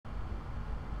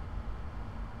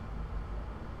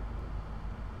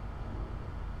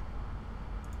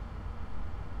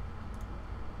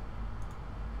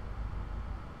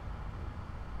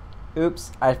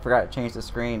Oops, I forgot to change the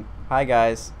screen. Hi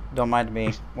guys, don't mind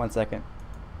me. 1 second.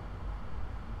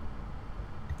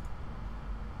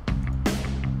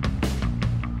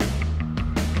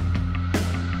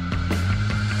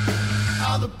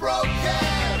 On the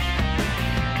Brocast.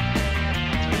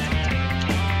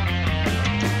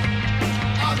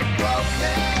 On the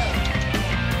Brocast.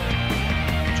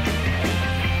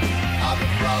 On the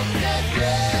Brocast,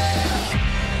 yeah.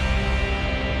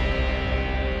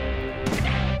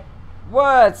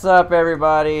 What's up,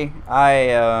 everybody?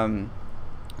 I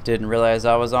didn't realize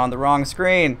I was on the wrong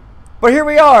screen, but here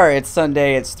we are. It's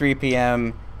Sunday. It's 3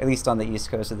 p.m. at least on the East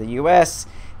Coast of the U.S.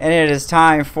 And it is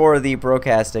time for the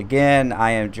Brocast again.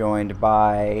 I am joined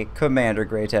by Commander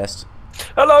Greatest.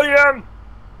 Hello, Ian!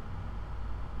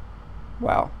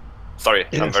 Wow. Sorry,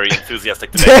 Yeah. I'm very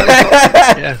enthusiastic today.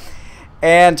 Yeah.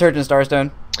 And Turgeon Starstone.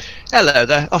 Hello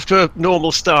there. Off to a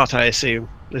normal start, I assume,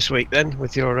 this week then,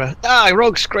 with your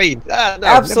wrong screen. No, never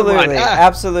Absolutely, mind.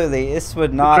 absolutely. This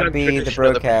would not grand be the tradition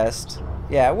of the- Brocast.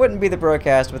 Yeah, it wouldn't be the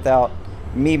Brocast without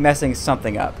me messing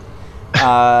something up.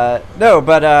 No,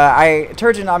 but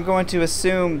Turgeon, I'm going to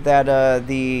assume that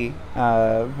the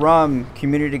rum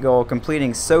community goal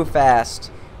completing so fast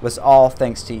was all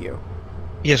thanks to you.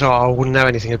 Yes, I wouldn't know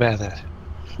anything about that.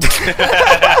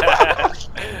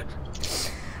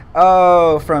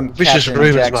 Oh, from Vicious Captain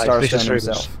rumours, Jack mate, Starstone vicious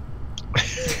himself.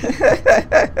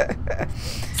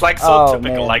 It's like so Oh,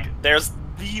 typical, man. like, there's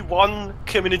the one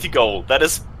community goal that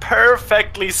is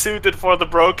perfectly suited for the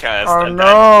broadcast. Oh and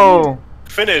no! then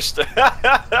finished.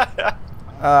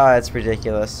 It's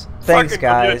ridiculous. Thanks, Fucking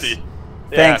guys. community.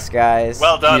 Thanks, guys.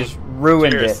 Well done. You just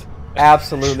ruined Cheers. it.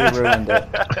 Absolutely ruined it.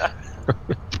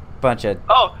 Bunch of.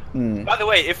 Oh, Mm. by the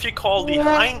way, if you call the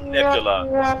Hind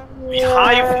Nebula the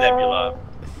Hive Nebula,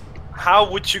 how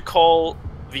would you call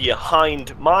the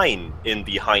Hind Mine in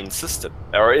the Hind system,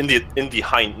 or in the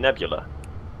Hind Nebula?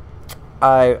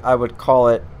 I would call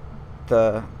it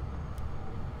the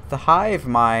hive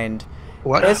mind.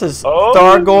 What? This is Oh.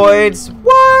 Thargoids.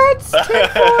 What?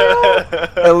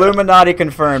 Tinfoil? Illuminati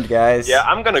confirmed, guys. Yeah,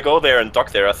 I'm gonna go there and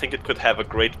dock there. I think it could have a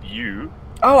great view.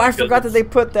 Oh, I because forgot that they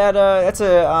put that. That's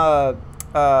a.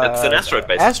 That's an asteroid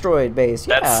base. Asteroid base.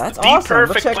 Yeah, that's the awesome.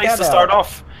 perfect Let's check place that to start out.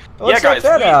 off. Let's yeah, check guys,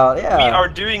 that out. Yeah. we are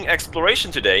doing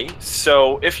exploration today,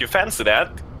 so if you fancy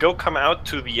that, come out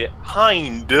to the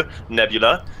Hind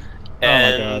Nebula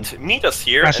and meet us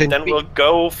here, As and in then we'll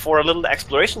go for a little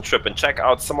exploration trip and check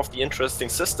out some of the interesting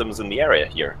systems in the area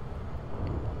here.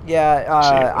 Yeah.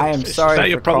 I am Is sorry that for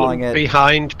your problem? calling it.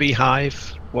 Behind,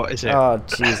 beehive? What is it? Oh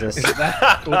Jesus. Is it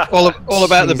that? all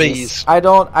about the Jesus. bees. I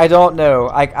don't know.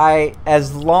 I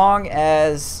as long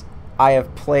as I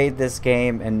have played this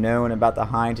game and known about the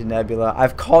Hind Nebula,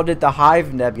 I've called it the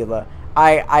Hive Nebula.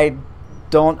 I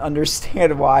don't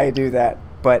understand why I do that,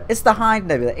 but it's the Hind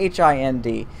Nebula, Hind.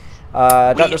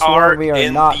 Dr. Swarm, we are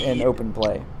in not the- in open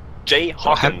play. Jay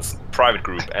Hawkins private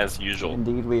group, as usual.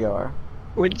 Indeed, we are.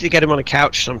 We need to get him on a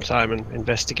couch sometime and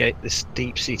investigate this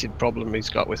deep-seated problem he's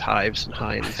got with hives and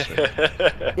hinds.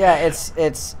 Yeah,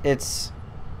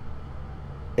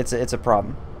 it's a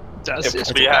problem. Does It it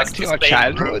probably back has to the your same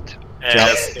childhood?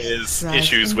 As is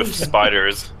issues with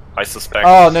spiders, I suspect.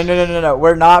 Oh no!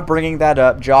 We're not bringing that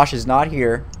up. Josh is not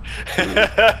here.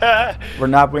 We're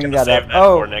not bringing that Save up. that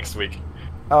Oh, for next week.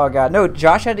 oh god, no!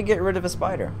 Josh had to get rid of a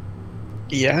spider.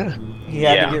 Yeah. He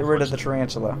had Yeah. to get rid of the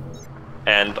tarantula.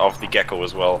 And of the gecko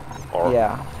as well. Or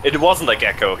Yeah. it wasn't a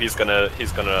gecko. He's gonna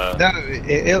No,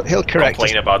 he'll correct us.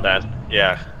 complain about that.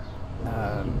 Yeah,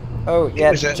 Oh It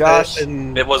yeah, was Josh.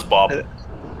 it was Bob.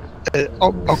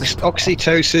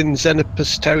 Oxytocin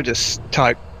xenopistodus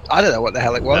type. I don't know what the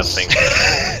hell it was.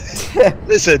 That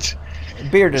Lizard.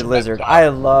 Bearded lizard. I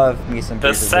love me some The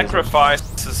bearded lizard.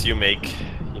 sacrifices you make,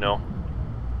 you know.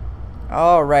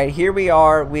 All right, here we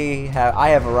are. I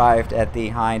have arrived at the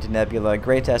Hind Nebula.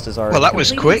 Greatest is already. Well, that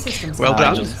was quick. Well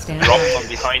done. Just dropped from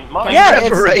behind mine. Yeah, it's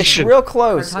Preparation. real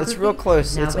close. It's real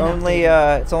close. Now It's been only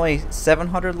updated. it's only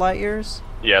 700 light years.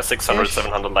 Yeah, 600, Ish.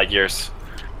 700 light years.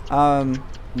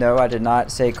 No, I did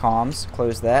not say comms.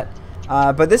 Close that.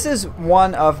 But this is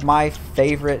one of my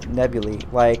favorite nebulae.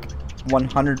 Like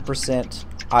 100%.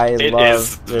 I It love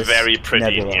is this very pretty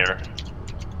nebula. in here.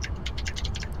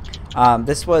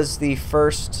 This was the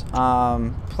first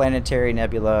planetary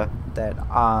nebula that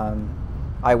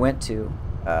I went to,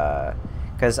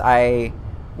 because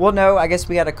well, no, I guess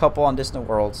we had a couple on Distant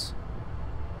Worlds.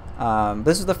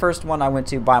 This is the first one I went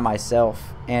to by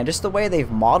myself, and just the way they've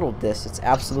modeled this, it's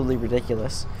absolutely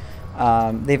ridiculous.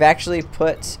 They've actually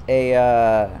put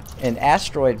an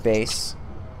asteroid base.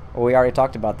 Well, we already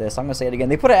talked about this. I'm gonna say it again.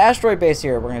 They put an asteroid base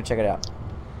here. We're gonna check it out.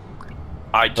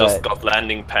 I just But- got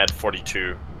landing pad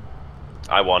 42.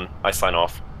 I won. I sign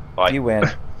off. Bye. You win.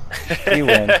 You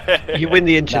win. You win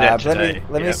the internet Let today.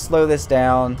 me Yeah. slow this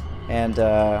down, and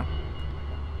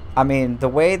I mean, the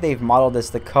way they've modeled this,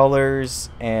 the colors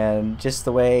and just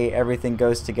the way everything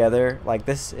goes together, like,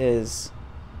 this is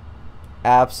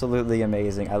absolutely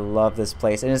amazing. I love this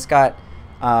place, and it's got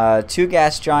 2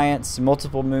 gas giants,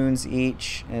 multiple moons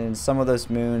each, and some of those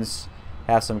moons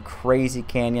have some crazy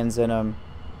canyons in them.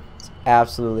 It's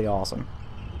absolutely awesome.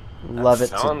 Love it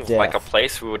to Sounds death. like a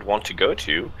place we would want to go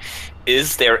to.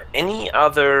 Is there any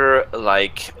other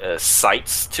like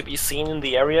sites to be seen in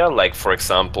the area? Like, for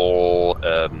example,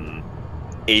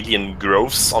 alien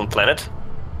groves on planet?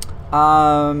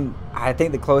 I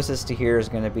think the closest to here is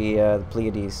going to be the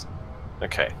Pleiades.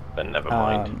 Okay, then never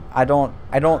mind. I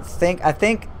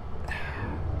think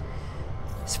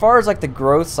as far as like the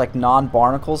growths, like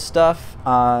non-barnacle stuff,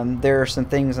 there are some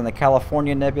things in the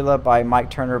California Nebula by Mike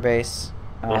Turner Base,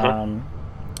 and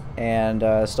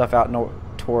stuff out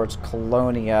towards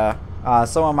Colonia.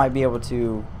 Someone might be able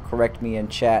to correct me in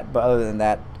chat, but other than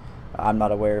that, I'm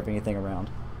not aware of anything around.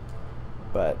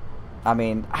 But I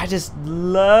mean, I just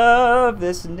love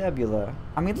this nebula.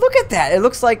 I mean, look at that. It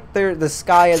looks like the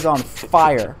sky is on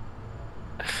fire.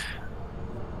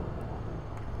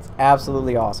 It's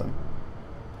absolutely awesome.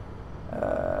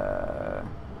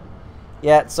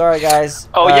 Yeah, sorry guys.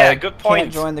 Oh yeah, good point.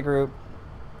 Can't join the group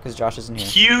because Josh isn't here.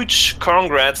 Huge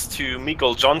congrats to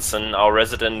Miguel Johnson, our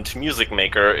resident music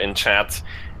maker in chat,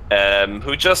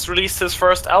 who just released his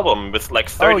first album with like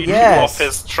 32 yes. of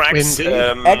his tracks.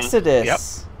 Exodus. Yep.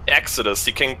 Exodus.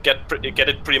 You can get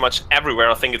it pretty much everywhere.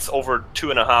 I think it's over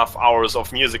 2.5 hours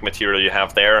of music material you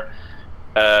have there.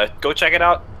 Go check it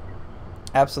out.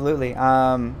 Absolutely.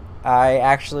 I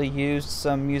actually used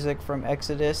some music from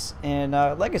Exodus in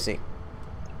Legacy.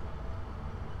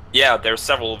 Yeah, there's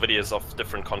several videos of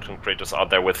different content creators out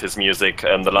there with his music.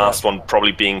 The last one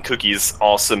probably being Cookie's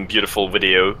awesome, beautiful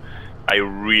video. I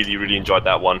really, really enjoyed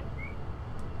that one.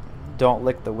 Don't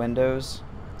lick the windows.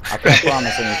 I can't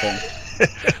promise anything.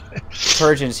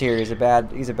 Persian's here. He's a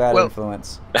bad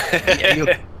influence.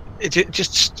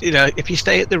 Just, you know, if you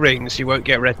stay at the rings, you won't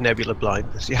get red nebula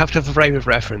blindness. You have to have a frame of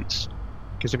reference.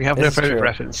 Because if you have no frame of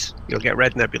reference, you'll get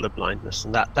red nebula blindness,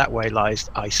 and that way lies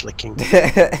ice licking.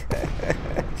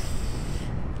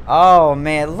 Oh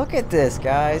man, look at this,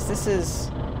 guys. This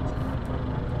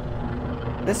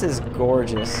is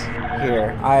gorgeous.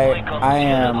 Here, I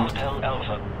am.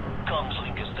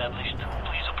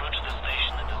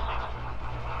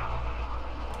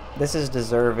 This is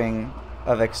deserving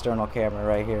of external camera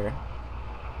right here.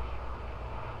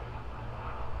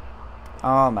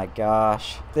 Oh my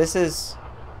gosh, this is.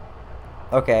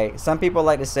 Okay, some people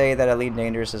like to say that Elite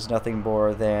Dangerous is nothing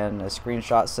more than a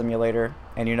screenshot simulator,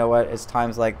 and you know what? It's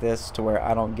times like this to where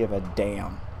I don't give a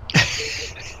damn.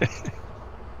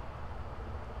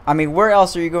 I mean, where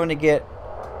else are you going to get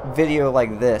video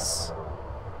like this?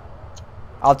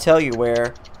 I'll tell you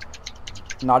where.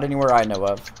 Not anywhere I know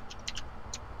of.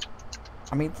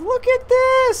 I mean, look at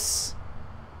this!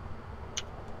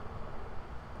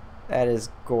 That is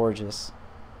gorgeous.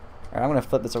 Alright, I'm going to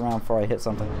flip this around before I hit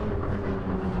something.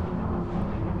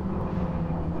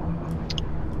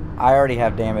 I already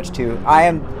have damage too. I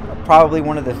am probably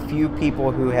one of the few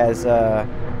people who has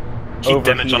Keep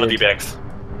damage on a DBX.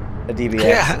 A DBX.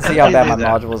 Yeah, See how bad my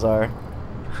that. modules are.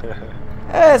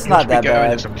 It's not that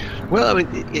bad. Well, I mean,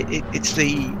 it's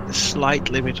the slight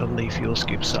limit on the fuel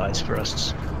scoop size for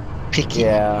us picky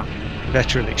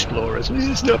veteran explorers.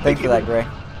 It's not Thanks for that, Gray.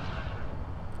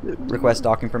 Request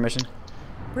docking permission.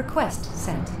 Request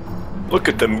sent. Look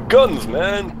at them guns,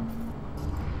 man!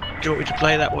 Do you want me to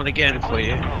play that one again for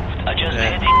you?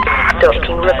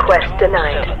 Docking request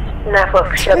denied.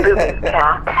 Navok Shabu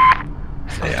Cap.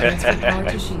 Transfer power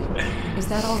to shield. Is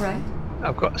that all right?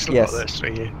 I've got still Yes. got this for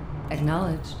you.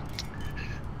 Acknowledged.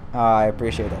 I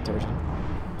appreciate that, Turgeon.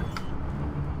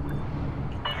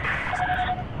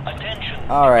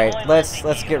 Alright, let's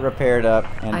get repaired up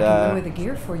and I can lower the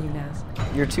gear for you now.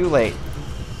 you're too late.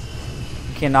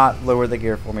 You cannot lower the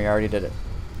gear for me, I already did it.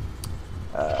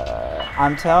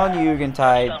 I'm telling you,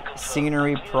 Ugentide,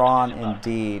 scenery prawn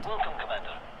indeed.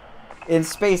 In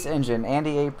Space Engine,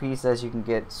 Andy AP says you can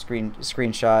get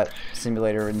screenshot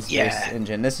simulator in Space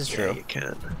Engine. This is true. Yeah, you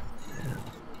can.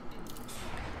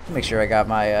 Make sure I got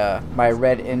my my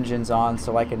red engines on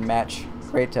so I can match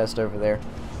Great Test over there.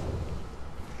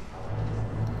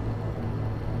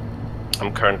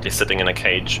 I'm currently sitting in a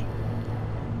cage.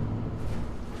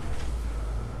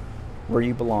 Where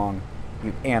you belong,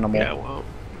 you animal. Yeah, well,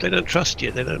 they don't trust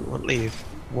you. They don't want you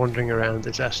wandering around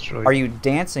this asteroid. Are you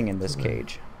dancing in this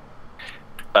cage?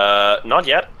 Not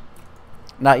yet.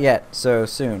 Not yet, so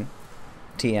soon.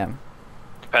 TM.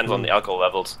 Depends on the alcohol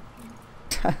levels.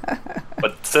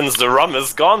 But since the rum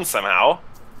is gone somehow,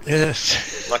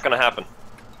 Yes. not gonna happen.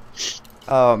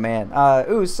 Oh man.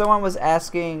 Ooh, someone was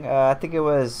asking. I think it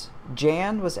was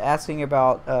Jan was asking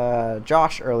about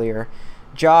Josh earlier.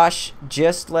 Josh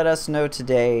just let us know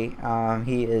today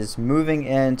he is moving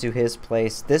into his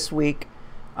place this week.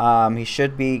 He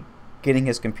should be getting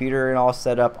his computer and all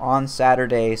set up on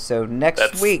Saturday. So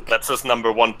next week. That's his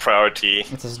number one priority.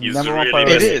 It's his He's number one really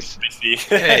priority. It is. busy.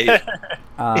 Hey,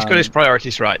 he's got his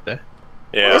priorities right there.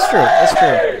 Yeah. It's true. It's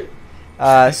true.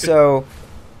 So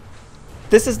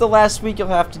this is the last week you'll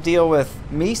have to deal with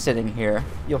me sitting here.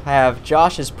 You'll have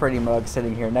Josh's pretty mug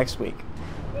sitting here next week.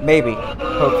 Maybe.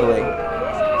 Hopefully.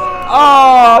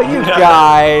 Oh, you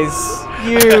guys.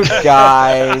 You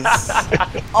guys.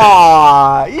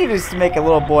 Aw, you just make a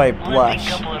little boy blush.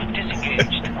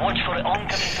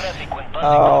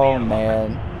 Oh,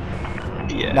 man.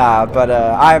 Yeah. Nah, but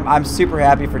I'm super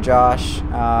happy for Josh.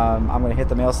 I'm gonna hit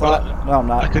the mail slot. No, I'm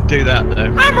I not. could do that though.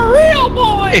 I'm a real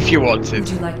boy! If you wanted. Would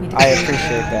you like me to I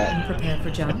appreciate that. and prepare for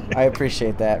John? I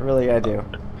appreciate that. Really, I do.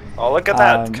 Oh, look at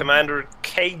that. Um, Commander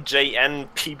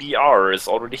KJNPBR is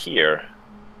already here.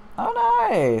 Oh,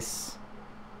 nice.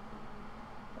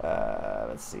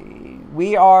 Let's see.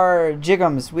 We are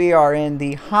Jigums. We are in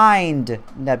the Hind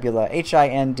Nebula.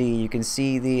 H-I-N-D. You can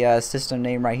see the system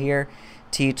name right here.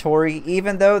 T-Tauri.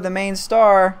 Even though the main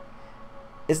star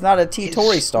is not a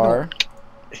T-Tauri star.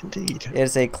 Indeed.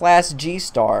 It's a Class G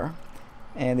star.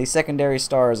 And the secondary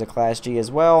star is a Class G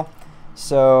as well.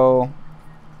 So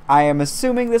I am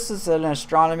assuming this is an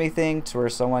astronomy thing to where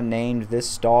someone named this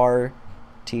star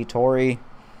T-Tauri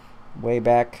way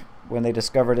back when they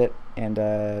discovered it, and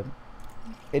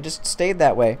it just stayed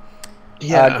that way.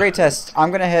 Yeah. Great test.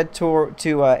 I'm gonna head to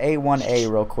A1A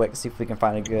real quick, see if we can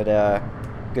find a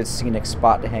good scenic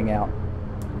spot to hang out.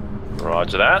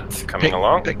 Roger that. Coming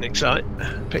along. Picnic site.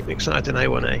 Picnic site in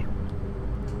A1A.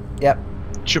 Yep.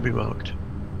 Should be marked.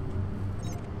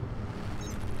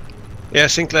 Yeah,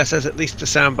 Sinclair says at least the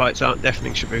sound bites aren't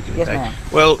deafening Shibuya Yes, today. ma'am.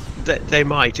 Well, they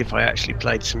might if I actually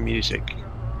played some music.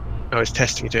 I was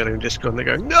testing it earlier in Discord and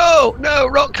they're going, no,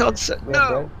 rock concert, Yeah, no.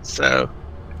 bro. So,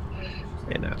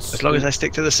 you know, as long as I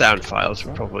stick to the sound files,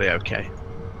 we're probably okay.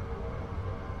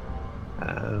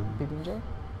 PB&J?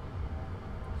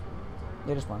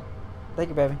 Yeah, just one. Thank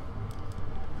you, baby.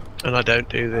 And I don't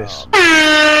do this.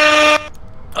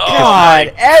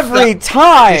 God, every You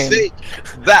time! see,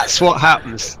 that's what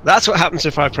happens. That's what happens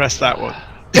if I press that one.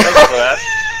 Thanks for that.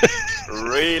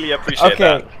 Really appreciate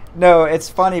Okay, that. no, it's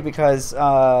funny because So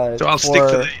I'll stick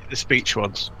to for the speech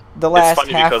ones. the last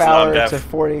funny half because now I'm hour deaf. to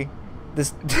 40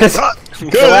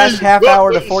 the last half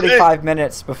hour to 45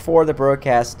 minutes before the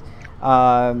broadcast,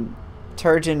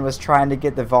 Turgeon was trying to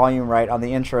get the volume right on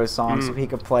the intro song so he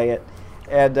could play it,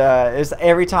 and it was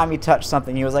every time he touched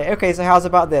something he was like, okay, so how's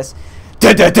about this?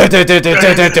 And it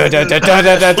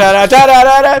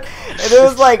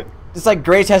was like, it's like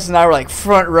Grey Test and I were like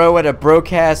front row at a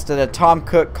broadcast at a Tom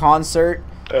Cook concert.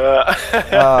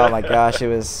 Oh my gosh, it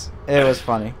was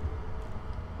funny.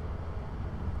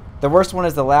 The worst one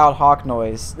is the loud hawk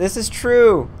noise. This is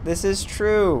true. This is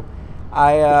true.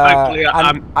 Thankfully,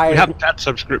 I we haven't had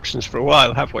subscriptions for a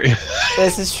while, have we?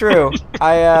 This is true.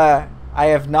 I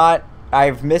have not.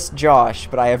 I've missed Josh,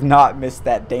 but I have not missed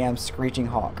that damn screeching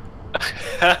hawk.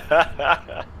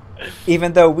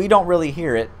 Even though we don't really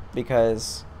hear it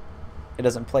because it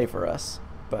doesn't play for us.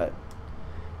 But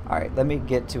all right, let me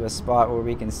get to a spot where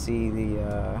we can see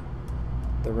the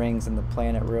rings and the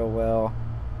planet real well.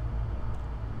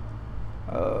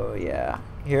 Oh yeah,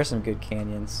 here's some good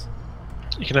canyons.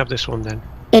 You can have this one then.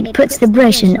 It puts the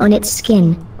Broshan on its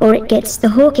skin, or it gets the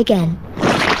hawk again.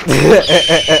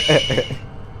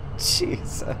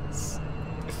 Jesus.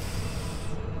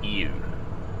 Ew.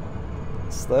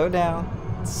 Slow down.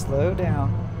 Slow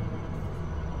down.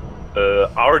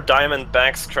 Our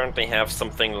Diamondbacks currently have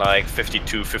something like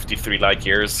 52, 53 light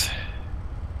years.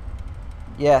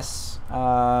 Yes.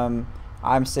 I'm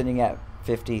sitting at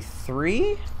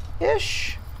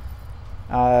 53-ish.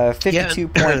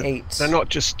 52.8. They're not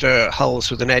just hulls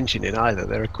with an engine in either.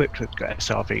 They're equipped with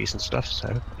SRVs and stuff.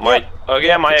 So My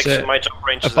It's my jump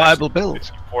range a is viable actually build.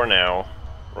 54 now,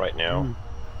 right now.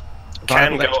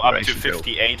 Viable Can go up to exploration build.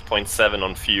 58.7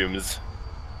 on fumes.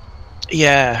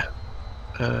 Yeah,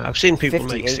 I've seen people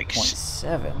make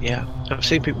 58.7. Yeah, I've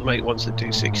seen people make ones that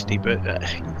do 60, but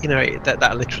you know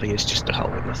that literally is just a hull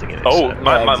with nothing in it. Oh,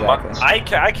 so.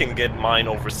 exactly. I can get mine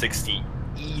over 60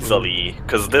 easily,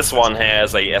 because this one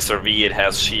has a SRV, it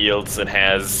has shields, it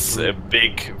has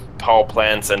big power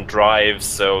plants and drives,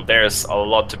 so there's a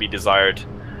lot to be desired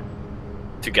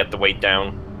to get the weight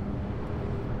down.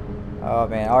 Oh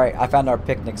man, alright, I found our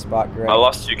picnic spot, Greg. I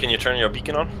lost you. Can you turn your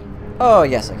beacon on? Oh,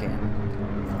 yes, I can.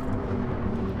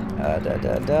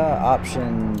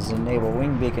 Options, enable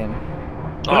wing beacon.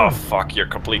 Oh, fuck, you're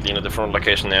completely in a different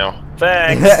location now.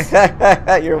 Thanks!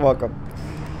 You're welcome.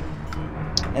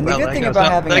 And the good thing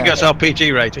about having there goes our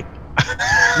PG rating.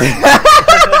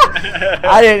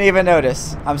 I didn't even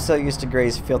notice. I'm so used to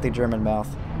Gray's filthy German mouth.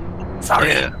 Sorry.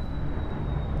 Yeah.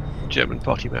 German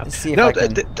potty mouth. Let's see if No, I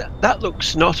can... that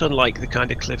looks not unlike the kind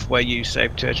of cliff where you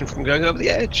saved Turgeon from going over the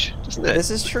edge, doesn't it?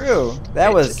 This is true.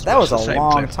 That was a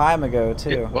long time ago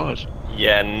too. It was.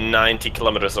 Yeah, 90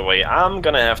 kilometers away. I'm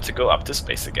gonna have to go up this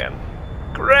space again.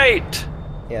 Great!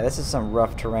 Yeah, this is some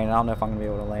rough terrain. I don't know if I'm gonna be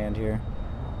able to land here.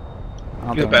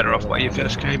 You're better off where you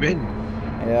first came in.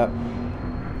 Yep.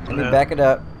 Let me back it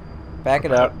up. Back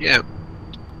it up. Yeah.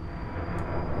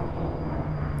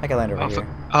 I can land over here.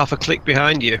 Half a click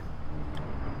behind you.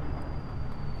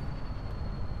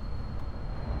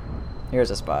 Here's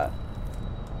a spot.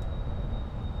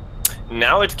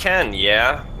 Now it can,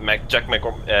 yeah. Jack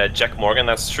Morgan,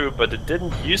 that's true, but it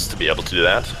didn't used to be able to do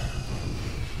that.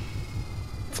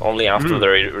 It's only after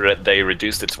they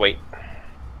reduced its weight.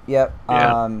 Yep.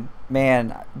 Yeah.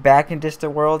 Man, back in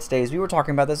Distant Worlds days, we were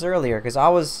talking about this earlier because I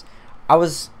was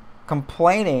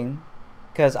complaining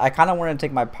because I kind of wanted to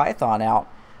take my Python out,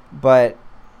 but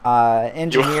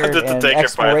engineered you wanted to and take your Python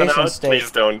exploration out? state.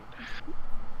 Please don't.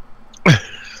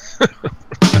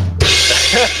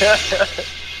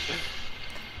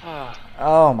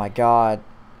 Oh my god.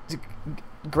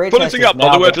 Great Put Test it is up on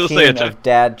now the way the to the king theater. of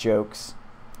dad jokes.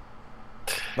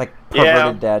 Like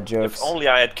perverted dad jokes. If only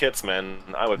I had kids, man,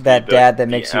 I would That be dad that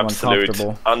the makes you absolute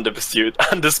uncomfortable.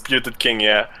 undisputed king,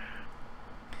 yeah.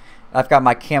 I've got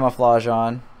my camouflage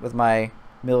on with my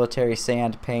military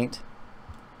sand paint.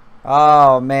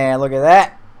 Oh man, look at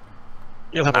that!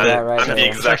 You'll have Look at that right I'm the there.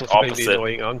 exact settle for being opposite. the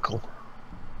annoying uncle.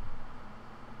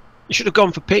 You should have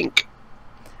gone for pink.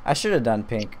 I should have done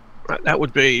pink. Right, that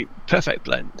would be perfect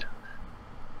blend.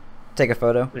 Take a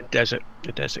photo. The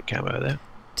desert camo there.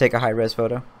 Take a high-res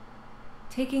photo.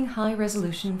 Taking high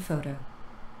resolution photo.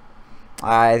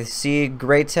 I see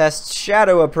Great Test's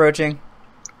shadow approaching.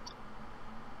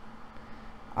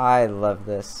 I love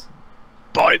this.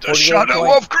 By the 48 shadow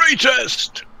point- of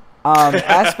greatest.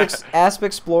 Asp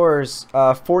Explorer's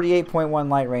 48.1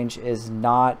 light range is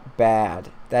not bad.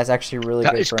 That's actually really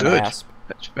That good is for good. an Asp.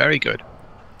 That's very good.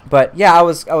 But yeah, I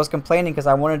was complaining because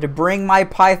I wanted to bring my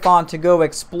Python to go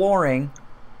exploring.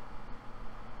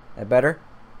 That better?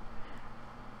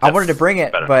 I wanted to bring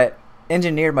it, better. but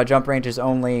engineered my jump range is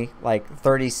only like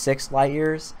 36 light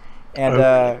years,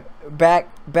 and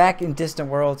back in Distant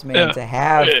Worlds, man, Yeah. to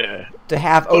have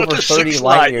Yeah. over 30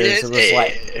 light years, it was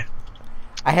like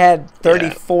I had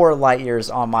 34 light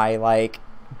years on my like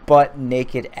butt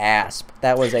naked Asp.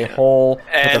 That was a hole with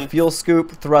And a fuel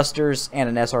scoop, thrusters, and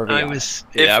an SRV. I on it. was.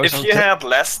 Yeah, I was If on you t- had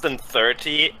less than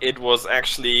 30, it was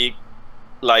actually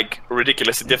like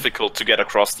ridiculously difficult to get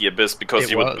across the abyss because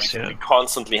It you would was, basically yeah.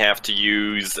 constantly have to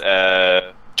use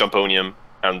jumponium,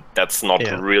 and that's not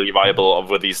Yeah. really viable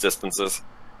with these distances.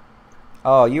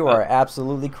 Oh, you are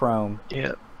absolutely chrome.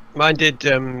 Yeah, mine did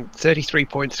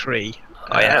 33.3.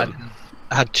 I am.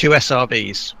 I had 2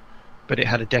 SRVs, but it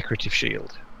had a decorative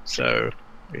shield. So,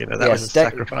 you know, that Yes, was the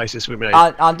sacrifices we made.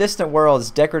 On Distant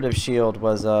Worlds, decorative shield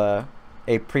was a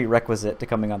prerequisite to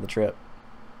coming on the trip.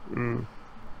 Mm.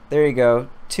 There you go.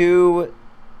 2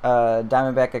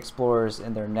 Diamondback Explorers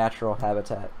in their natural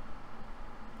habitat.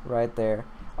 Right there.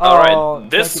 All right, Oh,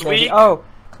 this thank you, baby. week- Oh,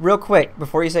 real quick,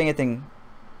 before you say anything,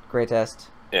 Great Test.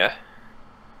 Yeah.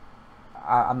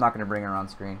 I'm not going to bring her on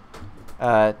screen.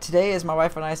 Today is my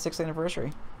wife and I's 6th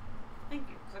anniversary. Thank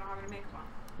you, because I don't have any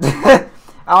makeup on.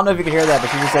 I don't know if you could hear that, but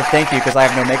she just said thank you because I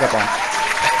have no makeup on.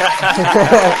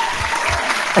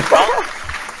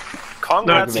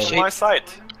 Congrats No, from my side.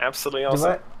 Absolutely Do awesome.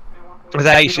 what?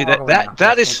 Actually, that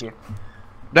Thank is you.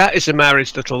 that is a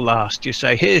marriage that'll last. You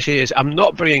say, here she is. I'm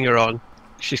not bringing her on.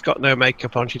 She's got no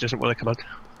makeup on. She doesn't want to come on.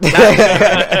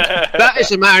 That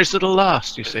is a marriage that'll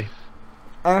last. You see.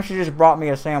 And she just brought me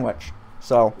a sandwich.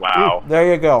 So Wow.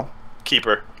 there you go. Keep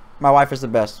her. My wife is the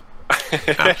best.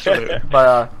 Absolutely.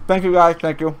 But thank you guys.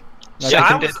 Thank you. Yeah,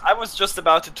 Seconded. I was just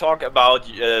about to talk about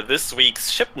this week's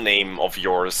ship name of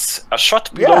yours, A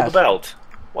Shot Below Yes. the Belt.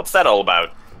 What's that all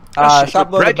about? That's some Shop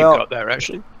good Below the bread you Belt. got there,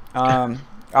 actually.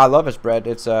 I love his bread.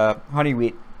 It's honey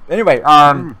wheat. Anyway,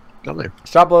 Lovely.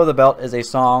 Shop Below the Belt is a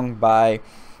song by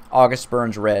August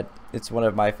Burns Red. It's one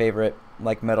of my favorite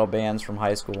like metal bands from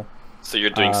high school. So you're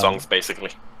doing songs,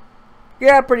 basically.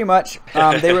 Yeah, pretty much.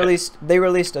 They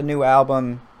released a new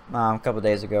album a couple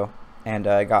days ago, and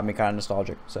it got me kind of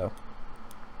nostalgic. So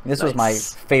This was my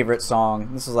favorite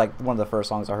song. This was like one of the first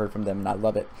songs I heard from them, and I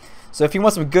love it. So if you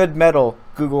want some good metal,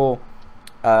 Google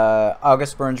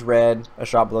August Burns Red, A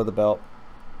Shot Below the Belt.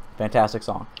 Fantastic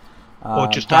song. Or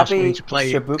just ask happy me to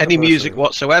play Shibuka any music Anniversary.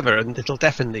 whatsoever, and it'll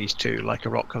deafen these two like a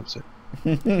rock concert.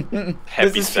 Happy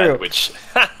is true. sandwich.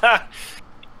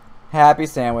 Happy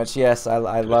sandwich. Yes,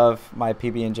 I love my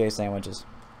PB&J sandwiches.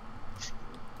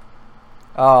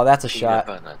 Oh, that's a shot.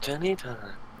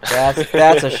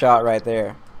 That's a shot right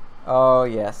there. Oh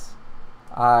yes,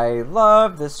 I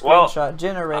love the screenshot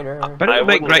generator. But it I would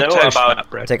make wouldn't great know toast, about- that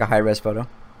bread. Take a high res photo.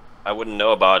 I wouldn't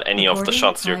know about any of the Recording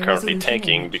shots you're high currently resolution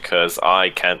taking image. because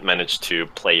I can't manage to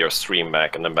play your stream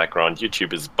back in the background.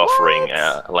 YouTube is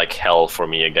buffering like hell for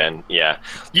me again. Yeah,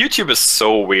 YouTube is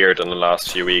so weird in the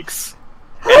last few weeks,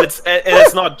 and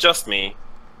it's not just me.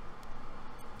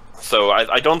 So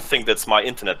I don't think that's my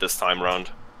internet this time around.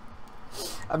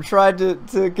 I'm trying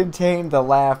to contain the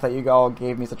laugh that you all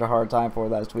gave me such a hard time for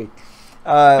last week.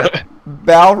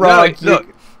 Balrog, No, look,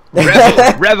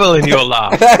 revel in your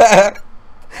laugh.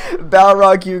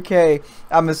 Balrog UK.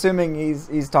 I'm assuming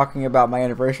he's talking about my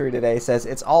anniversary today. Says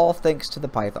it's all thanks to the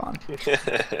Python.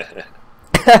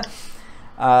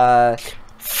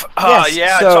 Yes,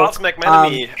 Yeah, so, Charles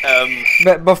McMenemy.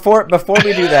 But before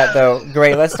we do that though,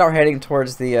 great. Let's start heading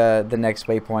towards the next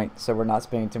waypoint, so we're not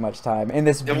spending too much time in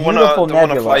this Don't beautiful wanna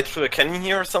nebula. fly through a canyon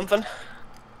here or something?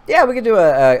 Yeah, we could do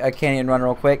a canyon run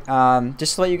real quick.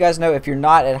 Just to let you guys know, if you're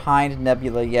not at Hind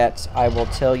Nebula yet, I will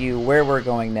tell you where we're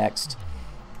going next.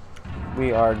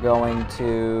 We are going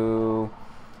to...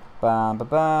 Hold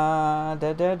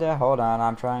on,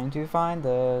 I'm trying to find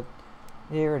the...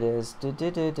 Here it is.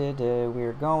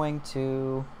 We're going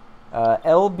to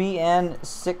LBN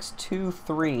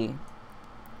 623.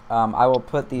 I will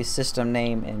put the system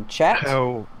name in chat.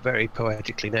 How very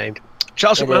poetically named.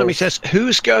 Charles It McManamy is. says,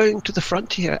 "Who's going to the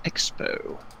Frontier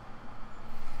Expo?"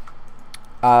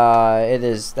 It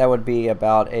is. That would be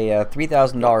about a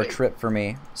 $3,000 trip for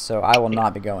me, so I will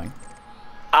not be going.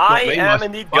 I Not me, am my-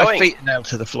 indeed My going. feet nailed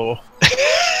to the floor.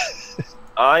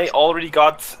 I already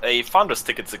got a Founders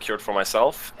ticket secured for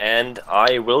myself, and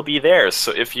I will be there.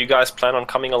 So if you guys plan on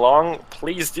coming along,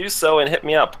 please do so and hit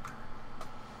me up.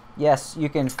 Yes, you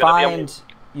can gonna be find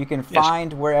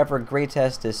find wherever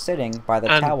Greatest is sitting by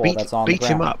the And towel beat, that's on the beat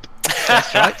ground. him up.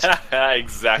 That's right.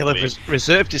 Exactly. He'll have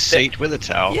reserved his seat with a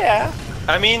towel. Yeah,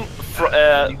 I mean,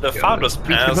 the go Founders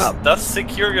beat him Pass up. does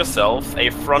secure yourself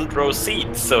a front row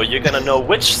seat, so you're gonna know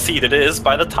which seat it is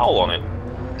by the towel on it.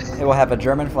 It will have a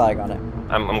German flag on it.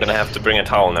 I'm gonna have to bring a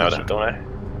towel now, don't I?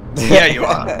 Yeah, you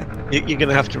are. You're going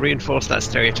to have to reinforce that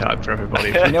stereotype for everybody.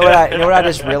 You know what I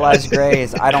just realized, Gray,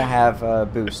 is I don't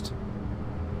have boost.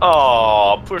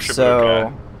 Oh, push a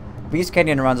So these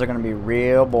canyon runs are going to be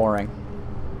real boring.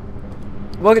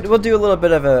 We'll do a little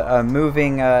bit of a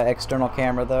moving external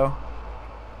camera though.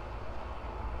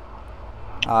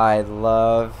 I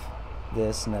love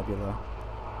this nebula.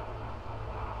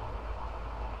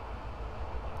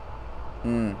 So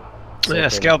Yeah,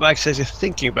 pretty. Scalebag says you're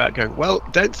thinking about going. Well,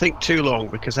 don't think too long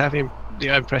because I have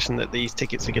the impression that these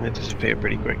tickets are going to disappear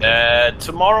pretty quickly.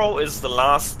 Tomorrow is the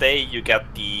last day you get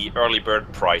the early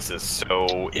bird prices,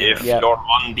 so if Yep. you're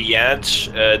on the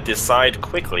edge, decide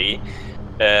quickly.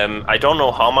 I don't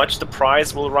know how much the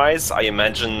price will rise. I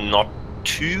imagine not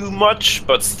too much,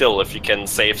 but still, if you can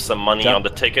save some money Yep. on the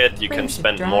ticket, you can Friendship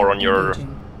spend drive more on your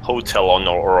engaging. hotel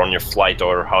or on your flight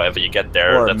or however you get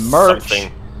there. Or That's merch.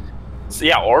 something. So,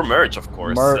 yeah, or merch, of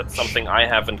course. Merch. That's something I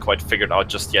haven't quite figured out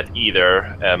just yet either,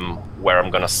 where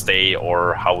I'm gonna stay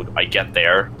or how I get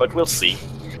there, but we'll see.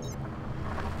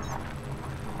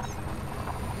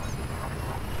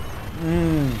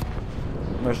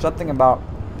 There's something about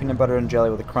peanut butter and jelly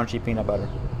with a crunchy peanut butter.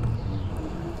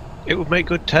 It would make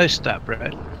good toast, that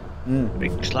bread.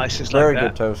 Big slices Very like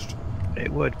good that. toast.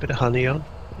 It would. Bit of honey on.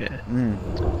 Yeah.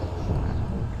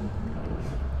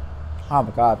 Oh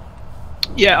my god.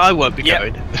 Yeah, I won't be Yeah.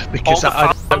 going All because the I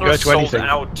don't go founders to sold anything.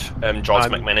 out, George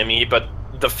I'm- McMenemy, but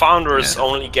the founders Yeah.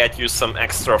 only get you some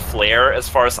extra flair, as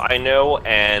far as I know,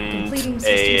 and Completing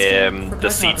system scan for the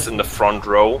seats cartography. in the front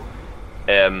row.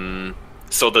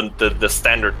 So the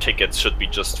standard tickets should be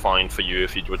just fine for you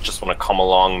if you would just want to come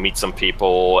along, meet some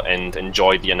people, and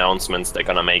enjoy the announcements they're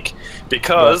gonna make,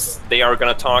 because they are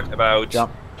gonna talk about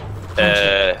Jump.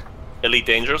 Elite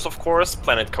Dangerous, of course,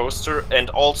 Planet Coaster, and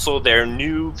also their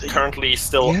new, currently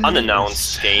still Yes.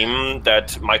 unannounced game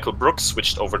that Michael Brooks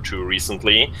switched over to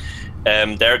recently.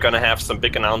 They're gonna have some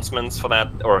big announcements for that,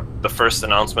 or the first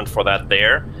announcement for that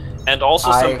there. And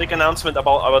also some big announcement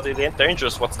about Elite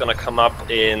Dangerous, what's gonna come up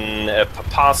in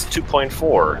past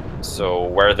 2.4, so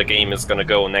where the game is gonna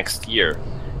go next year.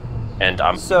 and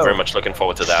I'm So- very much looking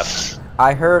forward to that.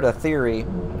 I heard a theory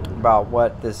about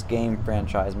what this game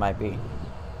franchise might be,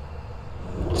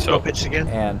 So, Muppets again?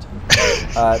 and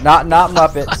not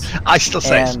Muppets. I still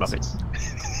say it's And- Muppets.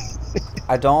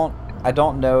 I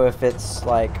don't know if it's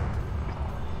like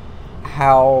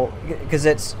how, because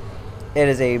it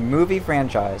is a movie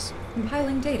franchise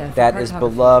Compiling data for that is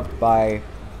cartography. beloved by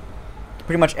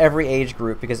pretty much every age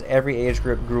group, because every age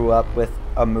group grew up with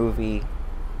a movie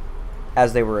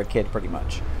as they were a kid, pretty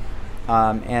much.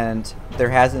 And there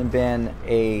hasn't been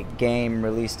a game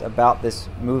released about this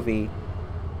movie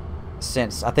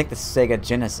since, I think, the Sega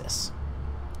Genesis.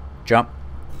 Jump.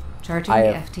 Charging I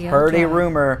the have FTL heard a drive.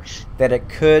 rumor that it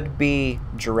could be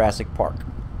Jurassic Park.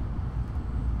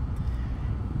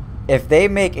 If they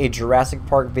make a Jurassic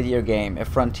Park video game, if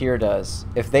Frontier does,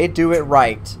 if they do it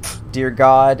right, dear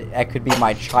God, that could be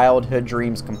my childhood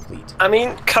dreams complete. I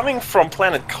mean, coming from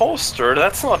Planet Coaster,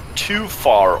 that's not too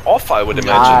far off, I would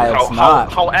imagine. Nah, it's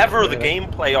not. However, the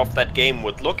gameplay of that game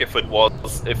would look if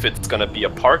it's gonna be a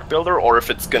park builder or if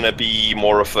it's gonna be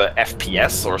more of a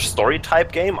FPS or story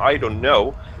type game. I don't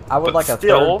know. I would But like a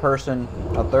still-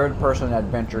 third person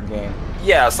adventure game.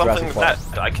 Yeah, something Jurassic like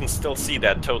Park. that. I can still see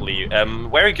that totally.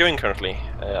 Where are you going currently?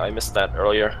 I missed that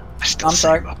earlier. I still I'm say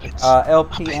sorry, Muppets.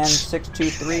 LPN Muppets.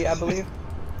 623, I believe.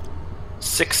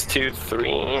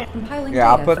 623. Compiling Yeah,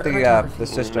 I'll data put for the cartography.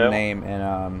 system No. name in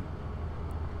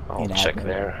I'll In check admin.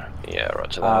 there. Yeah,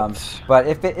 roger that. But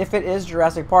if it is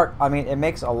Jurassic Park, I mean, it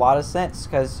makes a lot of sense,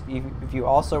 because if you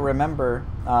also remember,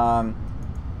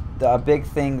 a big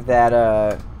thing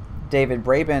that David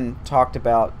Braben talked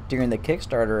about during the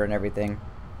Kickstarter and everything,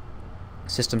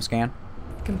 system scan,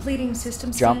 Completing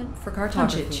system Jump. scan for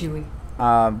cartography. Punch it,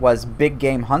 Chewie. was big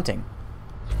game hunting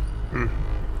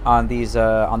on these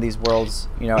worlds.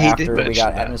 You know, He did after we mention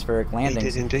got that. atmospheric He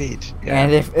landings. did indeed. Yeah.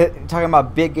 And if talking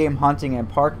about big game hunting and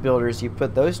park builders, you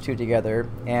put those two together,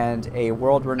 and a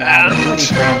world-renowned movie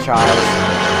franchise,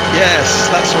 Yes,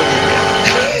 that's what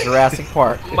you get. Jurassic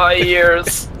Park. My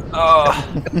ears. Oh.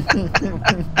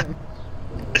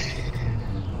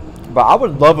 But I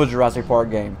would love a Jurassic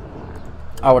Park game.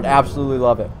 I would absolutely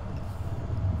love it.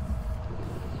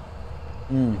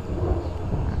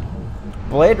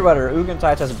 Blade Runner.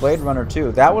 Ugentites has Blade Runner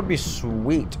 2. That would be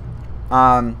sweet.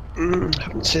 Haven't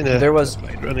seen a There was-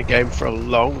 Blade Runner game for a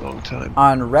long, long time.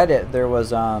 On Reddit, there was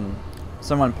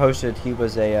someone posted he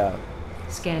was a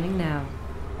Scanning now.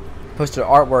 posted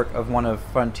artwork of one of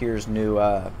Frontier's new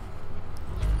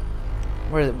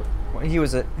what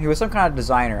is it? He was some kind of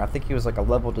designer. I think he was like a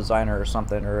level designer or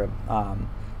something, or a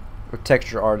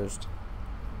texture artist.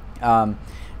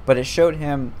 But it showed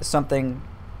him something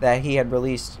that he had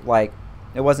released. Like,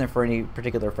 it wasn't for any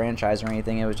particular franchise or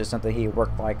anything. It was just something he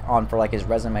worked on for like his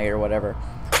resume or whatever.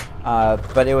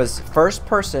 But it was first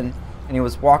person, and he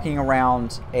was walking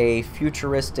around a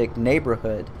futuristic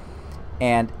neighborhood,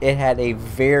 and it had a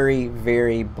very,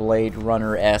 very Blade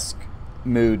Runner-esque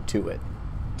mood to it.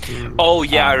 Oh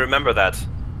yeah, I remember that.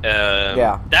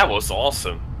 Yeah. That was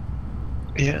awesome.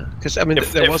 Yeah, because I mean,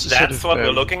 If, there if was a that's sort of, what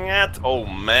we're looking at, oh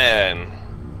man.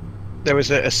 there was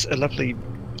a lovely.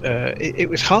 It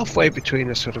was halfway between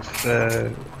a sort of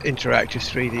interactive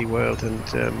 3D world and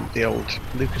the old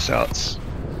LucasArts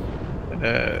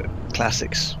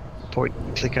classics.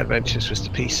 Point-and-click adventures was the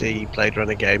PC Blade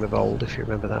Runner game of old, if you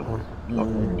remember that one.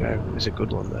 Long ago, it was a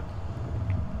good one. That.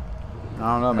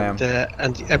 I don't know, man.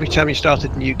 And every time you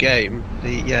started a new game,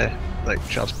 like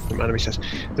Charles from Anime says,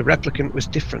 the replicant was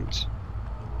different.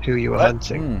 Who you were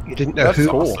hunting, you didn't know that's who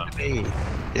cool. it was to be.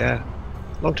 Yeah,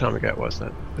 long time ago it was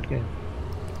that. Good game.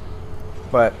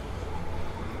 But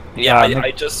Yeah, Nick-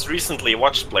 I just recently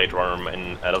watched Blade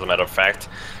Runner, as a matter of fact,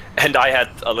 and I had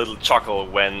a little chuckle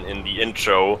when in the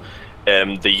intro,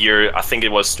 the year, I think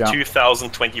it was Jump.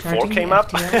 2024 Charging came the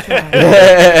up. FTL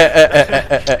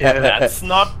drive. That's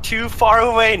not too far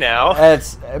away now.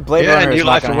 it's Blade Yeah, Runner. and is new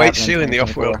not life gonna awaits happen you in the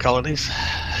 2024. off-world colonies.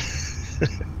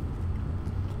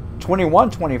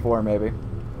 21-24 maybe.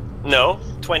 No,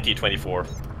 2024.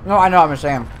 No, I know. I'm just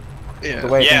saying Yeah. the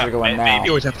way Yeah, things are going now. maybe-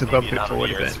 You always have to bump maybe it another forward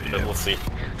a years, bit. but Yeah. we'll see.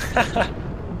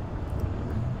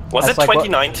 Was That's it like what-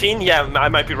 2019? Yeah, I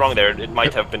might be wrong there. It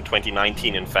might have been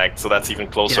 2019, in fact, so that's even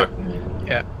closer.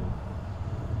 Yeah.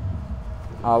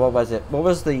 What was it? What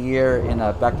was the year in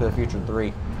Back to the Future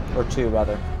 3 or 2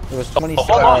 rather? It was 20,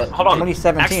 hold on.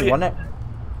 2017, Actually- wasn't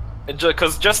it?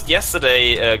 Because just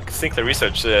yesterday, Sinclair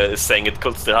Research is saying it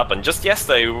could still happen. Just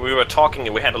yesterday, we were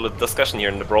talking, we had a little discussion here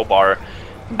in the Bro Bar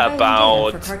Compiling about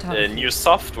data for cartography. new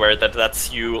software that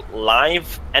lets you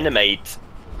live animate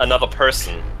another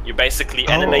person. You basically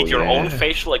animate your own yeah.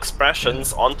 facial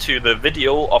expressions onto the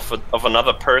video of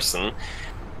another person,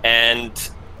 and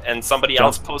and somebody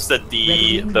else posted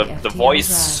the FTL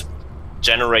voice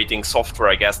generating software,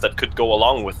 I guess, that could go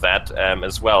along with that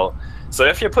as well. So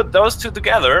if you put those two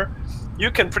together, you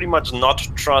can pretty much not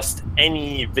trust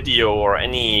any video or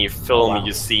any film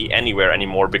you see anywhere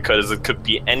anymore, because it could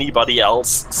be anybody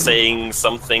else saying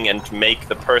something and make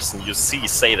the person you see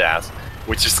say that,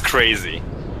 which is crazy.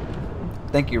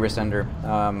 Thank you, Resender.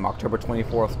 October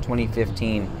 24th,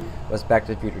 2015 was Back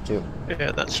to the Future 2.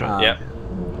 Yeah, that's right. Yeah,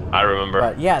 I remember.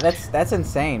 But yeah, that's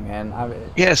insane, man.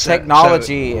 Yes,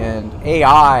 technology and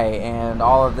AI and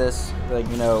all of this, like,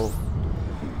 you know,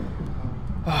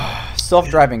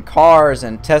 self-driving cars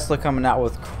and Tesla coming out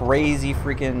with crazy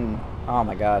freaking, oh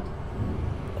my god.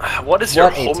 What is your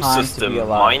home system?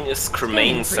 Mine is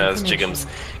Cremain, says Jiggums.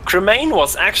 Cremain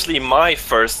was actually my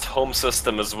first home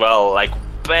system as well, like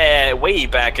way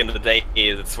back in the day.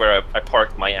 That's where I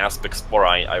parked my Asp Explorer,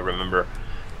 I remember.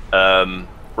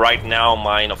 Right now,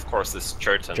 mine, of course, is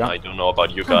Churton. I don't know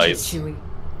about you guys.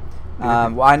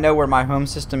 Well, I know where my home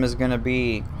system is going to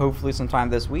be, hopefully sometime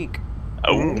this week.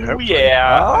 Oh,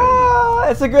 yeah. Oh,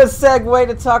 it's a good segue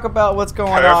to talk about what's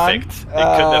going on. Perfect. It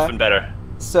couldn't have been better.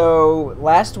 So,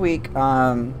 last week,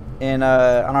 on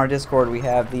our Discord, we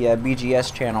have the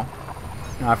BGS channel.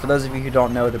 For those of you who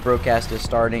don't know, the Brocast is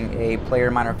starting a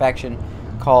player-minor faction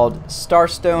called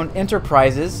Starstone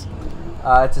Enterprises.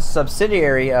 It's a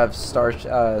subsidiary of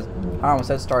I almost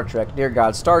said Star Trek. Dear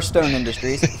God, Starstone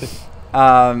Industries.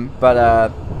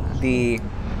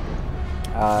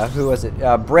 Who was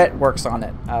it? Brett works on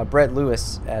it. Brett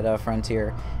Lewis at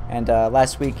Frontier. And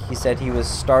last week he said he was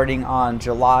starting on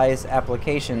July's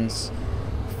applications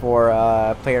for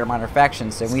player-minor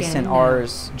factions, and we sent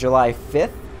ours July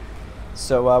 5th.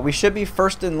 So we should be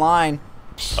first in line.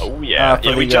 Oh yeah,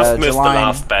 we just missed the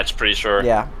last batch, pretty sure.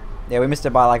 Yeah, we missed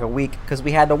it by like a week because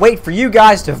we had to wait for you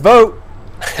guys to vote.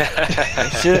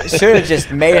 Should have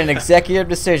just made an executive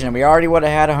decision. We already would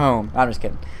have had a home. I'm just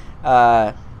kidding.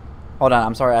 Hold on,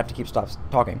 I'm sorry, I have to keep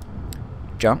talking.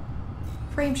 Jump.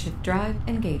 Frameshift drive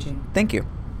engaging. Thank you.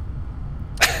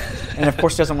 And of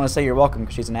course, she doesn't want to say you're welcome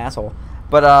because she's an asshole.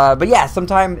 But yeah,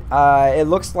 sometime it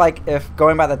looks like, if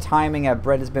going by the timing that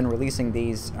Brett has been releasing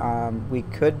these, we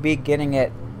could be getting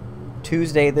it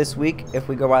Tuesday this week if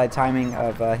we go by the timing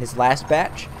of his last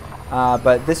batch.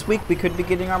 But this week we could be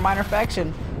getting our minor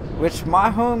faction, which my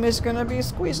home is gonna be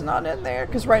squeezing on in there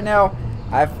because right now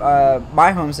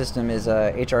my home system is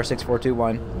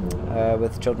HR6421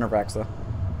 with Children of Raxla.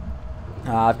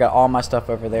 I've got all my stuff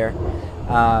over there.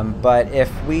 But if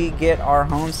we get our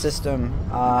home system,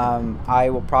 I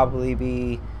will probably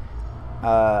be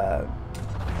not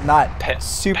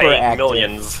super active.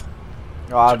 Millions.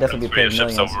 Oh, I'll definitely be paying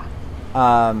millions.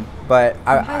 But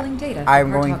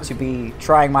I'm going to be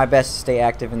trying my best to stay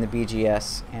active in the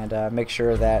BGS and make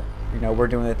sure that we're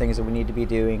doing the things that we need to be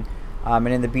doing. And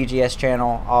in the BGS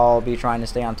channel, I'll be trying to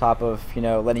stay on top of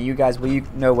letting you guys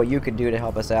know what you could do to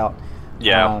help us out.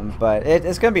 Yeah. But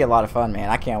it's going to be a lot of fun, man.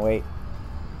 I can't wait.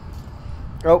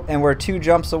 Oh, and we're 2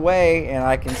 jumps away, and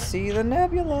I can see the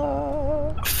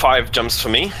nebula. 5 jumps for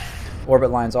me.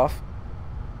 Orbit lines off.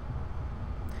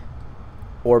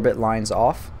 Orbit lines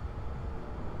off.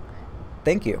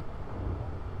 Thank you.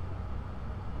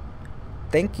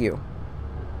 Thank you.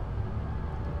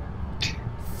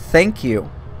 Thank you.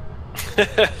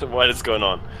 What is going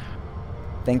on?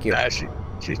 Thank you.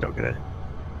 She's not gonna.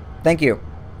 Thank you.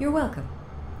 You're welcome.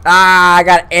 Ah, I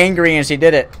got angry and she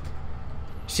did it.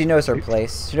 She knows her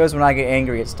place. She knows when I get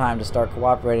angry, it's time to start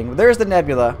cooperating. There's the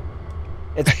nebula.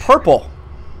 It's purple.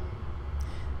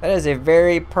 That is a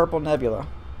very purple nebula.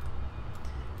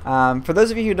 For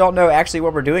those of you who don't know, actually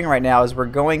what we're doing right now is we're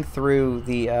going through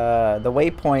the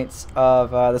waypoints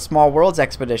of the Small Worlds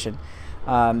expedition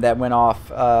that went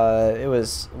off. It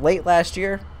was late last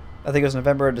year. I think it was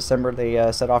November or December.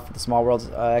 They set off for the Small Worlds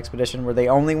expedition, where they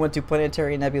only went to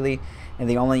Planetary Nebulae and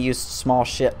they only used small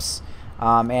ships.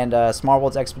 And Small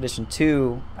Worlds Expedition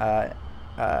 2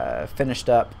 finished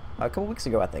up a couple weeks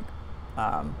ago, I think.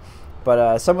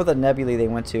 But some of the nebulae they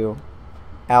went to,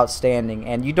 outstanding.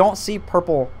 And you don't see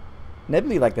purple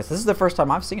nebulae like this. This is the first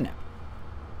time I've seen it.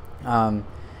 I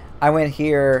went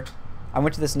to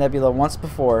this nebula once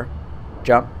before.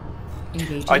 Jump.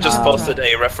 I just posted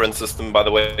a reference system, by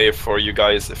the way, for you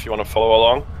guys if you want to follow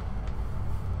along.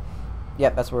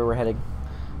 Yep, that's where we're heading.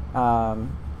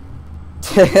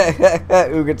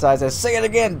 Ugatai says, "Say it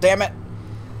again, damn it."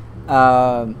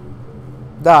 I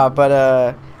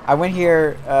went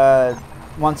here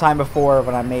one time before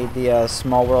when I made the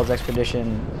Small Worlds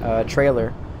Expedition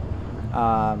trailer,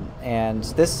 and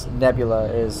this nebula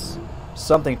is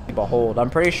something to behold. I'm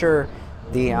pretty sure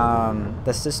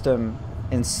the system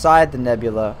inside the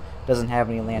nebula doesn't have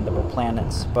any landable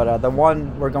planets. But the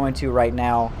one we're going to right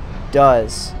now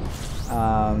does.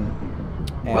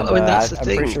 And Well, I mean, that's the I'm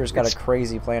thing. pretty sure it's got a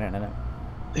crazy planet in it.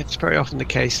 It's very often the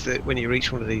case that when you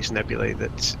reach one of these nebulae,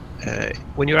 that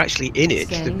when you're actually in it,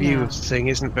 the Scanning view now. of the thing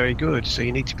isn't very good. So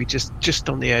you need to be just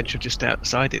on the edge or just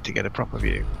outside it to get a proper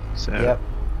view. So Yep.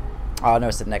 Oh no,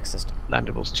 it's the next system.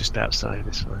 landable's just outside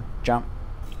this one. Jump.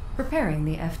 Preparing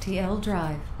the FTL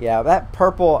drive. Yeah, that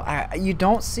purple. You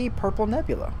don't see purple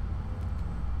nebula.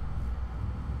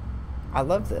 I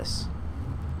love this.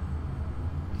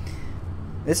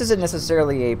 This isn't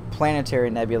necessarily a planetary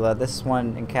nebula. This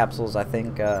one encapsulates, I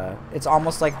think, it's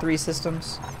almost like 3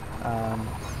 systems.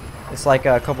 It's like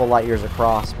a couple light years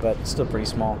across, but it's still pretty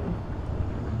small.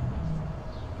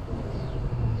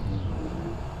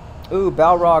 Ooh,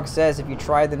 Balrog says if you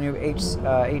try the new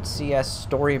HCS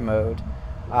story mode.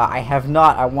 I have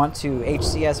not. I want to.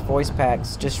 HCS Voice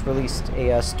Packs just released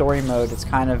a story mode. It's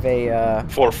kind of a...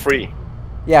 For free.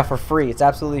 Yeah, for free. It's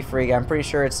absolutely free. I'm pretty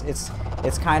sure it's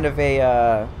kind of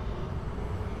a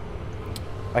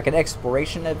like an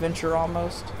exploration adventure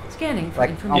almost. Scanning for Like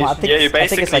information. I think Yeah, you I think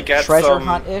it's basically like get treasure some-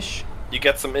 hunt-ish. You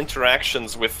get some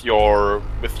interactions with your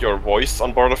voice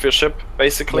on board of your ship,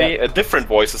 basically. Yep. Different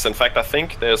voices, in fact. I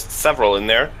think there's several in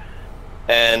there,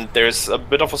 and there's a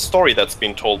bit of a story that's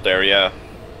been told there. Yeah,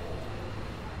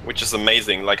 which is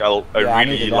amazing. Like I I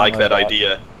need really to like download that that.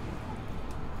 idea.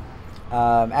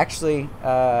 Actually,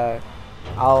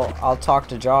 I'll talk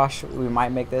to Josh. We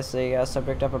might make this a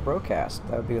subject of a broadcast.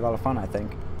 That would be a lot of fun, I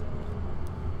think.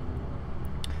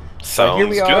 Sounds here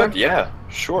we are. good. Yeah, Here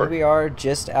sure. we are,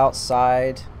 just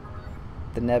outside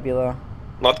the nebula.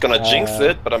 Not gonna jinx Uh,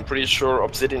 it, but I'm pretty sure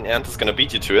Obsidian Ant is gonna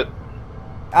beat you to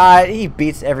it. He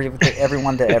beats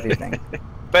everyone to everything.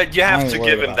 But you I have ain't to worried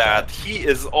give him about that. He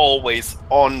is always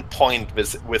on point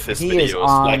with his He videos. is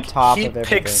on like top he of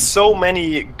everything. picks so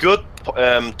many good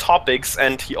topics,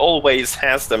 and he always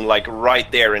has them like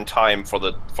right there in time for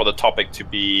the topic to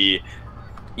be,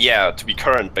 to be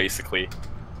current, basically.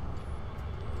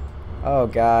 Oh,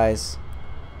 guys.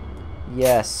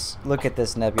 Yes, look at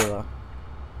this nebula.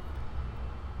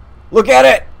 Look at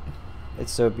it!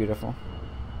 It's so beautiful.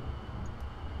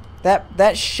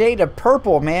 That shade of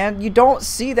purple, man. You don't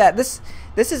see that. This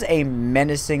is a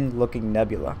menacing looking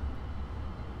nebula.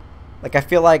 Like I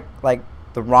feel like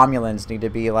the Romulans need to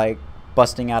be like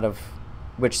busting out of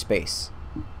witch space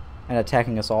and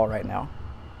attacking us all right now.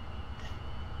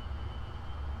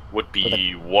 Would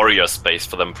be warrior space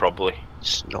for them, probably.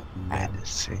 It's not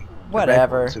menacing.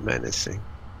 Whatever. The red ones are menacing.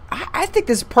 I think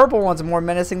this purple one's more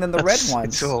menacing than the red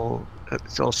ones.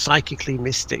 It's all psychically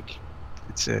mystic.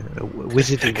 It's a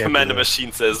wizarding. Commander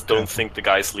Machine says, "Don't think the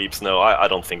guy sleeps." No, I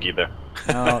don't think either.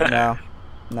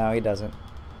 No, he doesn't.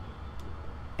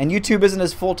 And YouTube isn't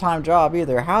his full-time job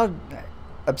either. How,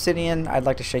 Obsidian? I'd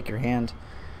like to shake your hand.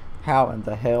 How in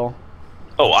the hell?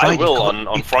 Oh, I You will can't-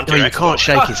 on you- Frontier. no, you Expo. can't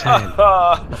shake his hand.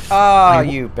 Oh,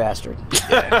 you bastard!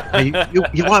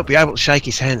 you won't be able to shake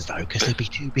his hands though, because he'll be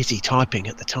too busy typing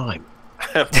at the time.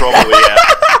 Probably, yeah.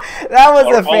 That was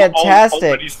a Already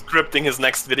fantastic. scripting his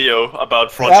next video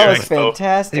about Frontier That was Expo.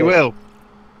 fantastic. He will.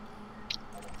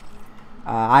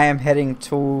 I am heading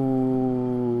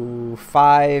to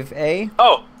 5A.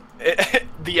 Oh,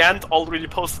 the ant already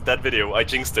posted that video. I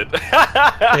jinxed it.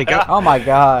 There you go. Oh my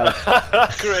god.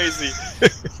 Crazy.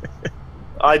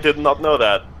 I did not know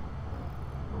that.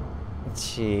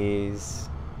 Jeez.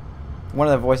 One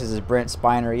of the voices is Brent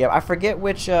Spiner. Yeah, I forget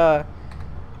which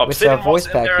Obsidian voice was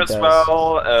in pack there he as does.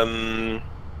 well.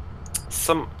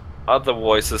 Some other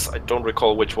voices. I don't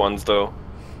recall which ones though.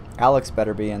 Alex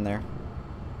better be in there.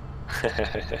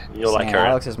 You'll like Man, her.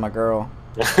 Alex is my girl.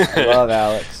 I love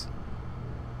Alex.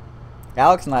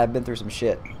 Alex and I have been through some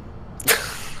shit.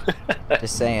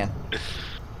 Just saying.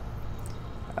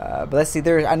 But let's see.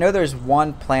 I know there's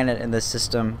one planet in this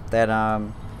system that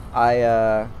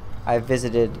I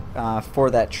visited for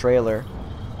that trailer,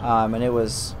 and it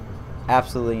was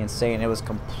absolutely insane. It was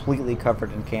completely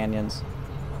covered in canyons.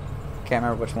 Can't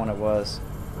remember which one it was.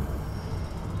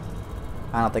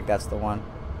 I don't think that's the one.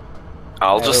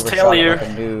 I'll I just overshot tell it you. like a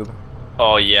noob.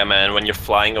 Oh yeah, man! When you're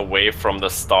flying away from the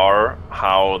star,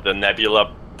 how the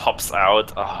nebula pops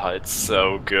out. Oh, it's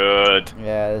so good.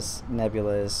 Yeah, this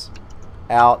nebula is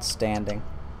outstanding.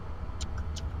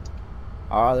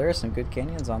 Oh, there are some good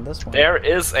canyons on this one. There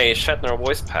is a Shatner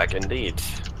voice pack, indeed.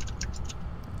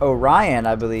 Orion,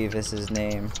 I believe, is his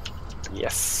name.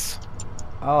 Yes.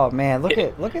 Oh man, look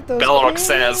at those. Belrock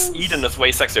says canyons. Eden is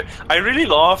way sexier. I really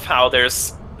love how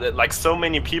there's like so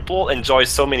many people enjoy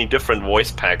so many different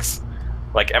voice packs.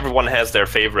 Like everyone has their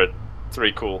favorite. It's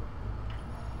really cool.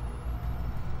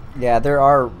 Yeah, there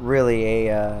are really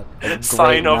a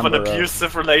Sign great of an number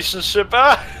abusive relationship.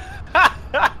 Oh,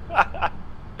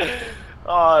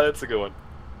 that's a good one.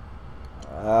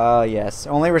 Yes.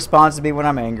 Only responds to me when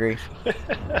I'm angry.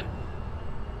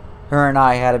 Her and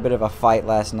I had a bit of a fight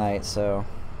last night, so.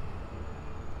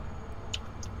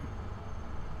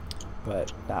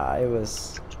 But it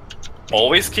was.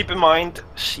 Always keep in mind,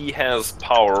 she has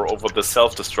power over the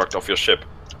self-destruct of your ship.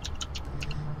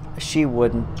 She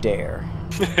wouldn't dare.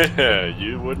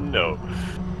 You wouldn't know.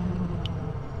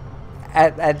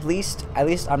 At least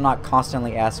I'm not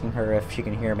constantly asking her if she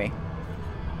can hear me.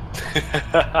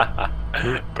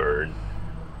 Burn.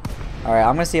 All right,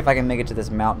 I'm gonna see if I can make it to this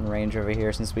mountain range over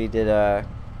here since we did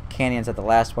canyons at the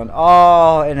last one.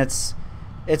 Oh, and it's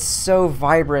so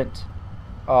vibrant.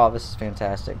 Oh, this is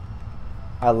fantastic.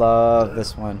 I love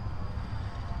this one.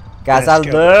 Guys, I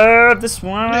love this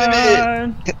one.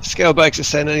 Scalebags are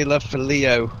saying any love for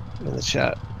Leo in the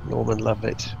chat. Norman love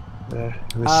it.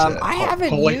 I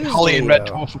haven't used Holly and Red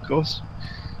Leo. Dwarf, of course.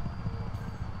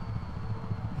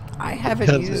 I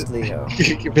haven't used Leo.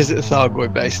 You can visit the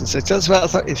Thargoid base and say, tell us about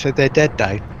that. He said they're dead,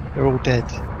 Dave. They're all dead.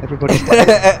 Everybody's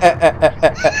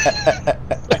dead.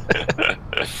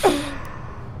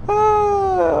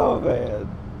 Oh man,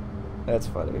 that's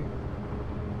funny.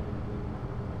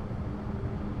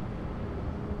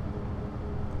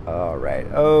 All right.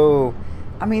 Oh,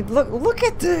 I mean, look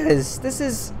at this. This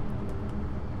is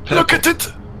Look at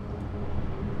it!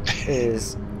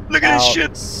 Look at this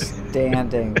shit.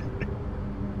 outstanding.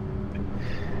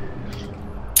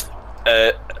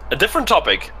 A different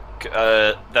topic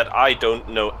that I don't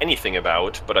know anything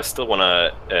about, but I still want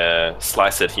to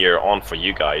slice it here on for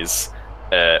you guys.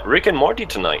 Rick and Morty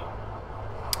tonight.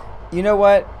 You know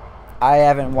what? I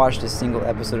haven't watched a single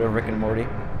episode of Rick and Morty.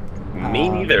 Me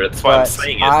neither. That's why I'm but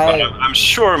saying it. But I'm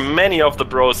sure many of the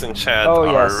bros in chat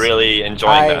are really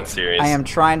enjoying that series. I am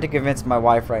trying to convince my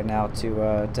wife right now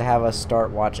to have us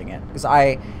start watching it because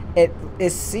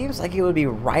it seems like it would be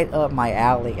right up my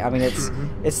alley. I mean, it's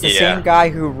the same guy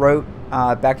who wrote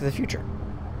Back to the Future.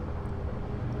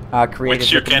 Created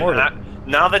Which you Rick and Morty.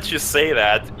 now that you say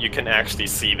that, you can actually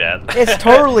see that. It's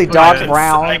totally Doc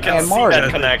Brown I can and see Marty.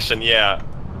 that connection. Yeah,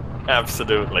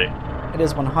 absolutely. It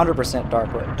is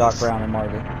 100% Doc Brown and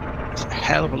Marty. There's a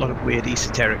hell of a lot of weird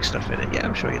esoteric stuff in it. Yeah,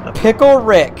 I'm sure you love it. Pickle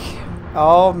Rick.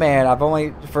 Oh man, I've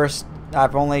only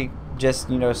just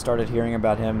started hearing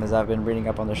about him as I've been reading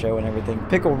up on the show and everything.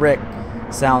 Pickle Rick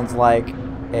sounds like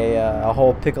a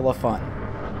whole pickle of fun.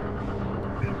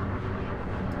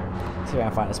 See if I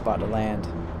can find a spot to land.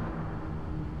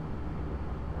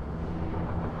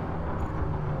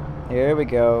 Here we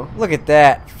go. Look at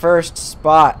that first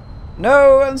spot.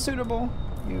 No, unsuitable.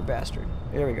 You bastard.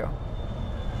 Here we go.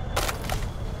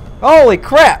 Holy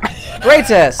crap! Great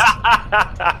test.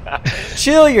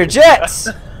 Chill your jets.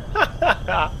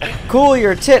 Cool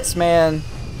your tits, man.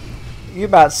 You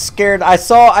about scared. I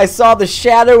saw the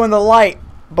shadow and the light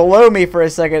below me for a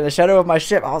second. The shadow of my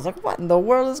ship. I was like, what in the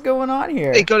world is going on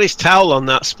here? He got his towel on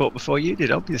that spot before you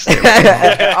did, obviously.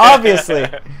 Obviously.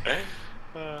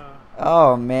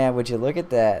 Oh man, would you look at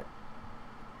that?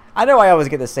 I know I always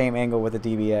get the same angle with the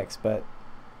DBX, but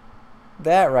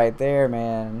that right there,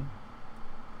 man.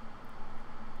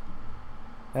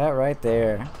 That right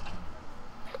there.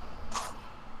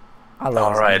 I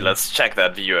love it. Alright, let's check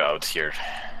that view out here.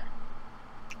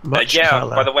 Much yeah,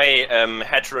 colour. by the way,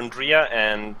 Heterandria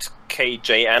and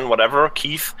KJN, whatever,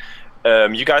 Keith,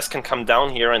 you guys can come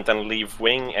down here and then leave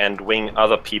wing and wing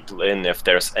other people in if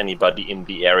there's anybody in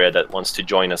the area that wants to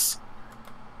join us.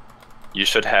 You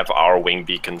should have our wing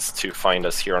beacons to find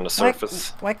us here on the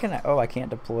surface. Why can I? Oh, I can't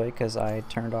deploy because I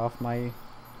turned off my.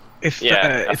 If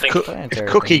Planetary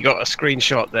Cookie thing. got a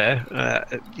screenshot there,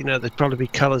 there'd probably be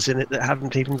colours in it that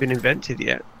haven't even been invented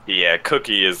yet. Yeah,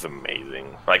 Cookie is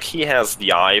amazing. Like, he has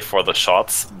the eye for the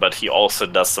shots, but he also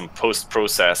does some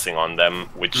post-processing on them,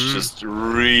 which just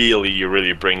really,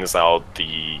 really brings out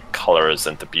the colors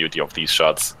and the beauty of these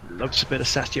shots. Loves a bit of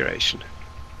saturation.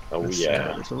 Oh,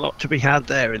 yeah. There's a lot to be had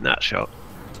there in that shot.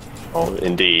 Oh,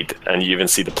 indeed. And you even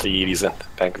see the Pleiades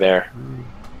back there.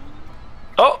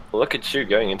 Oh, look at you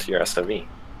going into your SRV.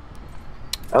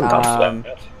 I'm not for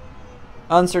that.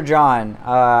 Unser John,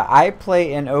 I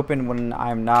play in open when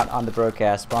I'm not on the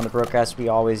broadcast, but on the broadcast we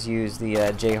always use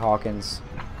the Jay Hawkins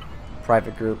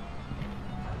private group.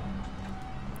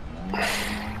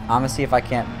 I'm gonna see if I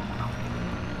can't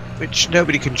Which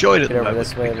nobody can join at get the over moment.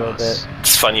 this way a little bit.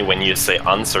 It's funny when you say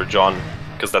Unser John,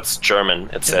 because that's German.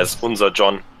 It says Unser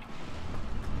John,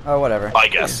 Oh, whatever. I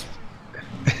guess.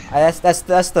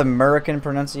 That's the American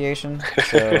pronunciation.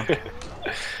 So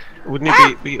Wouldn't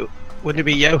it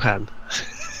be Johan?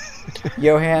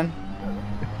 Johann?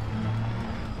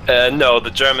 No,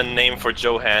 the German name for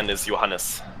Johann is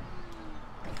Johannes.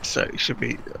 So it should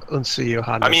be Unser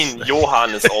Johannes. I mean,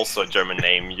 Johann is also a German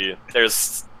name.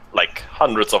 There's like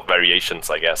hundreds of variations,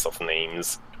 I guess, of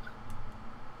names.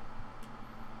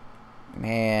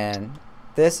 Man,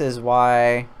 this is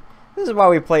why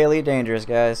we play Elite Dangerous,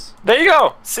 guys. There you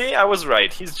go. See, I was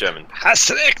right. He's German.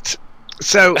 Haslicht.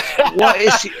 So, what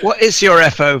is your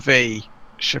FOV,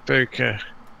 Shabuka?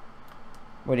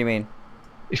 What do you mean?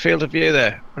 Your field of view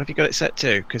there. What have you got it set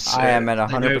to? Because I am at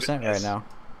 100% right now.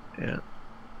 Yeah.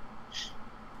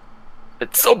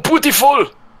 It's so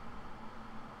beautiful.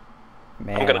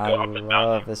 Man, I'm gonna go I up and down.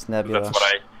 love this nebula. That's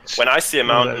what when I see a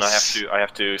mountain, I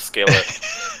have to scale it.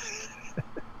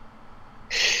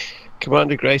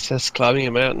 Commander Gray says climbing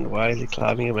a mountain. Why is he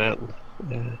climbing a mountain?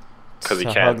 Because he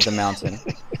to can't. hug the mountain.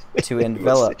 To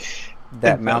envelop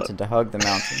that mountain. To hug the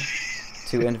mountain.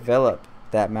 To envelop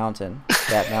that mountain.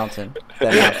 That mountain.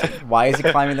 That mountain. Why is he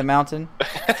climbing the mountain?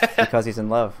 Because he's in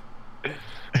love.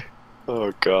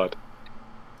 Oh God.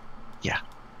 Yeah,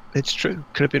 it's true.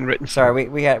 Could have been written. Sorry,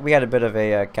 we had a bit of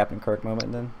a Captain Kirk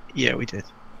moment then. Yeah, we did.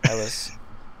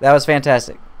 That was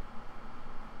fantastic.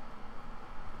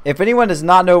 If anyone does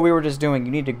not know what we were just doing,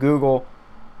 you need to Google.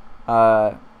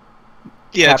 Yeah,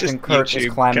 Captain just Kirk YouTube,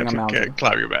 is climbing Captain a mountain. Kirk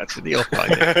climbing a mountain. You'll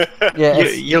find it. Yeah,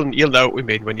 you'll know what we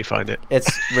mean when you find it.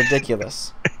 It's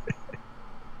ridiculous.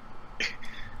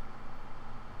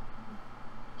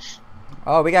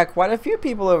 Oh, we got quite a few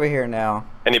people over here now.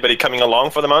 Anybody coming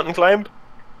along for the mountain climb?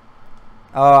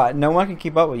 No one can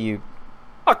keep up with you.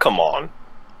 Oh, come on.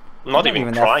 I'm not even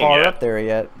that trying far yet. up there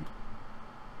yet.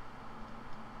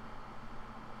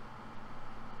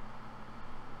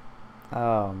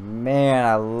 Oh man,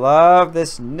 I love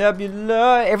this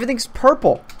nebula. Everything's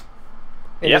purple.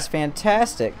 It is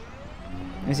fantastic.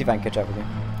 Let me see if I can catch up with you.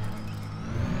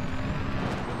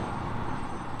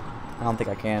 I don't think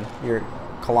I can. You're a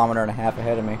kilometer and a half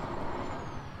ahead of me.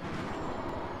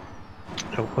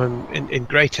 In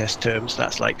grey test terms,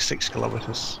 that's like 6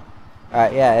 kilometers.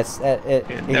 Yeah,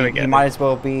 you might as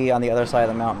well be on the other side of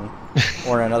the mountain,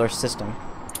 or in another system.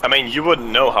 I mean, you wouldn't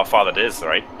know how far that is,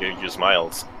 right? You use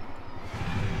miles.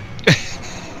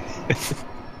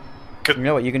 You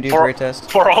know what you can do for a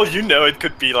test? For all you know, it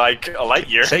could be like a light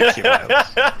year. Take you miles.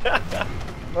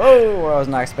 Oh, I was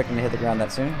not expecting to hit the ground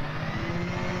that soon.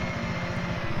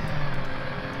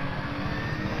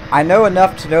 I know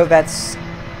enough to know that's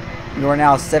you're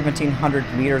now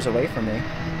 1,700 meters away from me.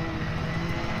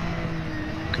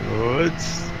 Good.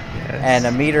 Yes. And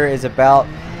a meter is about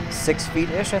 6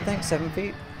 feet-ish, I think, 7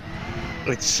 feet.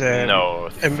 It's no,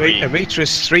 a meter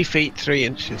is 3 feet 3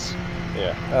 inches.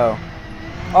 Yeah.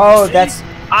 Oh, See, that's.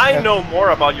 I know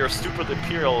more about your stupid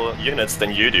imperial units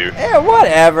than you do. Yeah,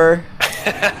 whatever.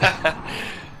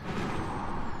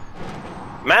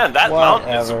 Man, that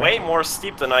mountain is way more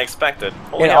steep than I expected.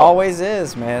 Holy hell. Always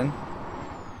is, man.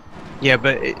 Yeah,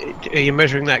 but are you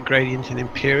measuring that gradient in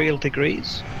imperial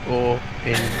degrees or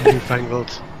in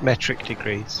newfangled metric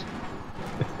degrees?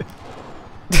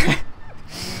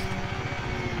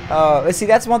 See,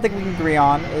 that's one thing we can agree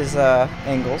on is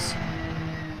angles.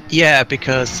 Yeah,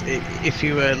 because if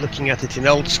you were looking at it in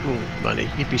old school money,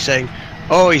 you'd be saying,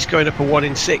 "Oh, he's going up a 1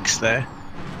 in 6 there."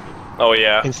 Oh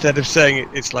yeah. Instead of saying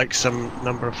it's like some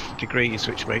number of degrees,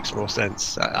 which makes more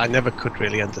sense. I never could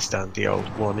really understand the old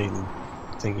 1 in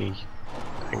thingy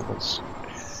angles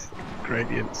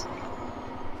gradients.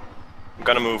 I'm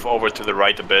gonna move over to the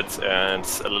right a bit, and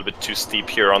it's a little bit too steep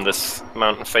here on this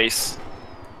mountain face.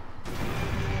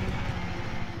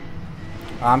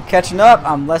 I'm catching up.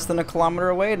 I'm less than a kilometer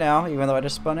away now, even though I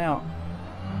just spun out.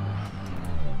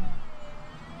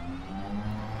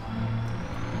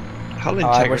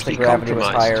 I wish the gravity was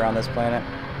higher on this planet.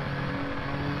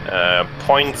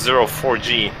 0.04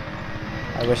 G.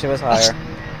 I wish it was higher.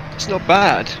 It's not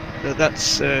bad.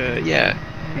 That's yeah.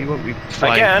 You won't be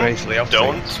flying crazily off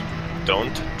things.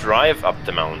 Don't drive up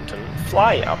the mountain.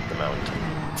 Fly up the mountain.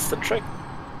 That's the trick.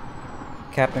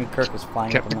 Captain Kirk is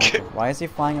flying up a mountain. Why is he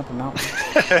flying up a mountain?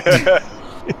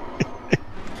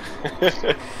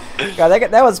 God,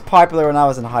 that was popular when I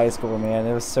was in high school, man.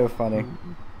 It was so funny.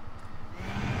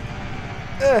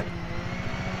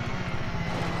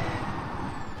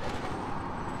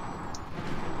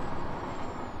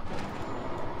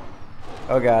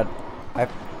 Oh God, I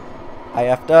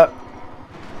effed up.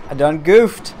 I done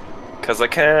goofed. 'Cause I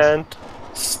can't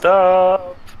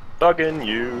stop bugging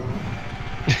you.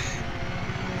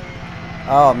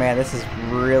 Oh man, this is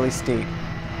really steep.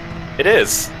 It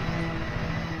is.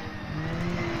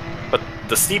 But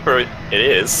the steeper it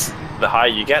is, the higher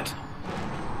you get.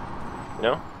 You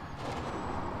know?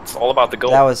 It's all about the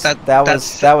goal.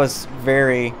 That was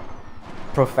very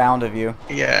profound of you.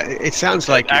 Yeah, it sounds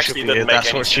like it actually should be didn't make that's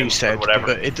any what she sense, said, but whatever.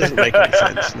 but it doesn't make any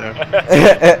sense, no.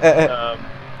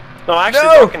 No, actually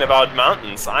No! talking about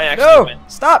mountains, I actually No!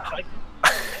 went. Stop!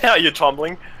 Are you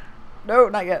tumbling? No,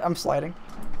 not yet. I'm sliding.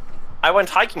 I went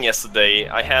hiking yesterday.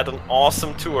 I had an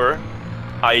awesome tour.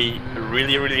 I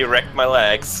really wrecked my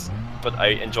legs, but I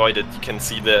enjoyed it. You can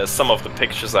see some of the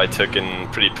pictures I took in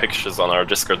pretty pictures on our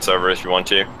Discord server if you want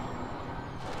to.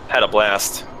 Had a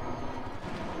blast.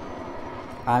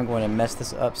 I'm going to mess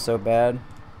this up so bad.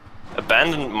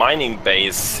 Abandoned mining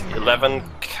base,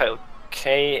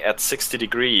 11k at 60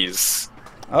 degrees.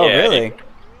 Oh, Yeah, really? you're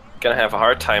gonna have a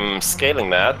hard time scaling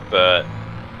that, but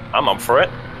I'm up for it.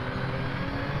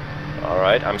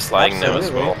 Alright, I'm sliding now as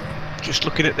Absolutely. well. Just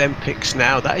looking at them pics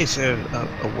now, that is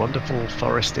a wonderful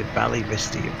forested valley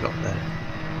vista you've got there.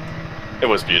 It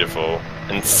was beautiful.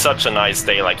 And such a nice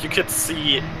day. Like, you could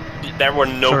see... There were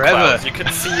no Forever. clouds. You could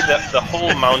see the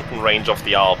whole mountain range of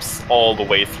the Alps all the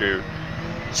way through.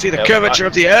 See the Yeah, curvature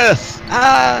of the earth!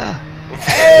 Ah!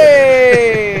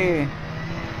 Hey!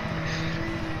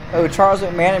 Oh, Charles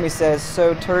McManamy says,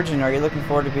 so Turgeon, are you looking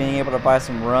forward to being able to buy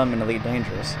some rum in Elite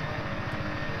Dangerous?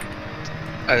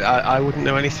 I wouldn't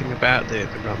know anything about the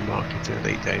rum market in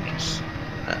Elite Dangerous.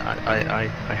 I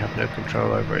have no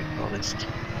control over it, honest.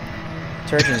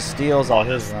 Turgeon steals all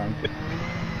his rum.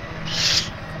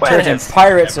 Well, Turgeon it's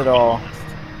pirates it never all.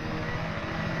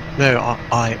 been honest. No,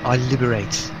 I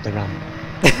liberate the rum.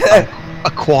 I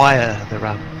acquire the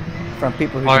rum. From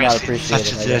people who do Or not is it appreciate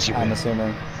such a it, dirty I'm word?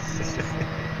 assuming.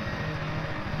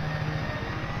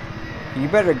 You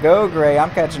better go, Gray. I'm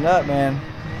catching up, man.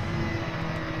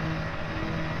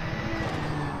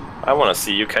 I want to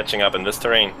see you catching up in this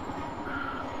terrain.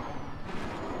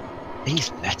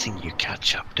 He's letting you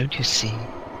catch up, don't you see?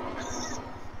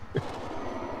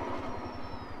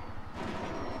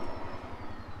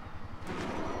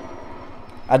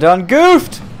 I done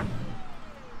goofed!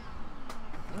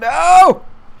 No!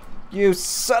 You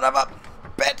son of a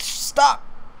bitch! Stop!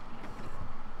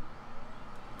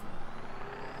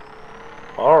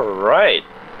 Alright.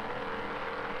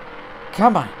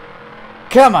 Come on.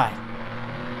 Come on.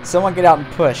 Someone get out and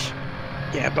push.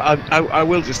 Yeah, but I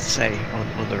will just say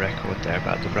on the record there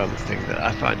about the rum thing that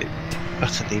I find it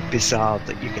utterly bizarre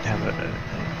that you could have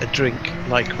a drink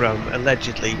like rum,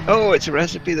 allegedly. Oh, it's a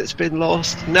recipe that's been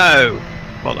lost. No!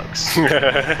 Bollocks.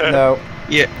 No.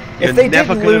 Yeah, If you're they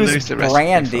never didn't gonna lose lose the recipe for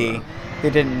brandy, rum. they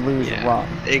didn't lose Yeah, rum.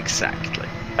 exactly.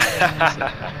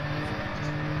 Yeah,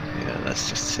 that's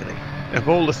just silly. Of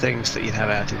all the things that you'd have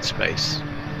out in space,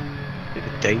 in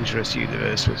a dangerous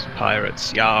universe with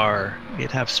pirates, yar,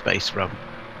 you'd have space rum.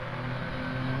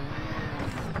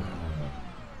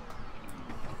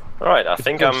 Alright, I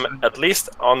think I'm at least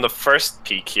on the first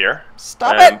peak here.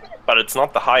 Stop it! But it's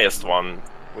not the highest one.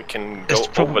 We can go There's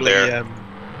probably over there.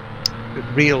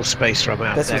 real space rum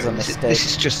out This there. was a This is- mistake. This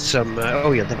is just some.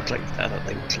 Oh yeah, never clicked that. I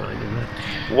think line in there.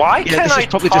 Why Yeah, can this I is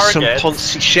probably target... just some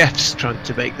Ponzi chefs trying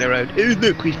to make their own. Oh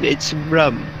look, we've made some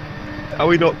rum. Are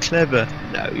we not clever?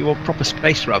 No, you want proper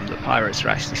space rum that pirates are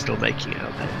actually still making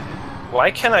out there. Why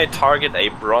can I target a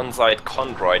bronzite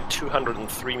chondroid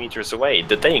 203 meters away?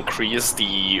 Did they increase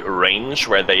the range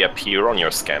where they appear on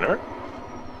your scanner?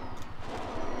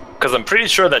 Because I'm pretty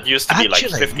sure that used to be like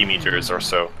Actually- 50 meters or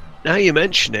so. Now you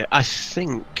mention it, I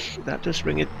think that does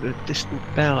ring a distant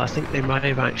bell. I think they might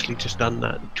have actually just done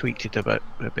that and tweaked it about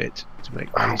a bit to make.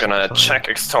 I'm things gonna fine. check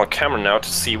external camera now to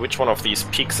see which one of these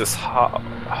peaks is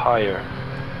higher.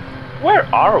 Where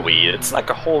are we? It's like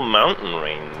a whole mountain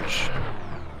range.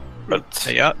 But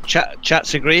There you are.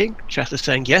 Chat's agreeing. Chat is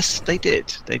saying yes, they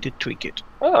did. They did tweak it.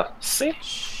 see,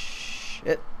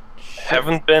 Shit.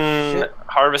 haven't been Shit.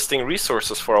 harvesting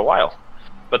resources for a while.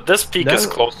 But this peak is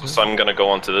No. closer, so I'm gonna go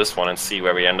onto this one and see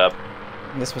where we end up.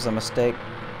 This was a mistake.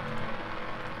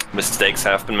 Mistakes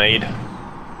have been made.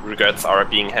 Regrets are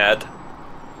being had.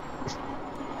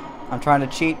 I'm trying to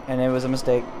cheat, and it was a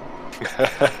mistake.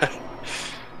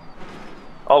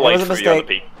 I'll It wait was a for you on the mistake.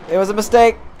 peak. It was a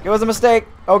mistake. It was a mistake.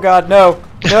 Oh God, no,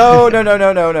 no, no, no,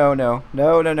 no, no, no, no,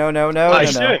 no, no, no, no, no, What are no,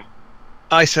 you no. doing?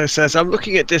 ISO says, I'm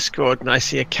looking at Discord and I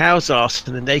see a cow's arse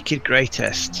and a naked grey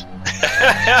test.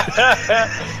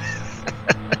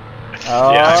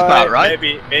 Oh, Yeah, about right.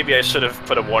 Maybe I should have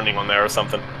put a warning on there or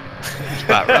something. That's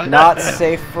about right. not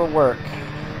safe for work.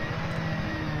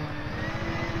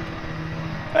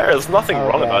 There is nothing Oh,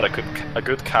 wrong God. about a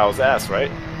good cow's ass,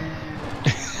 right?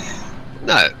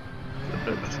 No.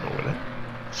 That's not what it.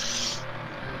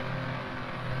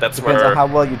 That's Depends on where how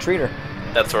well you treat her.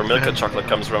 that's where Milka chocolate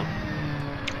comes from.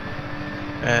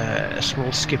 A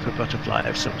small skipper butterfly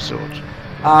of some sort.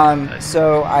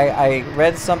 So I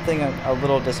read something a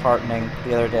little disheartening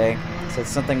the other day. It said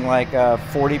something like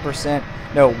 40%,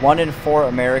 no, 1 in 4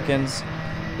 Americans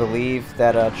believe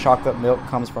that chocolate milk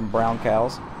comes from brown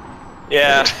cows.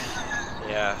 Yeah.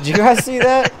 Yeah. Did you guys see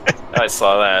that? I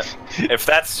saw that. If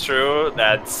that's true,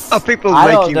 that's... Are people I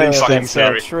don't making know these if things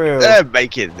that's up? so true. They're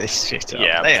making this shit up.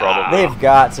 Yeah, They probably. are. They've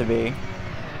got to be.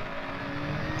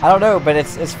 I don't know, but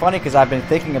it's funny because I've been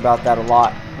thinking about that a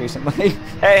lot recently.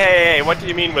 Hey, what do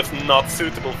you mean with not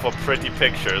suitable for pretty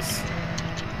pictures?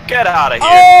 Get out of here!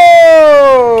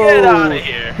 Oh! Get outta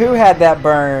here. Who had that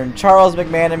burn? Charles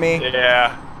McManamy?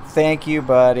 Yeah. Thank you,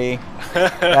 buddy.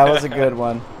 That was a good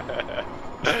one.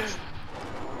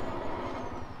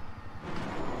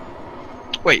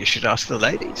 Wait, you should ask the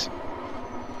ladies.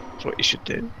 That's what you should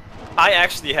do. I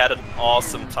actually had an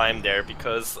awesome time there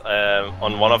because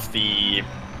on one of the,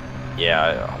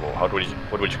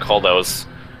 what would you call those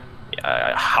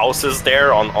houses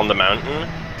there on the mountain?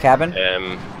 Cabin?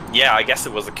 Yeah, I guess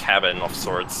it was a cabin of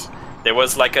sorts. There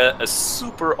was like a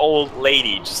super old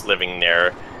lady just living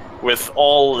there, with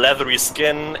all leathery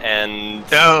skin and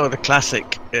Oh, the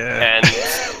classic. Yeah.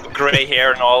 and gray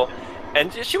hair and all.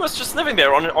 And she was just living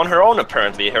there on her own,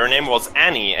 apparently. Her name was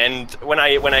Annie, and when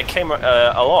I came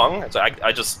along, so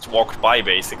I just walked by,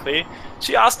 basically.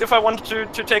 She asked if I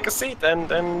wanted to take a seat,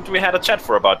 and we had a chat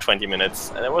for about 20 minutes,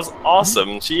 and it was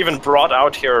awesome. She even brought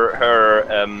out her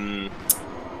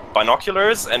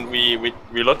binoculars, and we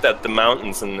looked at the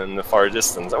mountains in the far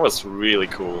distance. That was really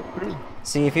cool.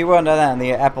 See, if you would have done that in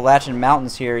the Appalachian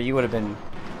Mountains here, you would have been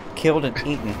killed and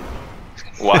eaten.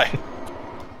 Why?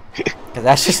 Because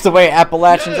that's just the way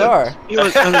Appalachians are. You know,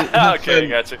 Okay,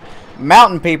 gotcha.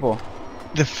 Mountain people.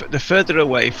 the further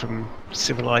away from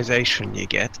civilization you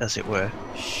get, as it were,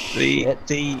 the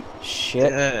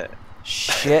Shit.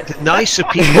 Shit. the nicer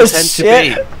people tend to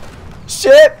be.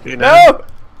 Shit! You know? No!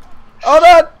 Hold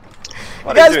on!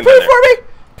 What You are guys you doing pray down for me!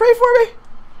 Pray for me!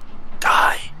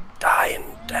 Die in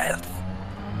death.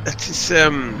 That is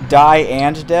Die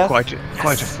and death? quite a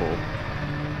fall.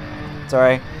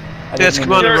 Sorry. I Yes, didn't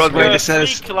mean Commander to- Rodway, You're it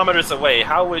says- 3 kilometers away.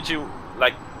 How would you,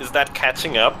 like, is that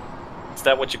catching up? Is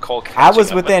that what you call catching I was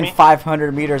up with within me?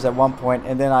 500 meters at one point,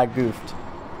 and then I goofed.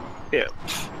 Yeah.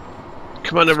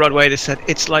 Commander Rodway said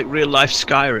it's like real life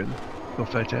Skyrim. Or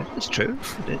photo. It's true.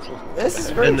 It is. This is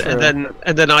very true.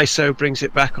 And then ISO brings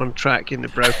it back on track in the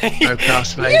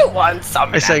Brocast vein. You want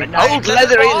some I say, old lemonade,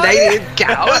 leathery little boy?" lady and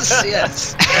cows.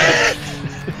 Yes.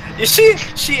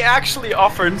 She actually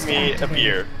offered me a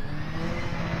beer.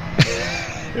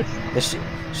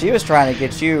 She was trying to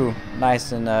get you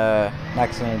nice and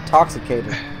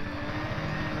intoxicated.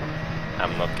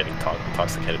 I'm not getting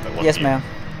intoxicated by what Yes, beer. ma'am.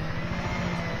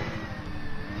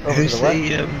 Over Who's to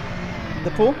the left.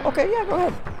 The pool? Okay, yeah, go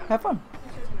ahead. Have fun.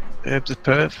 the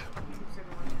perv?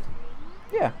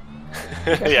 Yeah.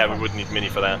 Yeah, we would need Mini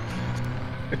for that.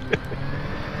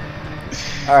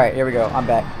 All right, here we go. I'm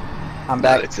back. I'm No,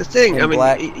 back. it's the thing. in I mean,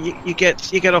 black. you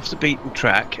get off the beaten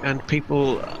track, and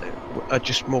people are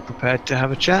just more prepared to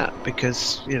have a chat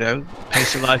because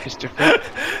pace of life is different.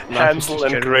 Life is Hansel just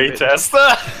and generally a bit- Greatest.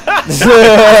 Yeah.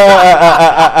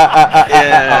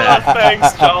 Oh,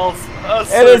 thanks, Charles. Oh,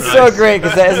 It is so nice. great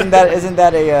because isn't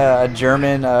that a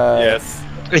German Yes.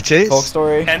 It is. folk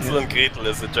story? Hansel and Gretel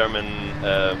is a German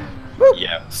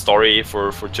story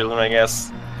for children, I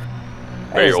guess.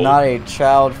 That Very is old. not a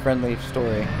child-friendly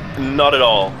story. Not at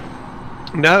all.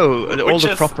 No, and all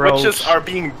the proper old Witches are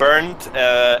being burned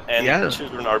and Yeah.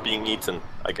 children are being eaten,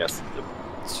 I guess.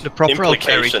 the proper old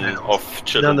fairy Implication tales. of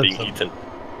children None of being them. eaten.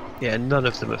 Yeah, none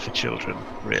of them are for children,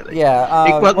 really. Yeah.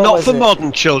 Well, what not was for it?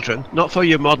 modern children, not for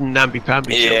your modern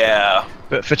namby-pamby children, Yeah.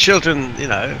 but for children,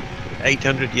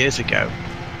 800 years ago,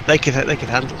 they could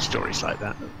handle stories like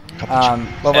that.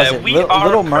 What was it? We are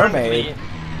Little currently- Mermaid.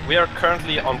 We are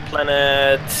currently on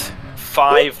planet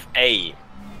 5A.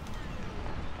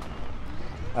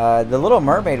 The Little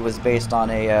Mermaid was based on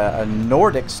a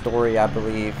Nordic story, I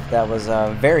believe, that was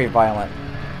very violent.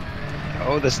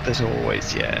 Oh, there's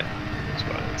always there's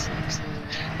violence.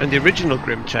 And the original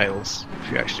Grimm Tales,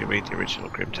 if you actually read the original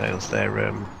Grimm Tales,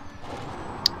 they're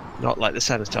not like the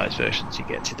sanitized versions you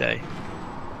get today.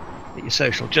 That your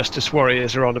social justice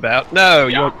warriors are on about. No,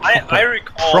 Yeah, you're I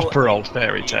recall proper old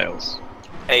fairy tales.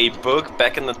 a book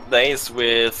back in the days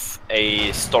with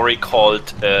a story called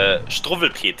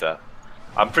Struwwelpeter.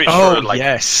 I'm pretty Oh sure, like,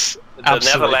 yes, the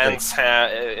absolutely. Netherlands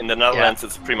in the Netherlands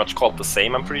it's pretty much called the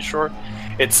same. I'm pretty sure.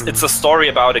 It's a story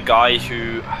about a guy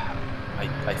who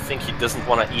I think he doesn't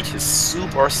want to eat his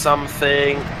soup or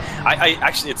something. I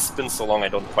actually, it's been so long I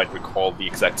don't quite recall the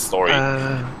exact story.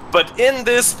 But in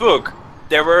this book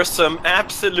there were some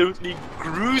absolutely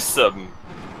gruesome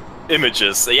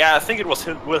images. Yeah, I think it was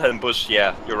Wilhelm Busch.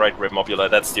 Yeah, you're right, Remobula.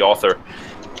 That's the author.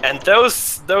 And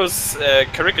those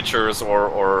caricatures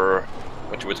or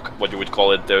what you would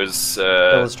call it, those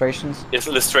Illustrations.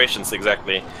 Illustrations,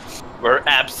 exactly, were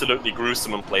absolutely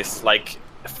gruesome in places. Like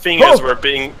fingers were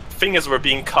being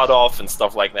cut off and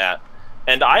stuff like that.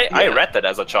 And I read that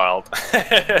as a child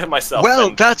myself.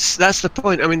 Well, that's the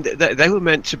point. I mean, they were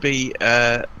meant to be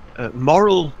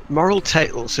moral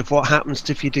tales of what happens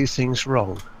if you do things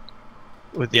wrong.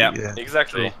 With the,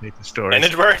 exactly. The stories. And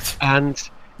it worked. And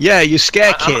yeah, you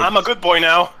scare kids. I'm a good boy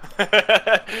now.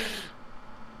 Yeah.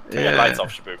 Lights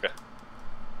off, Shibuka.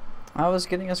 I was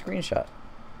getting a screenshot.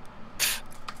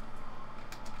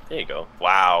 There you go.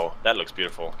 Wow, that looks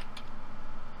beautiful.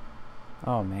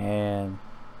 Oh man.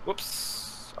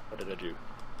 Whoops. What did I do?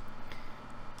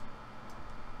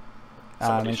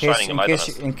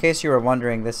 In case you were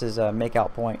wondering, this is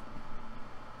Makeout Point.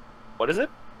 What is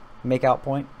it? Makeout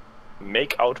Point.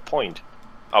 Make out point.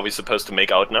 Are we supposed to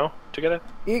make out now together?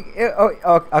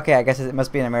 Okay, I guess it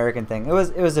must be an American thing. It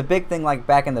was a big thing like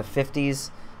back in the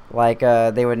 50s. Like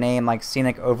they would name like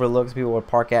scenic overlooks people would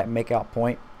park at Makeout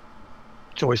Point.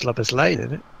 It's always Lover's Lane,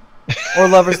 isn't it? Or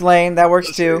Lover's Lane, that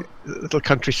works too. Little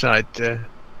countryside.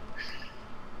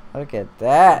 Look at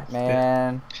that,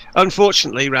 man.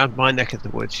 Unfortunately, around my neck of the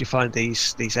woods, you find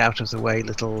these out of the way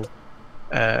little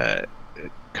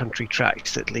country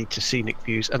tracks that lead to scenic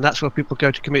views, and that's where people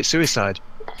go to commit suicide.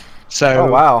 So,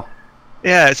 oh wow,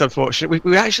 yeah, it's unfortunate.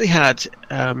 We actually had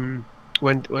when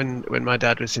my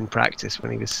dad was in practice,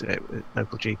 when he was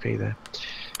local GP there,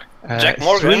 Jack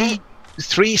Morgan.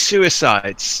 Three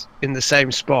suicides in the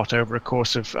same spot over a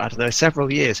course of, I don't know, several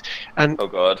years, and oh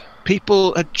god,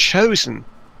 people had chosen.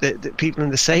 The people in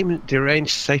the same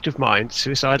deranged state of mind,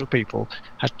 suicidal people,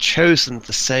 had chosen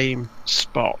the same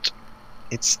spot.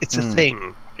 It's a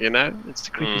thing, you know. It's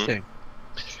a creepy thing.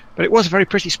 But it was a very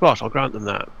pretty spot. I'll grant them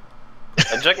that.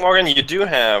 And Jack Morgan, you do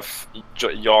have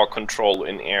yaw control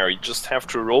in air. You just have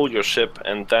to roll your ship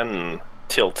and then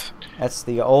tilt. That's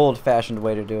the old-fashioned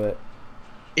way to do it.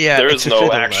 Yeah, there is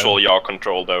no actual yaw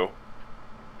control though.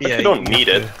 But you don't need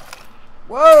it.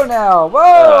 Whoa now!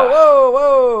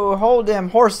 Whoa! Hold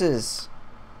them horses!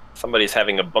 Somebody's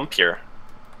having a bump here.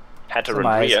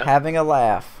 Somebody's having a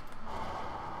laugh.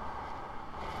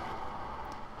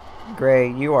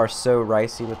 Gray, you are so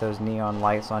ricey with those neon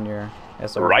lights on your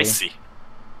SRV.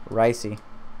 Ricey.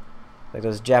 Like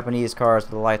those Japanese cars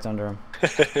with the lights under them.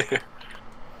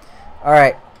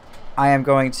 Alright. I am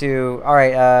going to...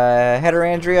 Alright,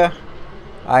 Heterandria.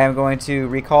 I am going to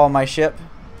recall my ship.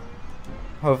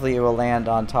 Hopefully it will land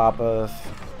on top of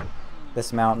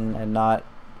this mountain and not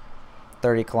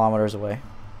 30 kilometers away.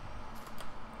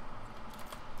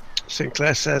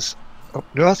 Sinclair says, up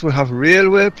north we have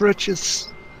railway bridges.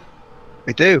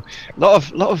 We do. A lot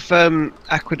of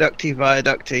aqueducty,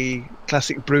 viaducty,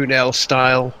 classic Brunel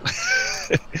style.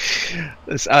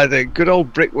 There's either good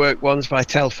old brickwork ones by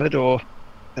Telford or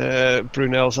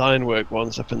Brunel's ironwork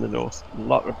ones up in the north. A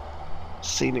lot of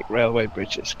scenic railway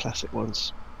bridges, classic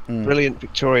ones. Brilliant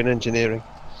Victorian engineering.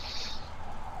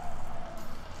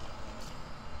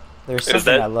 There's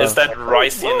something I love. Is that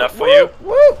ricey enough for you?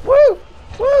 Woo!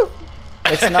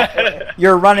 It's not.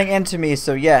 You're running into me,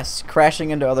 so yes,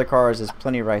 crashing into other cars is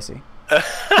plenty ricey.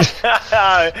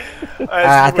 I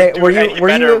think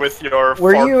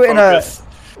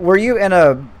were you in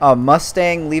a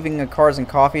Mustang leaving a Cars and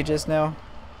Coffee just now?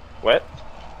 What?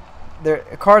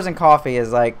 Cars and Coffee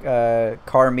is like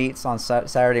car meets on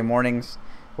Saturday mornings,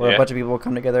 where a bunch of people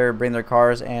come together, bring their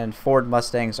cars, and Ford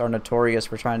Mustangs are notorious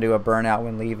for trying to do a burnout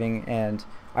when leaving and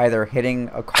either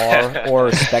hitting a car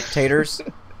or spectators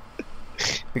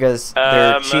because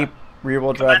they're cheap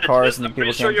rear-wheel drive cars and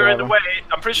people can't drive them.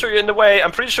 I'm pretty sure you're in the way.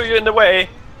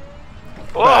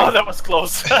 Oh, that was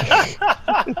close.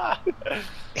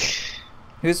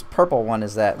 Whose purple one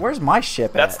is that? Where's my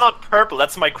ship at? That's not purple.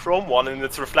 That's my chrome one, and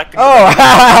it's reflecting. Oh!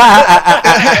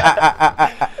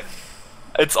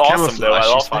 It's awesome, though. I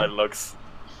love how it looks.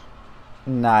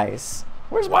 Nice.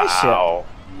 Where's my ship?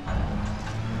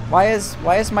 Why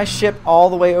is my ship all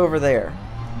the way over there?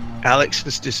 Alex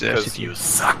was deserted. Because you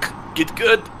suck. Get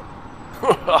good.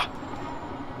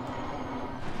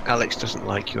 Alex doesn't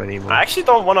like you anymore. I actually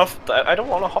don't want to. I don't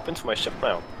want to hop into my ship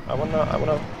now. I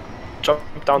wanna jump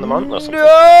down the mountain or something.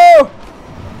 No!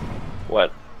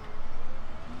 What?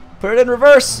 Put it in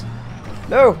reverse.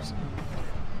 No.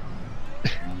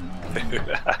 You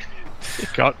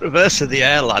can't reverse in the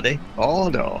air, laddie. Oh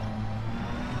no.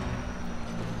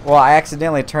 Well, I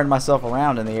accidentally turned myself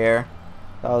around in the air.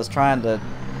 I was trying to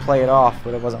play it off,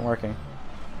 but it wasn't working.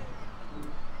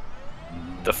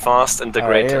 The fast and the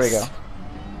greatest. Here we go.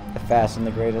 The fast and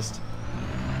the greatest.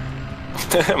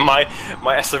 my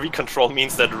SRV control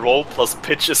means that roll plus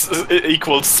pitch is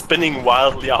equals spinning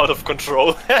wildly out of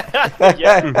control.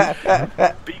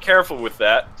 Yeah. Be careful with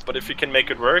that. But if you can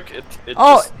make it work, it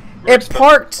Oh, just it works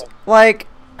parked. Like,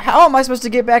 how am I supposed to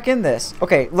get back in this?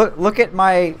 Okay, look at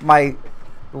my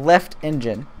left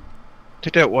engine.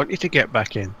 They don't want you to get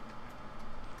back in.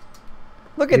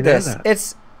 Look at You know this.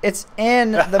 that. It's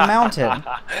in the mountain.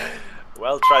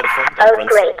 Well, try the front Oh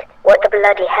entrance. great, what the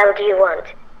bloody hell do you want?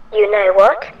 You know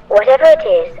what? Whatever it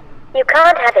is, you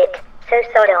can't have it, so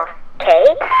sod off, okay?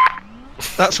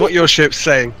 That's what your ship's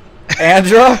saying.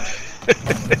 Andra,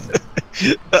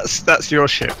 That's your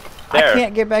ship. There. I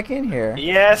can't get back in here.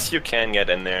 Yes, you can get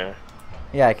in there.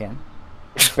 Yeah, I can.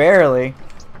 Barely.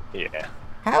 Yeah.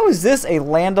 How is this a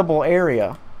landable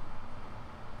area?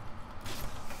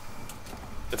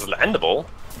 It's landable.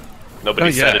 Nobody Oh,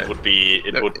 yeah. said it would be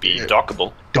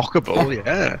dockable. Dockable,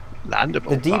 yeah. Landable.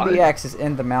 The DBX is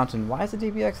in the mountain. Why is the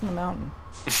DBX in the mountain?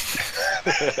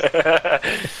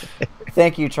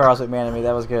 Thank you, Charles McManamy.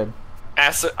 That was good.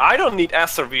 I don't need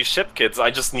SRV ship kits. I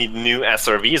just need new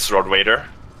SRVs, Rod Wader.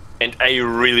 And I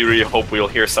really, really hope we'll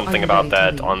hear something Are you about ready to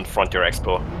that leave? on Frontier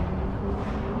Expo.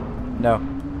 No.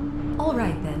 All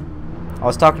right then. I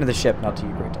was talking to the ship, not to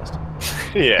you, Great Test.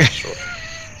 Yeah, sure.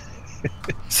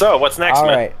 So, what's next, All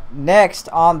man? right. Next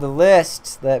on the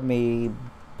list, let me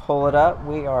pull it up.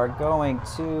 We are going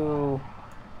to...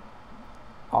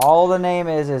 All the name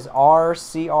is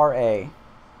RCRA.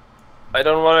 I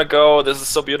don't want to go. This is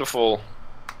so beautiful.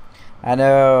 I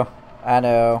know.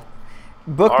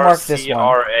 Bookmark this one.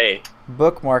 RCRA.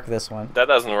 Bookmark this one. That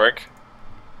doesn't work.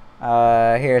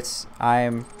 Here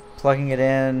I'm plugging it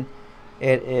in.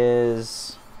 It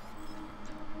is.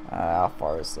 How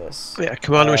far is this? Yeah,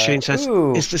 Commander Machine says,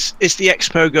 ooh. is the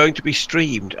expo going to be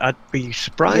streamed? I'd be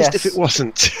surprised if Yes. it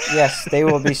wasn't. Yes, they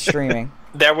will be streaming.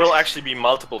 There will actually be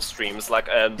multiple streams. Like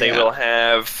they Yeah. will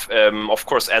have, of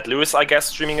course, Ed Lewis, I guess,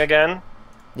 streaming again.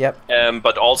 Yep.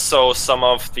 But also some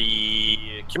of the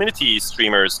community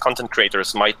streamers, content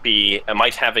creators, might be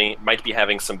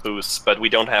having some boosts, but we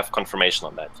don't have confirmation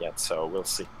on that yet. So we'll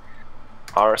see.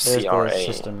 There's the RCRA.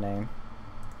 system name.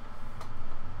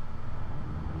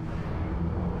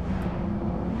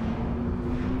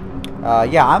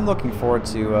 Yeah, I'm looking forward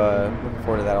to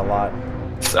that a lot.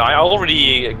 So I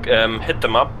already hit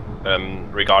them up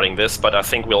regarding this, but I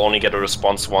think we'll only get a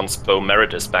response once Bo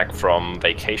Merritt is back from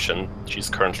vacation. She's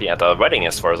currently at a wedding,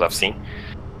 as far as I've seen.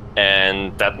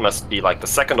 And that must be like the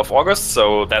 2nd of August,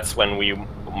 so that's when we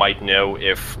might know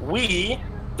if we,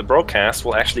 the broadcast,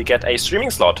 will actually get a streaming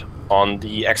slot on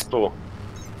the Expo.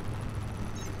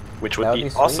 Which would That be would be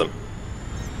sweet. awesome.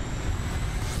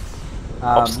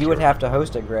 You would have to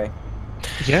host it, Gray.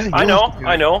 Yeah, I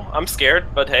yours- know, I'm scared,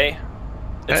 but hey.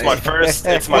 It's Hey. my first,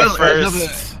 it's my Well,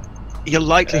 first... You'll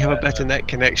likely have a better net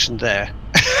connection there.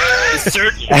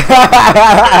 Certainly.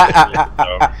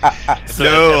 So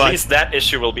No, at I- least that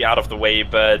issue will be out of the way,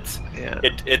 but Yeah.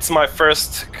 it's my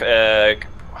first I'm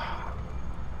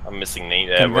missing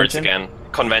words Convention? again.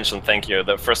 Convention, thank you.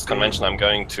 The first convention I'm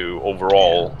going to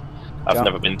overall. I've Yeah.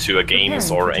 never been to a games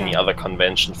Preparing or for any jump. other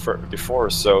convention before,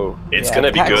 so it's Yeah,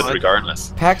 gonna be PAX- good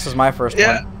regardless. PAX was my first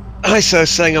Yeah. one. I so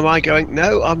saying, am I going?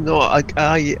 No, I'm not.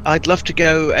 I'd love to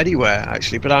go anywhere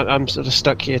actually, but I'm sort of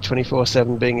stuck here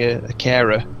 24/7 being a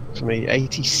carer for me.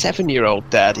 87-year-old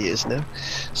dad he is now,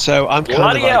 so I'm kind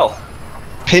Bloody of like hell!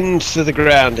 pinned to the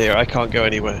ground here. I can't go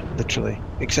anywhere, literally,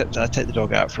 except I take the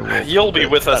dog out for a walk. You'll be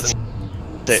But with us that's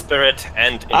in it. spirit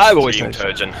and in I've always stream, known.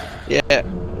 Turgeon. Yeah,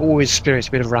 always spirits,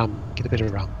 a bit of rum. Get a bit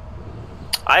of rum.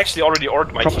 I actually already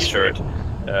ordered my Proper t-shirt.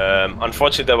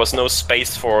 Unfortunately, there was no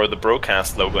space for the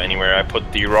Brocast logo anywhere. I put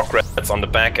the Rock Rats on the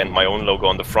back and my own logo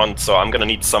on the front, so I'm gonna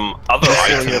need some other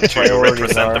Your item to priorities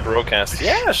represent are. the Brocast.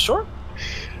 Yeah, sure.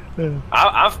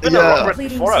 I've been a Yeah. Rock Rat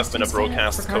before. I've been a Completing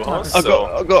Brocast systems for co-host. I've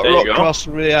So got there you rock go. cross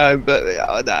from my own,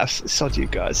 but nah, sod you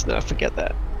guys. No, forget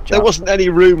that. There Jump. wasn't any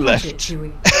room Punch it, left.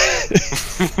 Chewie.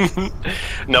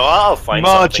 No, I'll find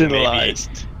something.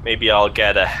 Marginalized. Maybe I'll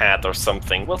get a hat or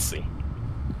something. We'll see.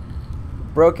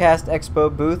 Broadcast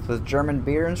Expo booth with German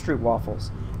beer and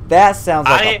Stroopwafels. That sounds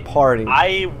like a party.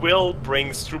 I will bring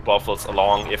Stroopwafels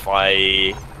along if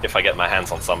I get my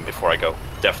hands on some before I go.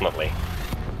 Definitely.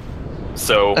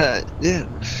 So Yeah.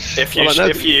 if you Well, I know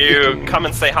if that you can- come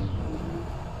and say hi,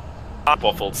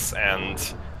 Stroopwafels,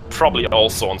 and probably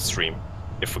also on stream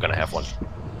if we're gonna have one.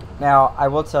 Now, I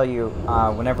will tell you,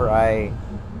 whenever I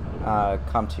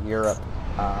come to Europe,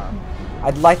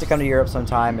 I'd like to come to Europe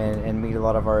sometime and meet a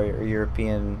lot of our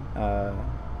European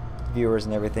viewers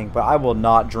and everything, but I will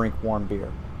not drink warm beer.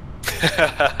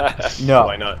 No.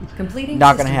 Why not? Completing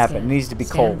Not gonna system happen. scan. It needs to be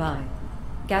Stand cold. by.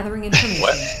 Gathering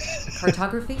information.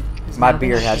 Cartography. has My now been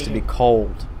beer has to be updated.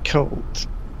 cold. Cold.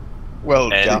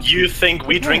 Well, And you think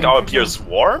we drink our beers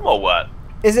warm or what?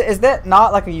 Is that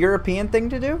not like a European thing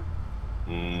to do?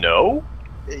 No.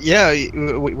 yeah,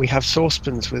 we have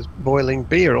saucepans with boiling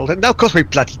beer all day. No, of course we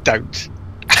bloody don't.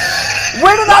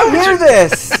 Where did I hear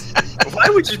this? Why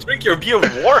would you drink your beer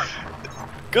warm?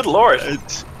 Good lord.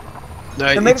 No,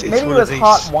 Maybe, it's maybe it one of was these-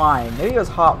 hot wine. Maybe it was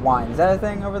hot wine. Is that a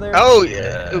thing over there? Oh,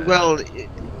 yeah. Well,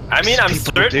 I mean, I'm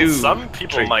people certain do some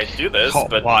people drink might do this, hot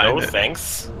but wine. no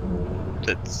thanks.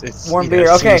 it's Warm you know,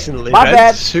 beer. Okay, seasonal my bad.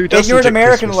 events. Who doesn't Ignorant at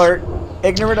American Christmas? alert.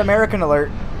 Ignorant American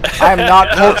alert. I am not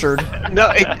cultured.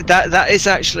 No, that is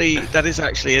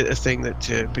actually a thing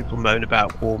that people moan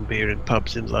about warm beer in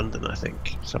pubs in London. I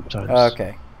think sometimes.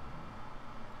 Okay.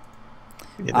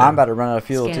 You know, I'm about to run out of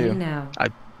fuel Scanning too. now. I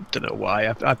don't know why.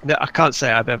 I can't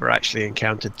say I've ever actually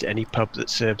encountered any pub that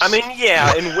serves. I mean,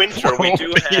 yeah, in winter warm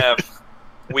beer.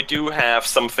 we do have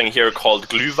something here called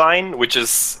Glühwein, which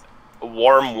is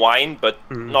warm wine, but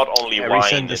not only Yeah,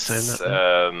 wine. Resender saying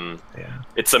that, yeah.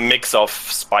 It's a mix of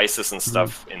spices and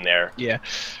stuff in there. Yeah.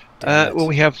 Damn it. Well,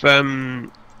 we have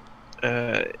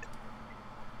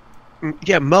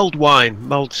mulled wine,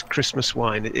 mulled Christmas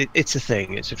wine. It's a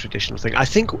thing. It's a traditional thing. I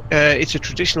think it's a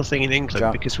traditional thing in England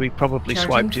Jump. because we probably Charging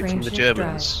swiped it from the frameshift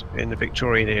Germans in the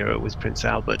Victorian era with Prince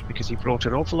Albert because he brought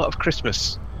an awful lot of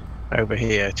Christmas over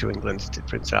here to England to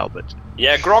Prince Albert.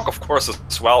 Yeah, grog, of course,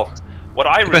 as well. What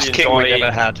I really Best king enjoy we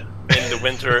ever had. in the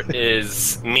winter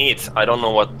is mead. I don't know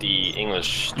what the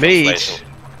English Mead. translation.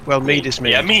 Well, mead is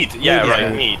mead. Yeah, mead. Yeah, Mead is right.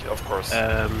 mead. Mead, of course.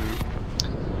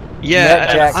 Yeah. Net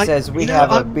Jack I- says we you know,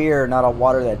 have a I'm beer, not a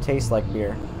water that tastes like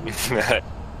beer.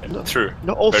 True.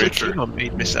 Not awfully Very keen true. on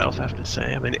mead myself, I have to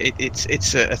say. I mean,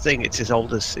 it's a thing. It's as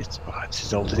old as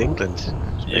England.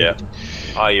 Yeah,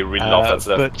 I really love that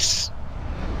stuff. But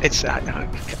it's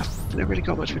I've never really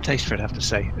got much of a taste for it, I have to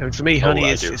say. I mean, for me, Oh, honey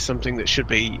I is do. something that should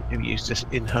be used as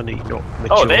in honey, not mature.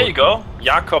 Oh, there you go.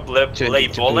 Jakob Turned into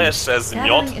Leibole booze. says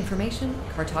Gathering Njot. information.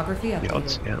 Cartography Yacht,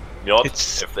 updated. yeah. Njot.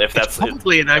 It's- If it's that's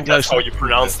probably an if that's how you Anglo-Saxon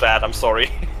pronounce that, I'm sorry.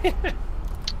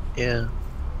 Yeah.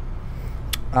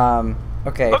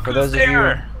 Okay, Look for who's those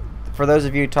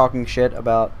of you there. talking shit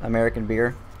about American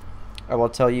beer, I will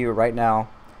tell you right now,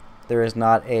 there is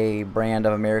not a brand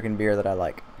of American beer that I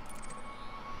like.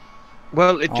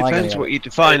 Well, it I like depends it. what you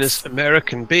define It's- as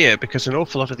American beer, because an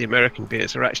awful lot of the American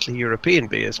beers are actually European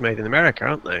beers made in America,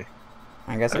 aren't they?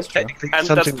 I guess that's true. Technically, And that's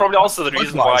something probably also the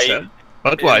reason why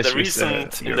Budweiser in is,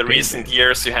 the European recent beer.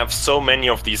 years you have so many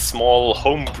of these small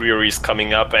home breweries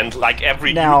coming up, and like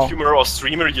every Now- YouTuber or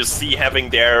streamer you see having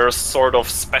their sort of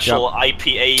special Yep.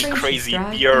 IPA Friendship crazy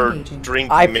drive beer engaging. drink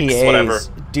mix, whatever. IPAs,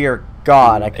 dear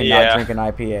God, I cannot Yeah. drink an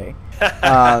IPA.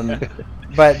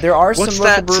 But there are What's some local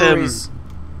that, breweries.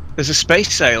 There's a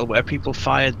space sail where people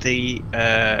fired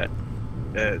I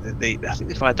think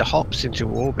they fired the hops into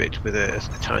orbit with a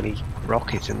tiny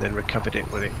rocket and then recovered it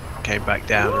when it came back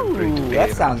down and brewed the Ooh, beer.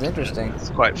 that sounds interesting. It's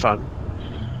quite fun.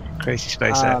 Crazy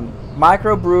space sail.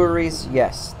 Microbreweries,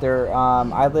 yes.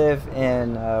 I live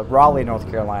in Raleigh, North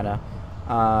Carolina,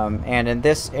 and in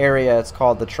this area, it's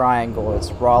called the Triangle. It's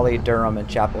Raleigh, Durham, and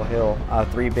Chapel Hill,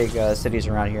 three big cities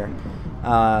around here.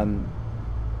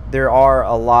 There are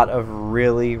a lot of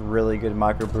really, really good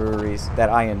microbreweries that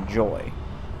I enjoy.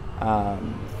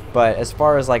 But as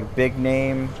far as like big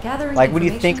name, Gathering like when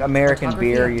you think information, American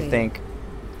cartography beer, you updated. think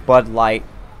Bud Light,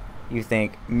 you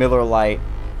think Miller Lite,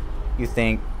 you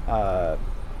think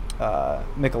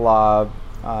Michelob,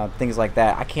 things like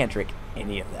that. I can't drink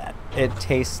any of that. It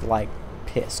tastes like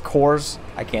piss. Coors,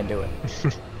 I can't do it.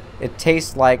 It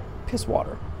tastes like piss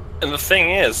water. And the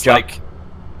thing is, Jump. like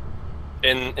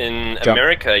in Jump.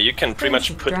 America, you can pretty much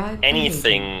Friendship put drive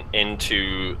anything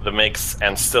into the mix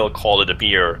and still call it a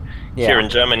beer. Yeah. Here in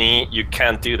Germany, you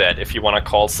can't do that. If you want to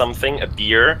call something a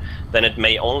beer, then it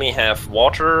may only have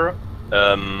water.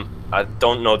 I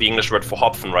don't know the English word for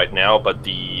Hopfen right now, but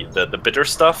the bitter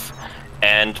stuff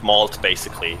and malt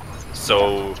basically.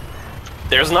 So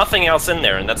there's nothing else in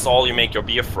there, and that's all you make your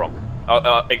beer from.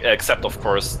 Except of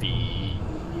course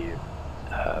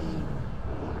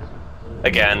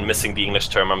again, missing the English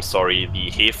term, I'm sorry, the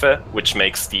Hefe, which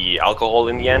makes the alcohol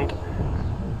in the end.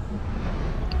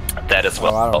 That as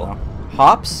well. Oh, I don't know.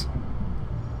 Hops?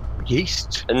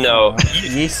 Yeast. No,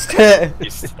 Yeast.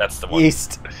 yeast, that's the one.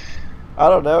 Yeast. I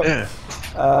don't know. Yeah.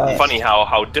 Funny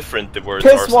how different the words are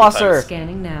Pisswasser. sometimes.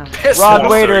 Scanning now. Rod Pisswasser,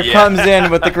 Wader yeah. comes in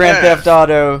with the Grand Yeah. Theft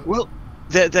Auto. Well,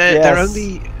 they're Yes.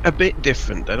 only a bit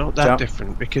different. They're not that Jump.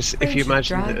 different because if you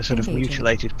Friendship imagine drive a sort of engaging.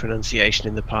 mutilated pronunciation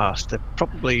in the past, they're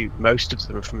probably most of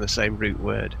them are from the same root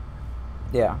word.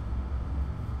 Yeah.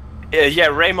 Yeah,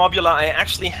 Ray Mobula, I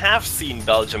actually have seen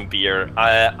Belgian beer.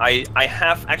 I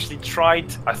have actually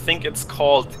tried, I think it's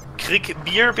called Kriek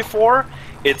beer before.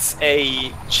 It's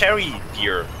a cherry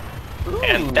beer.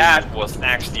 And that was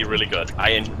actually really good.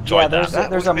 I enjoyed there's that.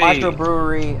 there's a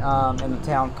microbrewery in the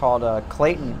town called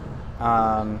Clayton.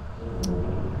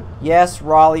 Yes,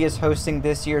 Raleigh is hosting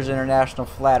this year's International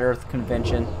Flat Earth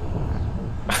Convention.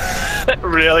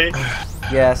 Really?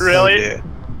 Yes. Really?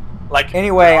 Like,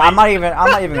 anyway, I'm not even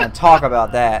going to talk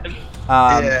about that.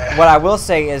 What I will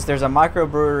say is there's a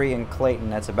microbrewery in Clayton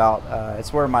that's about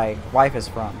it's where my wife is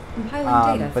from.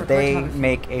 But they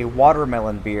make a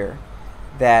watermelon beer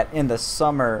that in the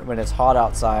summer when it's hot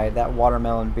outside, that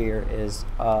watermelon beer is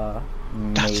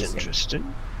amazing. That's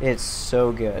interesting. It's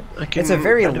so good. It's a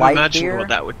very light imagine beer. What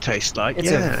that would taste like.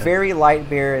 It's a very light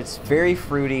beer. It's very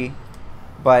fruity,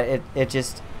 but it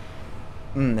just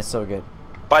it's so good.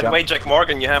 By the way, Jack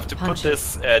Morgan, you have to put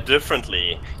this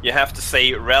differently. You have to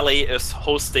say Raleigh is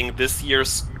hosting this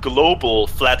year's global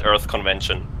Flat Earth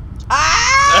Convention.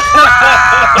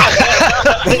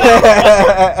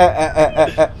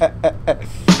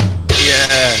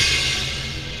 Yeah.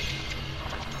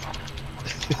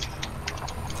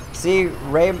 See,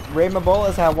 Ray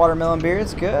Mabolas have watermelon beer.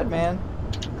 It's good, man.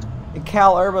 And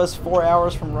Cal Urba's 4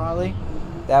 hours from Raleigh.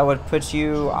 That would put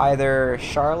you either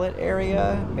Charlotte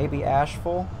area, maybe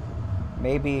Asheville,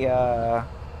 maybe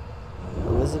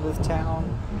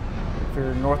Elizabethtown, if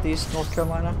you're northeast North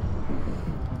Carolina.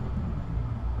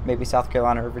 Maybe South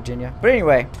Carolina or Virginia. But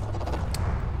anyway,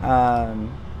 yeah.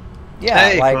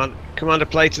 Hey, like, Commander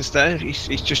Plater's there.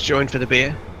 He's just joined for the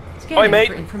beer. Hi, mate.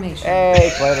 For information.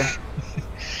 Hey, Plater.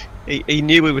 He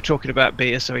knew we were talking about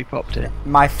beer, so he popped in.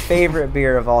 My favorite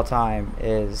beer of all time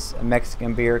is a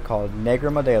Mexican beer called Negra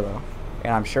Modelo,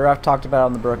 and I'm sure I've talked about it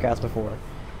on the Brocast before.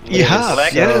 You have,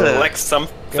 like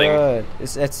something. Good.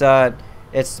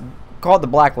 It's called the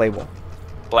Black Label.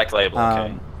 Black Label.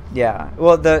 Okay. Yeah.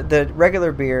 Well, the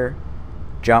regular beer,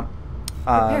 Jump,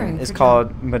 is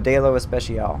called Modelo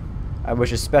Especial,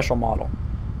 which is special model.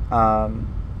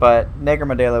 But Negra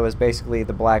Modelo is basically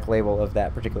the black label of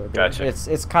that particular beer. Gotcha.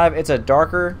 It's a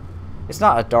darker. It's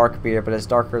not a dark beer, but it's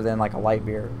darker than like a light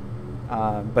beer.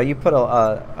 But you put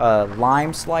a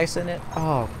lime slice in it.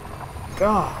 Oh,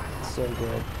 God, it's so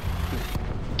good.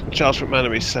 Charles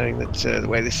McManamy is saying that the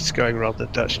way this is going, rather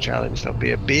than Dutch challenge, there'll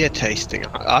be a beer tasting.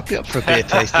 I'd be up for a beer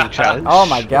tasting challenge. Oh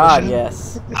my God,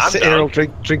 yes. Sit here all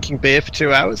drinking beer for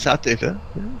 2 hours. I'd do that.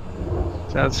 Yeah.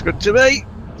 Sounds good to me.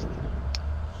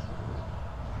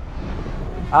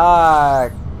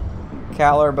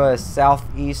 Calurba,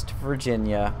 Southeast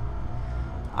Virginia.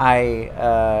 I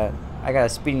got a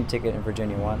speeding ticket in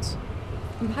Virginia once.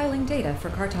 Compiling data for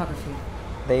cartography.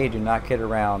 They do not kid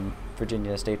around,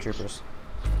 Virginia state troopers.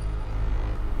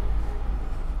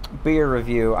 Beer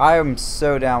review. I am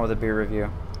so down with a beer review.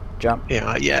 Jump.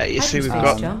 Yeah. You see, we've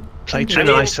Jump. got Plato and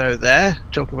ISO there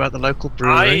talking about the local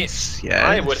breweries.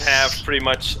 I would have pretty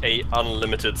much a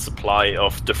unlimited supply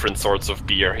of different sorts of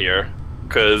beer here,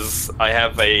 because I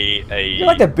have a. You're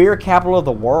like the beer capital of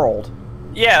the world.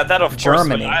 Yeah, that of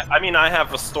Germany. course. I mean, I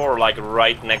have a store like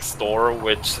right next door,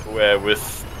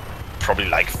 with probably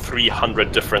like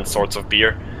 300 different sorts of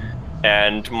beer,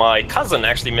 and my cousin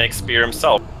actually makes beer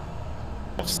himself.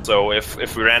 So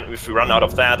if we run out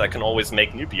of that, I can always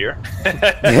make new beer.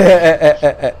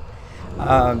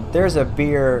 There's a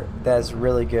beer that's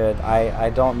really good. I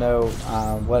don't know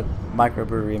what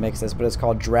microbrewery makes this, but it's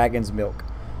called Dragon's Milk,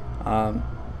 and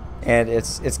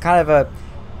it's kind of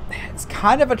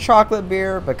a chocolate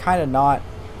beer, but kind of not.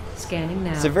 Scanning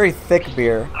now. It's a very thick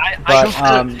beer.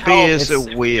 Beers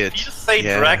are weird. If you say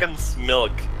Dragon's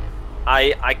Milk,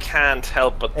 I can't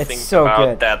help but think so about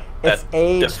good. that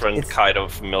aged, different kind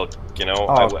of milk. You know, Oh,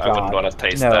 I wouldn't God. want to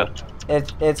taste No.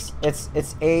 that.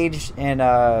 It's aged in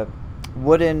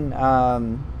wooden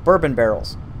bourbon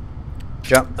barrels.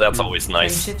 Jump. That's always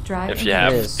nice. Shift drive If you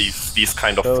have is these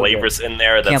kind of so flavors in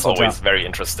there, that's Cancel always jump. very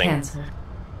interesting. Cancel.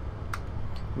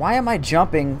 Why am I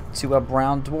jumping to a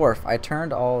brown dwarf? I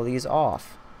turned all of these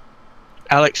off.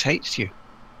 Alex hates you.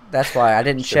 That's why I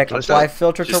didn't check Simple as apply that.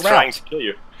 filter to She's trying route. to kill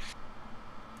you.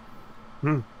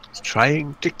 He's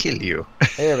trying to kill you.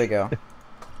 There we go.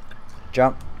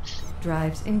 Jump.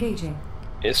 Drives engaging.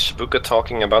 Is Shibuka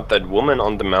talking about that woman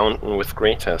on the mountain with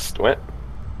greatest? What?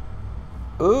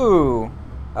 Ooh.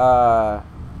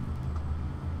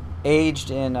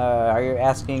 Aged in. Are you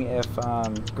asking if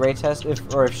Greatest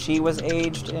if she was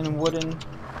aged in wooden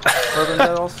bourbon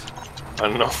barrels? I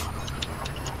don't know.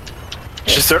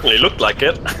 She certainly looked like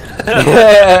it.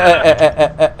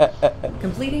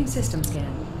 Completing system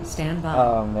scan. Stand by.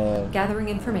 Oh man. Gathering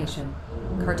information.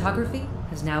 Cartography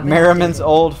has now been Merriman's updated.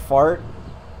 old fart.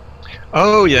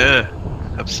 Oh yeah,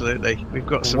 absolutely. We've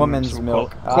got some Woman's some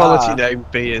milk. quality Ah. name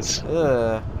beers.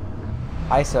 Ugh.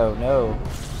 ISO, no.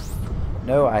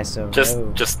 No ISO, no.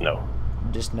 Just no.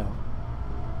 Just no.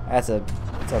 It's a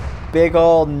big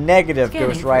old negative, Scanning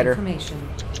Ghost for Rider. information.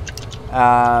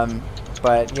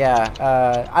 But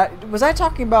yeah, was I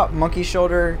talking about Monkey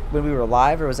Shoulder when we were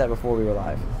live, or was that before we were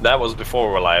live? That was before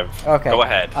we were live. Okay. Go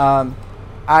ahead.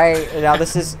 Now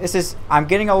this is I'm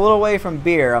getting a little away from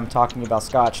beer. I'm talking about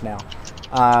Scotch now.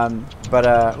 Oh,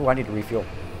 I need to refuel.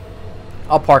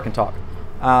 I'll park and talk.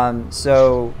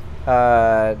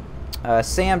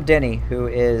 Sam Denny, who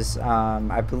is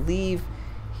I believe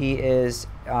he is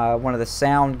one of the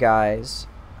sound guys,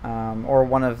 or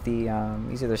one of the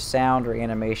he's either sound or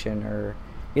animation, or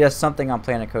he does something on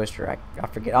Planet Coaster. I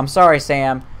forget. I'm sorry,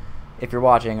 Sam, if you're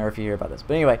watching or if you hear about this.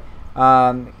 But anyway,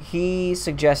 he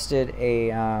suggested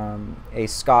a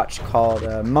Scotch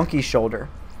called Monkey Shoulder,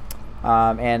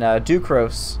 and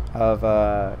Ducros of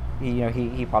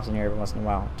he pops in here every once in a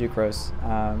while. Ducros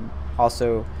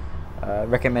also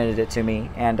recommended it to me,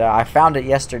 and I found it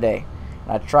yesterday.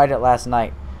 And I tried it last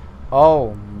night.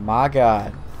 Oh my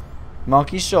God,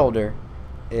 Monkey Shoulder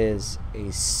is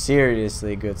a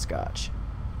seriously good Scotch.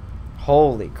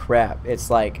 Holy crap! It's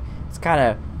kind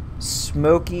of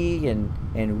smoky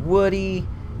and woody,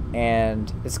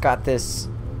 and it's got this.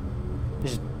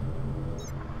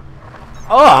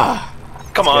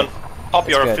 Come on, good. pop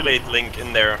your good. affiliate link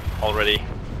in there already.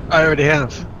 I already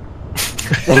have.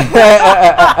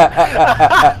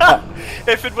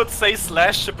 If it would say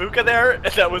 /Shibuka there,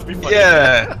 that would be funny.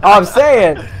 Yeah. I'm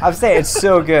saying it's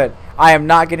so good. I am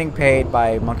not getting paid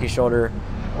by Monkey Shoulder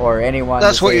or anyone.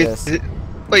 That's to what say you. this.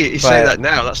 Wait, you say But- that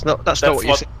now? That's not what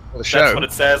you say on the show. That's what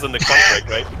it says in the contract,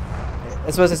 right?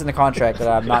 It's supposed to say in the contract that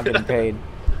I'm not getting paid.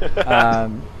 You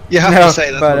have no, to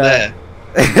say that but, on there.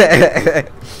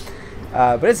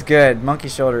 But it's good. Monkey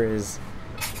Shoulder is.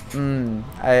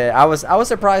 I was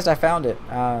surprised I found it.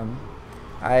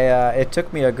 It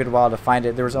took me a good while to find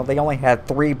it. They only had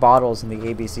 3 bottles in the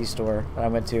ABC store that I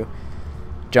went to.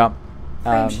 Jump.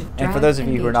 And for those of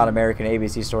you who are not American,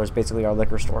 ABC store is basically our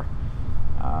liquor store.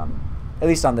 At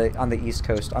least on the East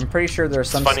Coast. I'm pretty sure there are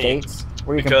some funny, states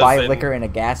where you can because buy in- liquor in a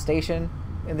gas station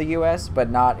in the U.S., but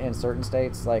not in certain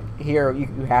states. Like here, you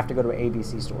have to go to an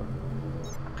ABC store.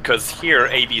 Because here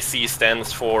ABC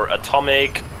stands for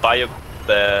Atomic,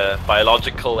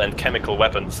 Biological, and Chemical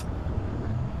Weapons.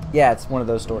 Yeah, it's one of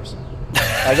those stores.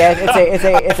 Like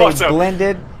it's thought a so.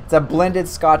 blended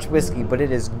Scotch whiskey, but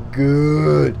it is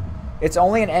good. It's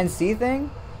only an NC thing.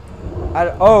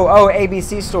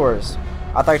 ABC stores.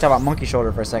 I thought you were talking about Monkey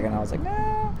Shoulder for a second. I was like,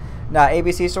 nah,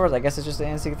 ABC stores. I guess it's just an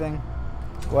NC thing.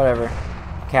 Whatever.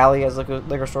 Cali has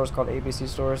liquor stores called ABC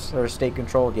stores. They're state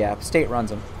controlled. Yeah, state runs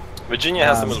them. Virginia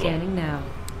has them as well. Scanning now.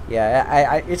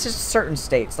 Yeah, it's just certain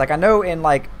states. Like I know in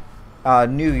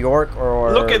New York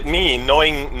or Look at me,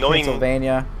 knowing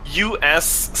Pennsylvania. U.S.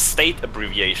 state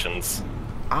abbreviations.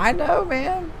 I know,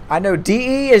 man. I know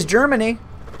DE is Germany.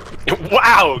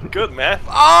 Wow, good man.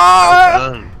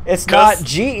 It's 'Cause- not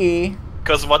GE.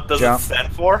 Because what does Jump. it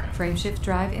stand for? Frameshift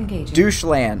drive engaging.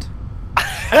 Doucheland.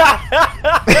 I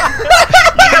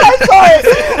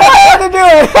had to do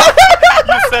it.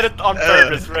 You said it on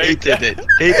purpose, right? He did it.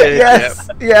 He did it. Yes,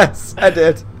 yes, I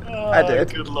did. I Oh,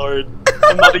 did. Good lord.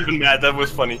 I'm not even mad, that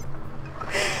was funny.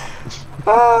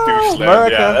 Oh, Doucheland,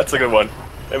 America. yeah, that's a good one.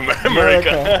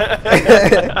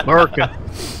 America. America.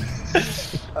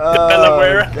 Oh,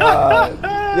 Delaware. God.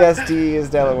 Yes, DE is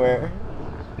Delaware.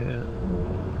 Yeah.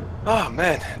 Oh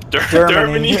man, Germany.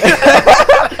 Germany.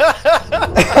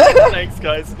 Thanks,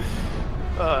 guys.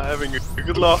 Having a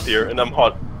good laugh here, and I'm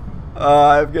hot.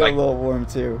 I'm getting Like- a little warm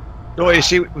too. No, you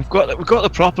see, we've got the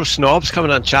proper snobs coming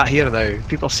on chat here now.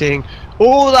 People saying,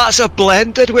 "Oh, that's a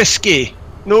blended whiskey."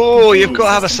 No, you've got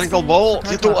to have a single malt.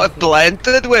 You don't have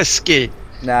blended whiskey.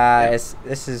 Nah, it's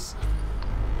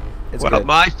Well, good.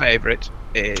 my favourite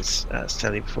is, I was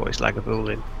telling you before, it's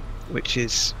Lagavulin, which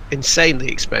is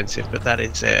insanely expensive, but that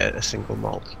is a single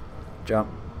malt. Jump.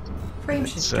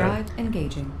 Frameshift It's, drive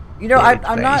engaging. You know, It's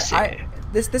I'm not. basic.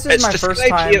 This is It's my first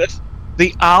described time. here as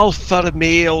the alpha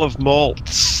male of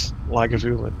malts,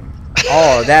 Lagavulin.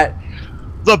 Oh, that.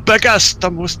 The biggest, the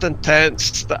most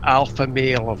intense, the alpha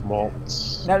male of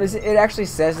malts. Now, it actually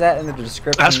says that in the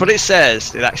description? That's what it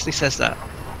says. It actually says that.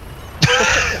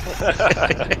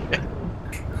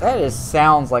 That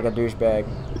sounds like a douchebag.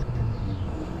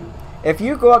 If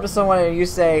you go up to someone and you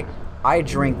say, "I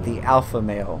drink the alpha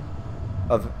male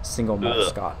of single malt Ugh.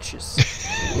 scotches,"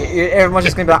 everyone's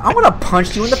just gonna be like, "I'm gonna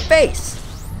punch you in the face.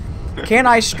 Can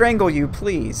I strangle you,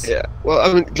 please?" Yeah. Well,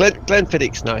 I mean,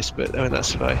 Glenfiddich's nice, but I mean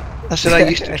that's what I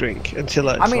used to drink until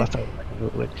I mean, felt like a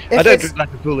fool. if I don't it's- drink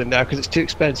like a fool now because it's too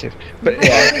expensive. But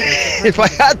if I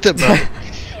had the money,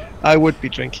 I would be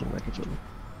drinking like a fool.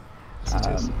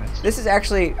 This is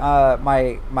actually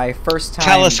my first time.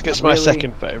 Taliska's my really-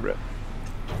 second favourite.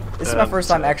 This is my first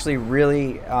time actually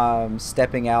really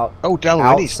stepping out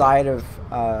Dalwhinnie's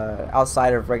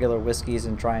outside of regular whiskeys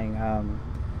and trying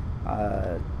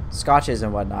scotches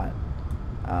and whatnot.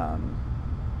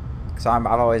 So I've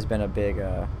always been a big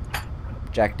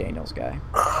Jack Daniels guy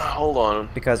Hold on.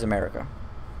 because America.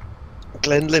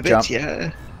 Glenlivet, Jump.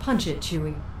 yeah. Punch it,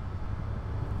 Chewie.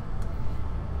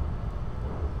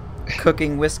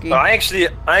 Cooking whiskey. I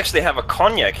actually have a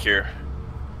cognac here,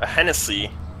 a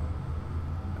Hennessy.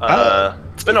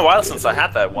 It's been a while since I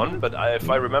had that one, but if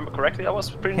I remember correctly, that was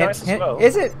pretty nice as well.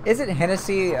 Is it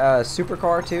Hennessy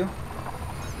supercar too?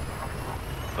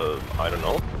 I don't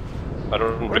know. I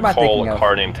don't What am I recall thinking a of?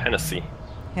 car named Hennessy.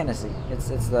 Hennessy. It's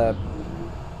the.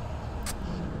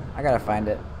 I gotta find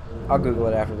it. I'll Google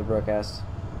it after the broadcast.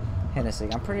 Hennessy.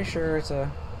 I'm pretty sure it's a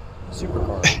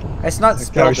supercar. It's not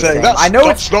spelled the same. I know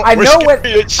it's. I know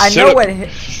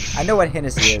what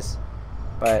Hennessy is.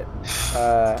 But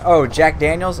oh, Jack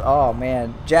Daniels. Oh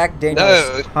man, Jack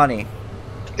Daniels honey.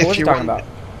 What was he talking about?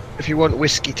 If you want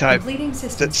whiskey type Completing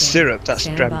system that's scan. syrup, that's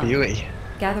Stand by. Drambuie.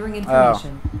 Gathering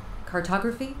information.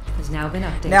 Cartography has now been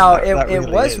updated. Now That it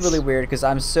really was is. really weird because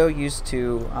I'm so used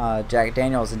to Jack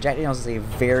Daniels, and Jack Daniels is a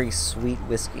very sweet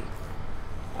whiskey.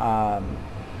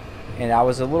 And I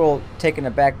was a little taken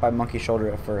aback by Monkey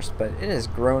Shoulder at first, but it has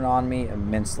grown on me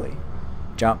immensely.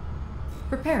 Jump.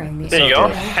 Preparing the There you go,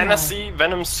 good. Hennessy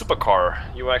Venom Supercar.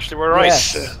 You actually were right,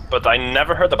 Yes. but I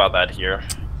never heard about that here.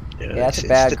 Yeah, it's a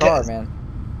bad car, man.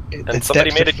 And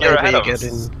somebody made it here ahead of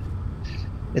us.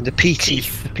 In the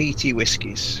peaty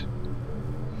whiskies.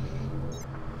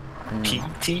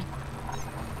 PT.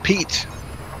 Pete,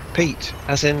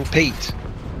 as in Pete.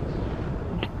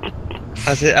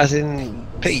 as in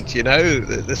Pete, you know,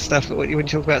 the stuff that when you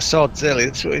talk about sods earlier,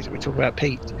 that's what we talk about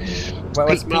Pete.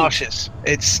 What's Peat marshes.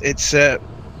 It's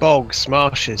bogs,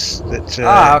 marshes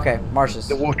that. Okay, marshes.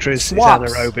 The water is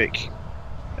Swamps. anaerobic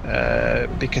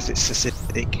because it's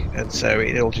acidic, and so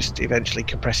it all just eventually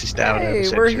compresses down Hey,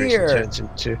 over we're centuries here. and turns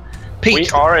into peat. We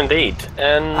are indeed.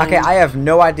 And Okay, I have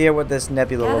no idea what this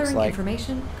nebula looks Gathering like.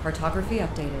 information. Cartography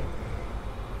updated.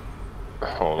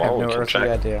 Hold I have on, no we can earthly check.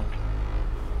 idea.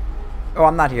 Oh,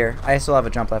 I'm not here. I still have a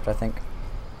jump left, I think.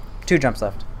 2 jumps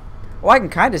left. Oh, I can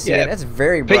kind of see Yeah. it. That's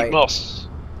very Peat bright. moss,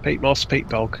 peat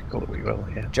bog, call it what you will.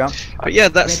 Yeah. Jump. But yeah,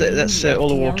 that's Ready, all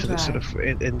the FTL water that's sort drive.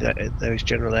 of in those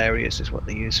general areas is what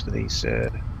they use for these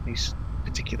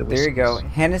particular There you go.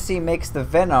 whiskies. Hennessy makes the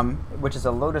Venom, which is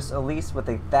a Lotus Elise with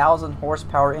a 1,000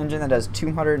 horsepower engine that does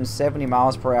 270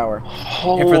 miles per hour.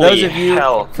 Holy And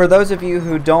hell. for those of you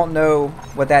who don't know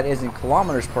what that is in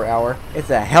kilometers per hour, it's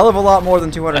a hell of a lot more than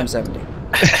 270.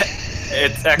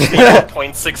 It's actually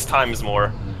 1.6 times more,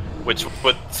 which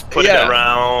would put Yeah. it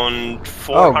around Oh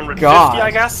 450, God! I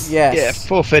guess. Yes. Yeah,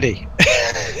 450.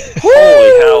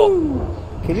 Holy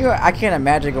hell. Can you? I can't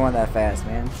imagine going that fast,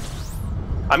 man.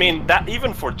 I mean, that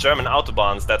even for German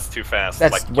autobahns, that's too fast.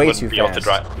 That's like, you way wouldn't too be able to fast.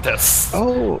 drive. That's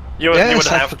Oh, you would yes,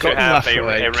 I'd have to forgotten have that a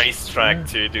way. racetrack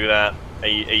to do that.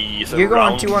 Sort You're of going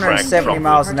round 270 track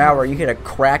miles an hour. You hit a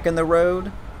crack in the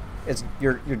road,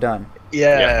 you're done.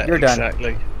 Yeah, You're done.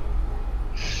 exactly.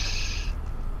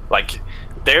 Like,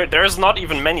 there's not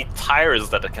even many tires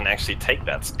that can actually take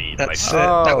that speed. That's like,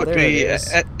 Oh, that would there be it is.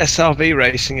 SRV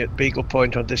racing at Beagle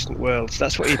Point on Distant Worlds.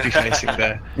 That's what you'd be facing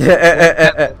there.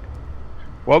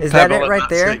 One Is that pebble it and right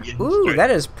that's there? it, you're Ooh, through.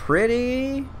 that is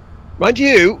pretty. Mind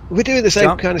you, we're doing the same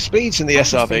Jump. kind of speeds in the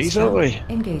SRVs, aren't we?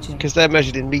 Engaging. Because they're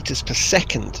measured in meters per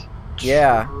second.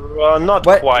 Yeah. not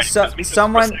What? quite. 'cause meters per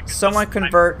Someone second is like-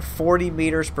 convert 40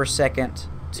 meters per second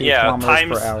to Yeah, kilometers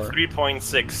times per hour.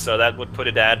 3.6, so that would put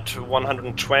it at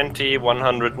 120,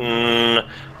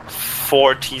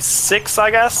 146, I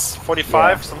guess,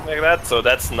 45, Yeah. something like that. So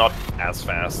that's not as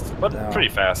fast, but No. pretty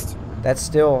fast. That's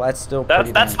still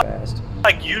pretty that's damn fast.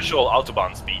 Like usual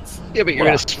autobahn speeds. Yeah, but you're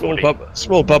Yeah, in a small, totally.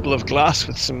 small bubble of glass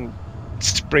with some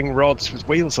spring rods with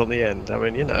wheels on the end. I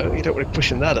mean, you know, you don't want to be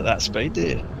pushing that at that speed, do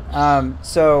you?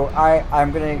 So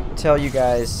I'm gonna tell you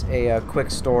guys a quick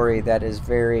story that is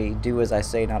very do as I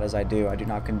say, not as I do. I do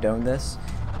not condone this.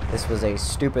 This was a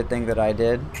stupid thing that I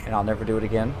did, and I'll never do it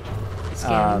again.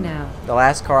 Scanning now. The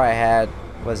last car I had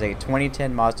was a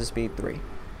 2010 Mazda Speed 3,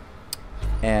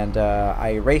 and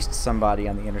I raced somebody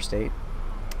on the interstate,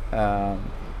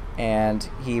 and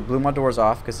he blew my doors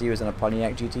off because he was in a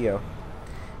Pontiac GTO,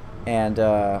 and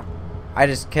I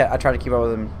tried to keep up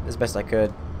with him as best I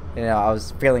could, You know, I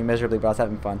was failing miserably, but I was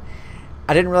having fun.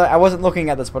 I wasn't looking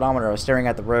at the speedometer. I was staring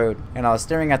at the road, and I was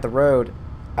staring at the road.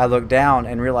 I looked down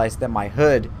and realized that my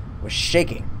hood was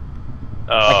shaking,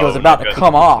 like it was about to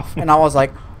come off, and I was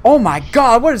like, "Oh my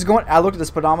God, what is going?" I looked at the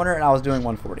speedometer, and I was doing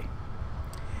 140,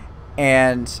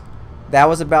 and that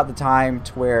was about the time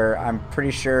to where I'm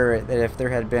pretty sure that if there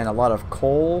had been a lot of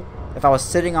coal, if I was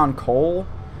sitting on coal,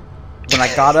 when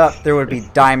I got up, there would be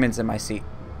diamonds in my seat.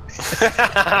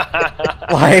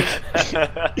 Like,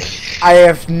 I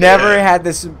have never had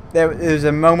this. There was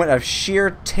a moment of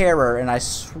sheer terror, and I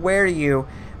swear to you,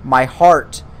 my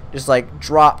heart just like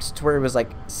dropped to where it was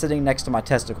like sitting next to my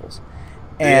testicles,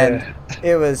 and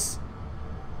it was.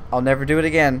 I'll never do it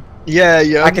again. Yeah.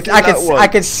 I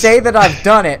could say that I've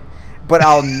done it, but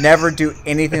I'll never do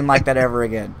anything like that ever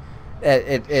again.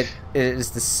 It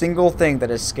is the single thing that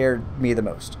has scared me the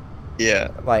most. Yeah,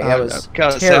 like that was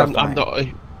terrifying. I'm not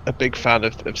a big fan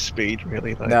of speed,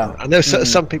 really. Like, no, I know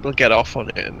some people get off on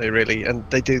it, and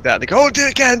they do that. They go, "Oh, do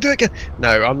it again."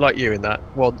 No, I'm like you in that.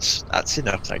 Once, that's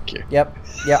enough. Thank you. Yep.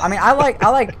 Yeah. I mean, I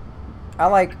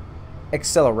like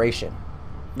acceleration,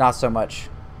 not so much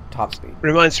top speed.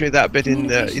 Reminds me of that bit in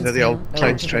the old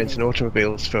Planes, Trains and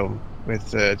Automobiles film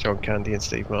with John Candy and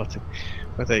Steve Martin,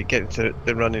 where they get into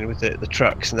the run-in with the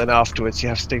trucks, and then afterwards you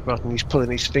have Steve Martin, he's pulling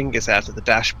his fingers out of the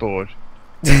dashboard.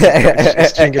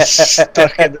 His fingers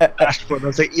stuck in the dashboard. I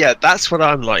was like, yeah, that's what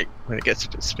I'm like when it gets a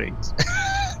bit speed.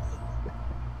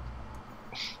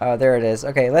 Oh, there it is.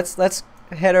 Okay, let's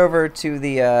head over to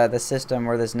the system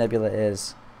where this nebula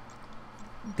is.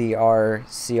 The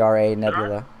RCRA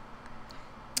Nebula.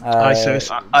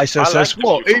 ISO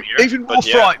what? Even more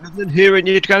frightening than hearing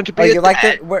you're going to be. Oh, you like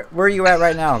it? Where are you at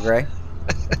right now, Gray?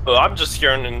 Well, I'm just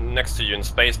here next to you in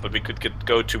space, but we could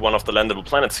go to one of the landable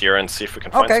planets here and see if we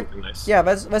can find something nice. Yeah,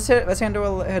 let's head to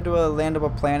a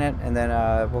landable planet, and then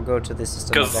we'll go to the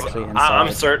system that's actually inside.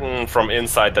 I'm certain from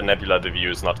inside the nebula the view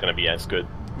is not going to be as good.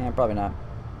 Yeah, probably not.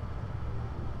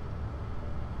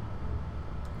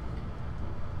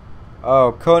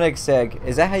 Oh, Koenigsegg.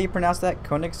 Is that how you pronounce that?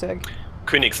 Koenigsegg?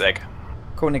 Koenigsegg.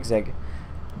 Koenigsegg.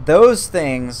 Those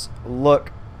things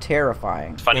look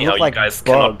terrifying. It's funny how you guys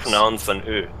cannot pronounce an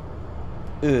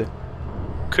Ö.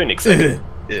 Koenigsegg.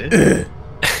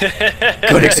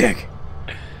 Koenigsegg.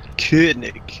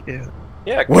 Koenig, yeah.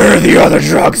 Yeah. Where are the other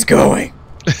drugs going?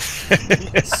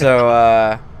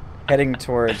 So, heading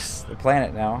towards the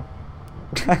planet now.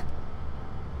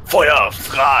 Feuer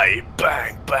frei!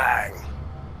 Bang, bang!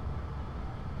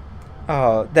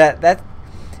 Oh, that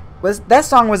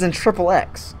song was in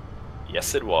XXX.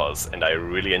 Yes, it was, and I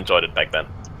really enjoyed it back then.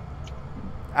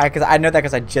 I know that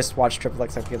because I just watched XXX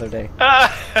like the other day.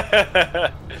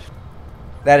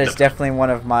 That is definitely one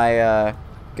of my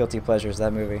guilty pleasures.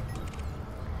 That movie.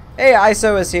 Hey,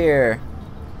 ISO is here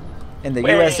in the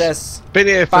USS been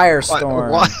here for Firestorm. Quite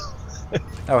a while.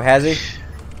 Oh, has he?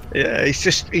 Yeah,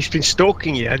 he's been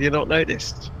stalking you. Have you not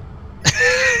noticed?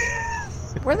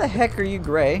 Where the heck are you,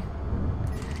 Gray?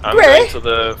 I'm going to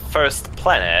the first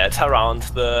planet around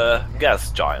the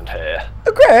gas giant here.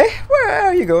 Oh, Gray, where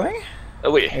are you going?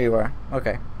 Oui. There you are.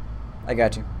 Okay. I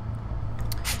got you.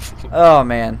 Oh,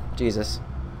 man. Jesus.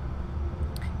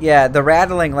 Yeah, the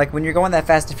rattling, like when you're going that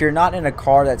fast, if you're not in a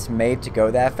car that's made to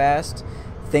go that fast,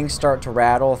 things start to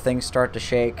rattle, things start to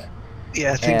shake.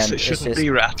 Yeah, things that shouldn't be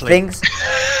rattling.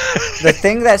 The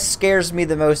thing that scares me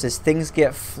the most is things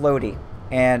get floaty.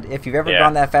 And if you've ever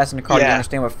gone that fast in a car, you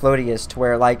understand what floaty is, to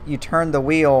where like you turn the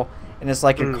wheel and it's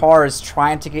like your car is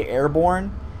trying to get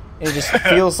airborne. And it just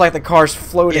feels like the car's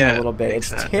floating a little bit.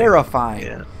 Exactly. It's terrifying.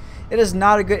 Yeah. It is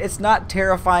not a good. It's not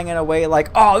terrifying in a way like,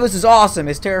 oh, this is awesome.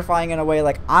 It's terrifying in a way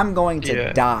like I'm going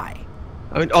to die.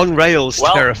 I mean, on rails,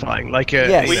 terrifying. Like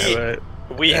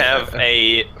we have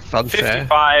a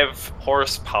 55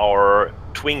 horsepower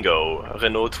Twingo,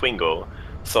 Renault Twingo.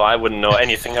 So I wouldn't know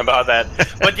anything about that.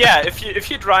 But yeah, if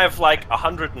you drive like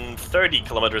 130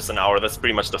 kilometers an hour, that's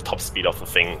pretty much the top speed of the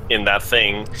thing in that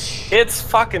thing. It's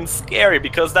fucking scary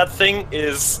because that thing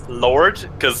is lowered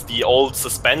because the old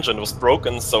suspension was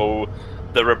broken, so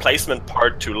the replacement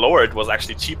part to lower it was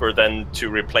actually cheaper than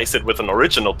to replace it with an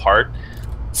original part.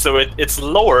 So it's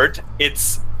lowered,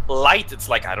 it's light, it's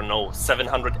like, I don't know,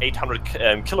 700,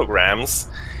 800 kilograms,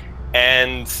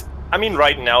 and I mean,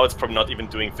 right now it's probably not even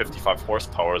doing 55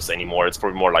 horsepower anymore. It's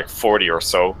probably more like 40 or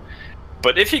so.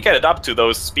 But if you get it up to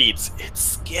those speeds, it's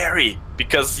scary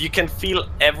because you can feel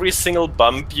every single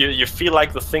bump. You feel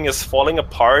like the thing is falling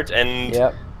apart, and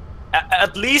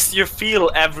at least you feel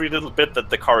every little bit that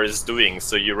the car is doing,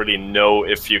 so you really know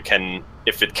if it can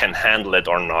handle it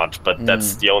or not. But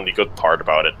that's the only good part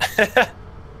about it.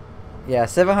 Yeah,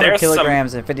 700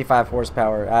 kilograms and 55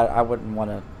 horsepower. I wouldn't want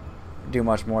to do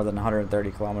much more than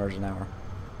 130 kilometers an hour.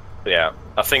 Yeah,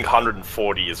 I think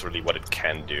 140 is really what it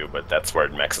can do, but that's where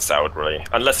it maxes out, really.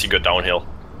 Unless you go downhill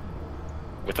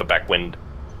with the backwind.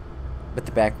 With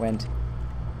the backwind.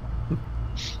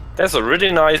 There's a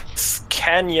really nice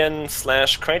canyon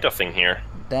 / crater thing here.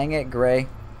 Dang it, Gray.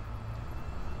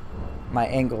 My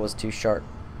angle was too sharp.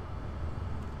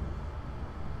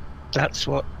 That's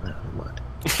what. No, never mind.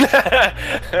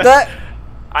 That.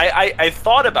 I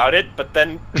thought about it, but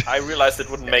then I realized it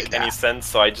wouldn't make any sense,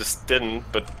 so I just didn't.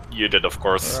 But you did, of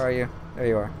course. Where are you? There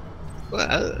you are.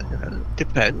 Well,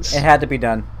 depends. It had to be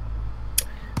done.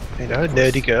 You know,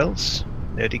 nerdy girls.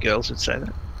 Nerdy girls would say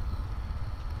that.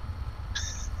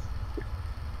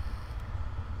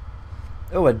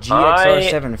 Oh, a GXR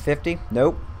 750?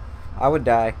 Nope. I would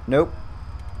die. Nope.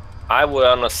 I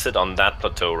wanna sit on that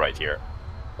plateau right here.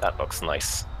 That looks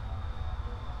nice.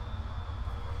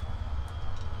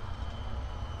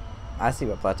 I see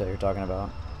what plateau you're talking about.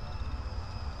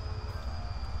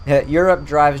 Yeah, Europe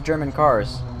drives German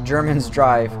cars. Germans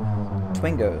drive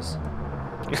Twingos.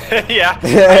 Yeah,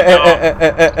 I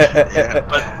know.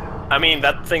 But I mean,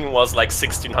 that thing was like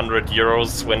 1,600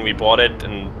 euros when we bought it,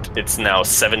 and it's now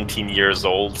 17 years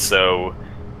old. So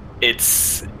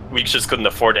we just couldn't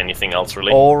afford anything else,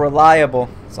 really. All reliable.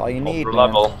 That's all you need.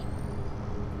 Reliable. Man.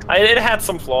 It had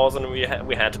some flaws, and we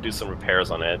had to do some repairs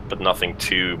on it, but nothing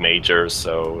too major.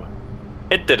 So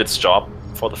it did its job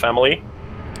for the family.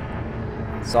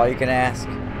 That's all you can ask.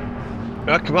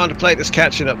 Well, Commander Plate is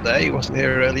catching up there. He wasn't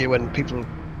here earlier when people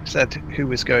said who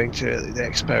was going to the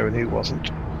expo and who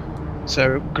wasn't.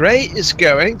 So Gray is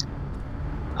going.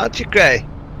 Aren't you, Gray?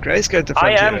 Gray's going to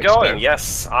I Frontier am Expo. going,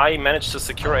 yes. I managed to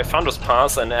secure a Founders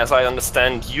Pass, and as I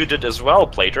understand, you did as well,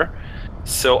 Plater.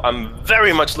 So I'm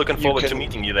very much looking forward to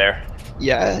meeting you there.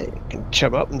 Yeah, you can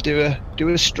chum up and do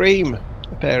a stream,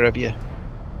 a pair of you.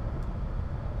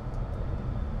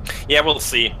 Yeah, we'll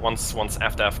see. Once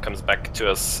FDF comes back to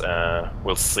us,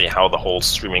 we'll see how the whole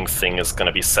streaming thing is going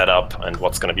to be set up and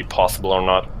what's going to be possible or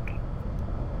not.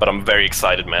 But I'm very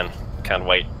excited, man. Can't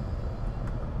wait.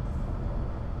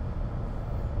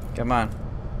 Come on.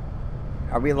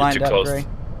 Are we lined up, close. Gray?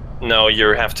 No, you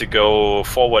have to go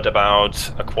forward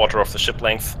about a quarter of the ship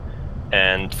length,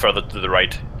 and further to the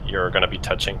right, you're going to be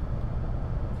touching.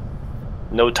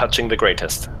 No touching the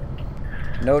greatest.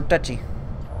 No touchy.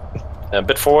 A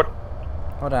bit forward.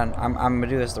 Hold on. I'm gonna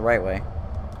do this the right way.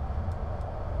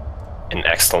 An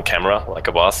excellent camera, like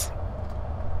a boss.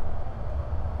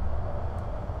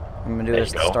 I'm gonna do There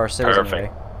this you the go. Star Citizen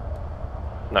Perfect. way.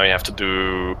 Now you have to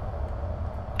do...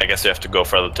 I guess you have to go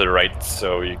further to the right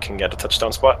so you can get a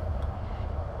touchdown spot.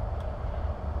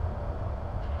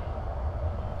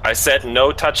 I said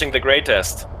no touching the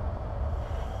greatest.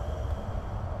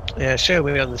 Yeah, show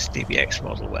me on this DBX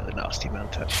model where the nasty man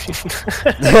touched.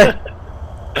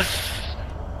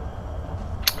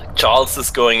 Charles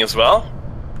is going as well.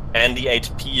 And the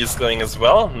HP is going as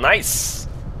well. Nice!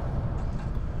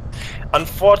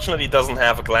 Unfortunately, it doesn't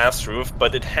have a glass roof,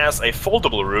 but it has a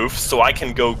foldable roof, so I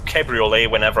can go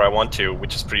cabriolet whenever I want to,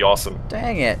 which is pretty awesome.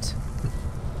 Dang it.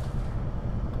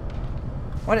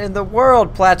 What in the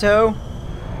world, Plateau?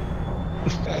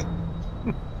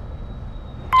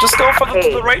 Just go for to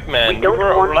the right, man. You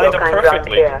were lined up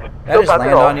perfectly. That just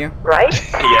landed on you. Right?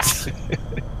 Yes.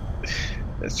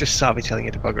 It's just Savi telling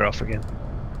you to bugger off again.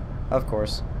 Of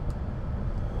course.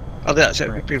 Oh, that's it.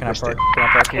 Right, We can I missed it. park, can I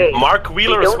park here? Hey, Mark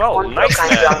Wheeler we as don't well. want Nice, your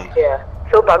kind man. around here,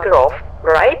 so bugger off,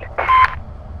 right?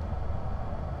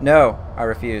 No, I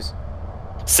refuse.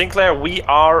 Sinclair, we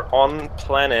are on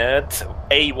planet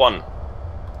A1.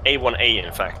 A1A,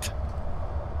 in fact.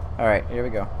 Alright, here we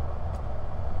go.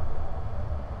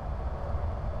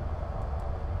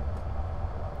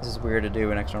 This is weird to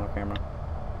do an external camera.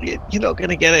 You're not going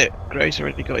to get it. Gray's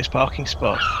already got his parking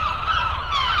spot.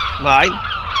 Mine.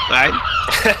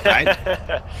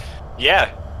 Yeah.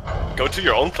 Go to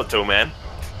your own plateau, man.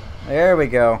 There we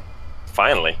go.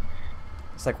 Finally.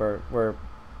 It's like we're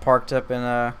parked up in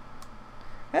a...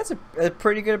 That's a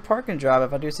pretty good parking job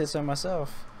if I do say so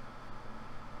myself.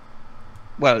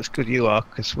 Well, it's good you are,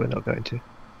 because we're not going to.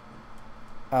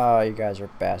 Oh, you guys are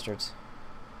bastards.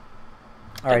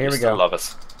 Alright, And here you we still go. love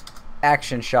us.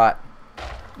 Action shot.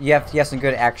 You have some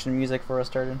good action music for us,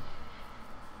 Sturgeon?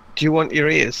 Do you want your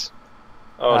ears?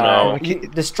 Oh no.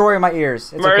 Destroy my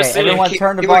ears. It's Mercy. okay. Everyone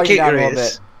turn the You wanna volume keep down a your little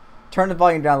ears? bit. Turn the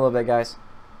volume down a little bit, guys.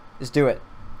 Just do it.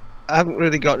 I haven't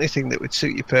really got anything that would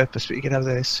suit your purpose, but you can have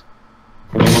this.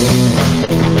 The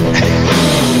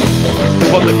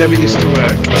one that never used to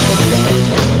work.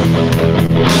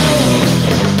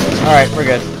 Alright, we're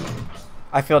good.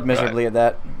 I failed miserably at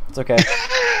that. It's okay.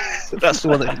 That's the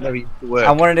one that never used to work.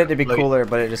 I wanted it to be cooler,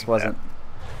 but it just wasn't.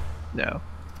 No.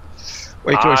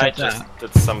 Wait, till I it's just that.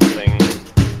 did something.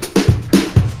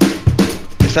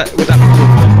 Is that would that be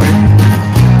cool?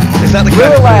 Is that the kind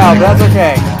Really of loud, cool? but that's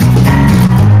okay.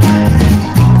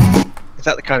 Is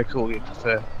that the kind of cool you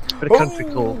prefer? Bit of country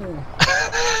cool.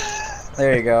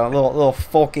 There you go, a little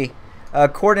folky.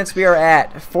 Coordinates we are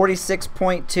at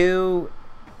 46.2,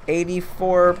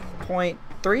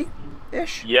 84.3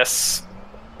 ish. Yes.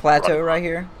 Plateau right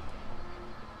here.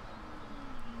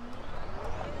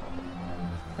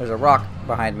 There's a rock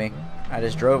behind me. I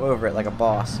just drove over it like a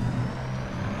boss.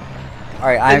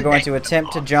 Alright, I'm going to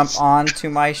attempt to jump onto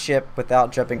my ship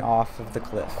without jumping off of the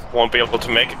cliff. Won't be able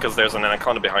to make it because there's an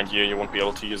anaconda behind you. You won't be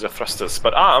able to use your thrusters.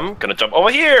 But I'm gonna jump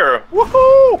over here.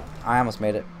 Woohoo! I almost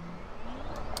made it.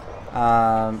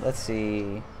 Let's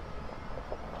see.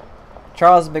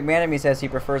 Charles McManamy says he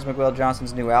prefers Miguel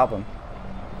Johnson's new album.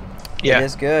 Yeah, It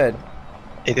is good.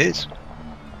 it is.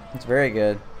 It's very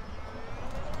good.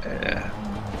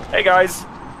 Hey guys,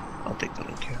 I'll take the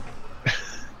look here.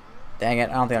 Dang it,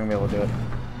 I don't think I'm going to be able to do it.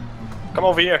 come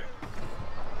over here.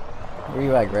 Where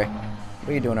you at, Gray? What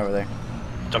are you doing over there?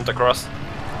 Jumped across.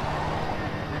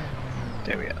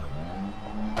 There we are.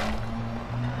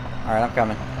 Alright, I'm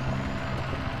coming.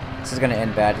 This is going to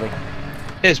end badly.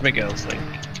 Here's Miguel's thing.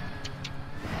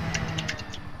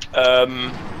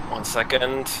 1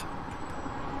 second.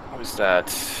 Who's that?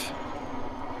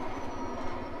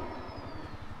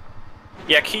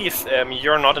 Yeah, Keith,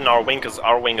 you're not in our wing because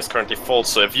our wing is currently full.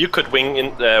 So if you could wing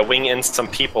in some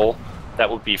people, that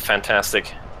would be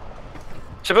fantastic.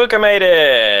 Shabuka made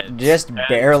it. Just And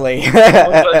barely.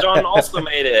 John also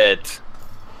made it.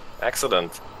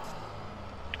 Excellent.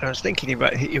 I was thinking you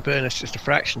might hit your burners just a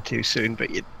fraction too soon,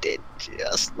 but you did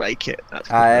just make it.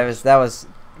 That's that was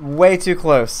way too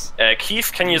close.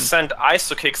 Keith, can you send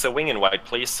Isokix a wing invite,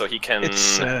 please, so he can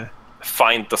It's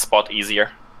find the spot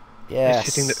easier?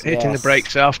 Yes. hitting the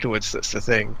brakes afterwards. That's the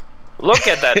thing. Look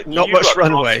at that! Not view much across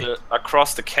runway.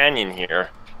 across the canyon here.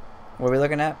 What are we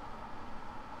looking at?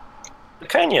 The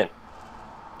canyon.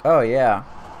 Oh, yeah.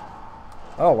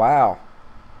 Oh, wow.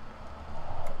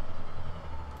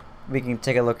 We can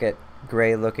take a look at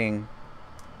Gray looking,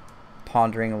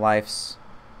 pondering life's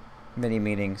many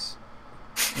meanings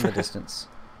in the distance.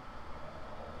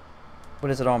 What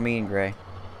does it all mean, Gray?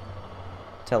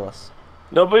 Tell us.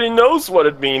 Nobody knows what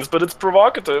it means, but it's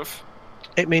provocative.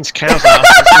 It means cows'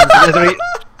 asses and leathery,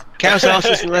 cows'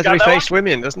 asses and leathery-faced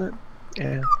women, doesn't it?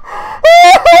 Yeah.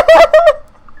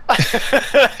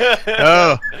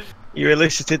 Oh, you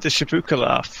elicited the Shabuka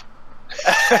laugh.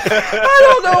 I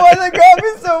don't know why that got me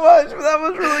so much, but that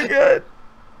was really good.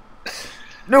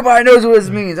 Nobody knows what this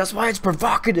means. That's why it's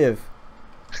provocative.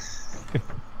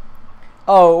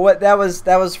 Oh, what that was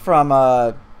from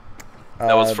That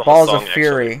was from a Balls song, of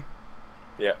Fury.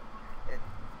 actually. Yeah.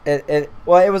 It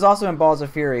was also in Balls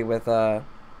of Fury with no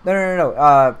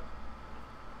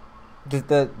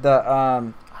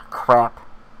crap.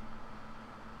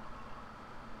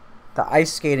 The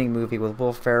ice skating movie with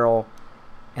Will Ferrell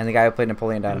and the guy who played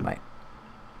Napoleon Dynamite.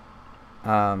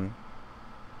 Come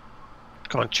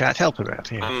on, chat, help him out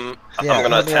here. Yeah, I'm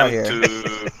gonna help me out attempt here.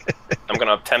 to. I'm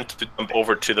gonna attempt to jump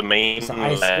over to the It was an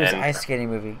ice mainland. skating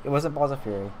movie. It wasn't Balls of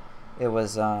Fury. It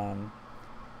was I'm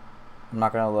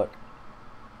not gonna look.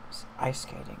 It was ice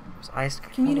skating. It was ice. what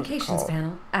was it Communications called?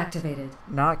 panel activated.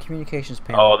 Not communications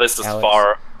panel. Oh, this is Alex.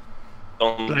 far.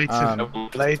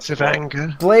 Don't- Blades of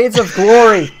anger. Blades of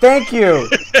Glory. Thank you.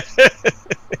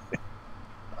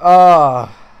 Oh,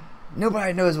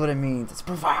 nobody knows what it means. It's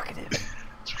provocative.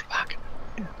 It's provocative.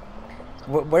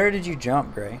 Where did you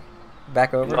jump, Gray?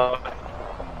 Back over? No, I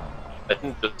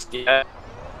didn't just yet.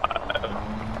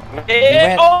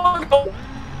 went- Oh, no.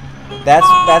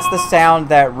 That's the sound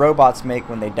that robots make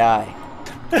when they die.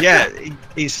 Yeah,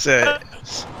 he's the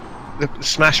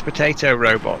smashed potato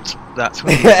robot. That's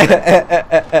what he's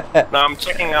Now I'm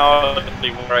checking out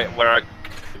where I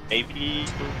maybe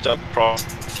jump across.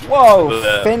 Whoa,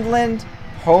 the- Finland,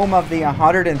 home of the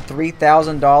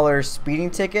 $103,000 speeding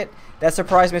ticket. That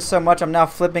surprised me so much. I'm now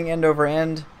flipping end over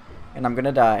end, and I'm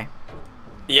gonna die.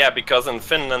 Yeah, because in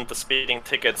Finland the speeding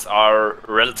tickets are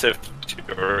relative to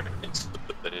your.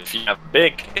 If you have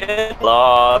big, a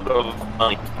lot of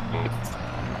money.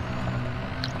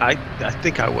 I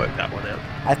think I worked that one out.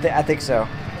 I think so.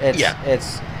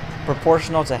 It's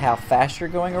proportional to how fast you're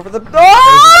going over the.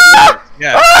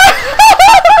 Yeah.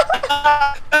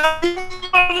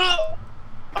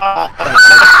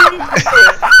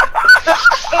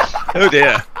 Oh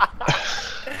dear.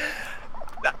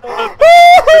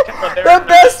 The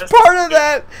best part of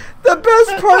that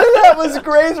was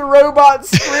Gray's robot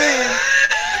scream.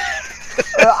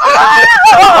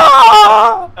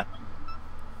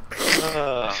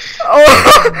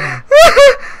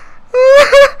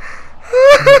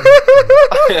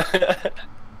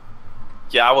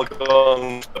 Yeah, I will go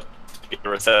on the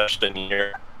reception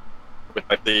here with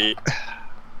my feet.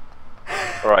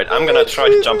 Alright, I'm gonna try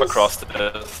to jump across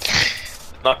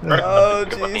this. Not Oh,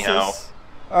 perfect, but anyhow. Jesus.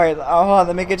 Alright, hold on.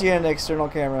 Let me get you an external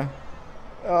camera.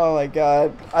 Oh, my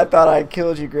God. I thought I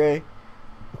killed you, Gray.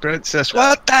 Princess,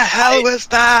 what the hell was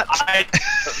that?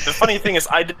 The funny thing is,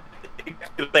 I did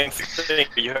the same thing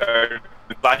you heard.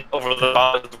 Like over the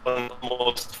bars,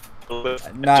 almost.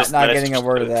 Not getting a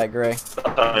word of that, Gray.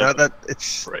 No, that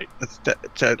it's Right. That's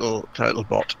total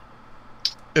bot.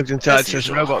 Inside says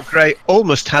Robot Grey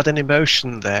almost had an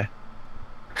emotion there.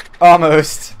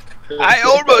 Almost. I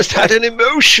almost had an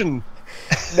emotion.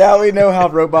 Now we know how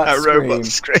robots A scream. robot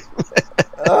scream.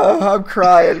 Oh, I'm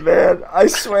crying, man. I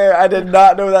swear I did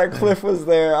not know that cliff was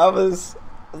there. I was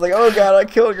like, oh God, I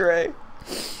killed Gray.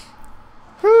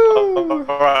 Whew.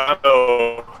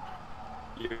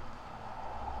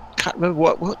 Can't remember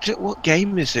what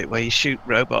game is it where you shoot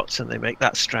robots and they make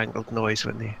that strangled noise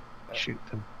when they shoot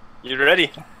them. You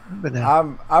ready? But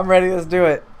now. I'm ready. Let's do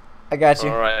it. I got you.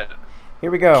 Alright. Here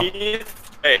we go.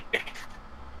 Keith, hey.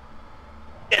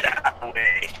 Get out of the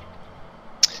way.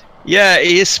 Yeah,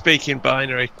 he is speaking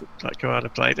binary like Commander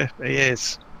Plater. He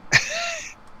is.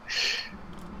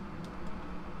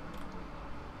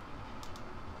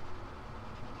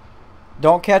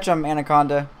 Don't catch him,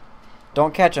 Anaconda.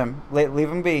 Don't catch him. Leave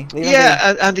him be. Leave him be. Yeah,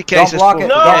 and in Don't case block it.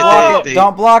 No!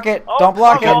 Don't block it. Oh, Don't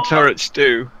block Gun it. turrets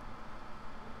do.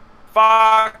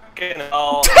 Fucking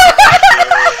hell.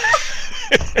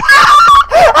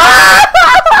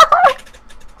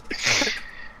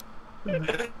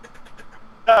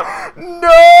 No!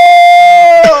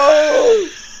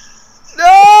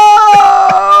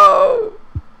 No!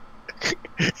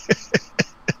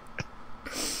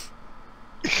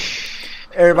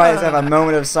 Everybody's have a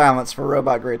moment of silence for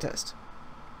Robot Greatest.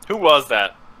 Who was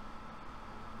that?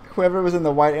 Whoever was in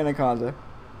the white anaconda.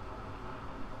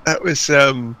 That was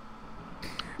yeah.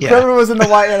 Whoever was in the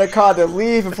white anaconda,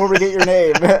 leave before we get your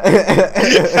name.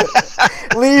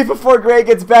 Leave before Gray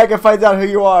gets back and finds out who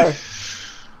you are.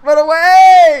 Run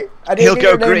away! I didn't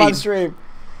get your name on stream.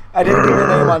 I didn't get your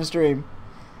name on stream.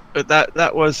 But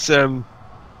that was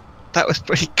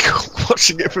pretty cool.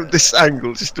 Watching it from this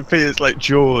angle just appears like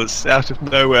Jaws out of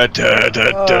nowhere. He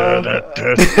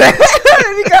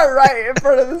got right in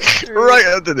front of the screen. Right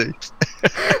underneath.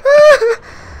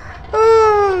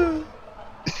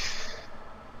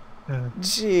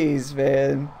 Jeez,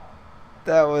 man.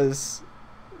 That was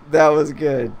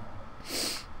good.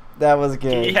 That was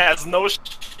good. He has no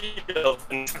shield.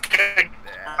 He's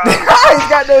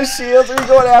got no shields. Are you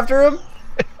going after him?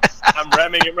 I'm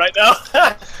ramming him right now.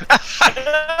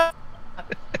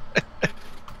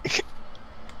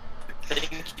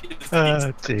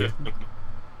 Oh dear.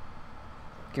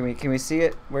 Can we see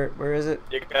it? Where is it?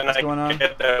 You're gonna What's going on?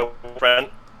 get the friend.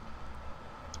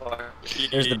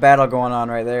 There's the battle going on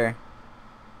right there.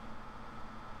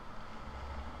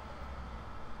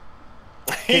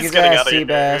 Kick He's his getting ass, out of here.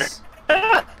 Seabass.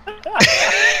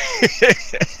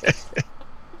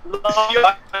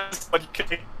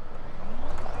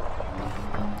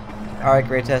 Alright,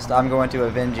 Great Test, I'm going to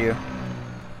avenge you.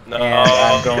 No. And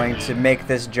I'm going to make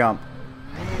this jump.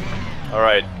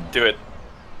 Alright, do it.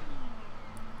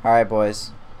 Alright,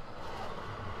 boys.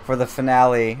 For the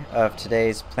finale of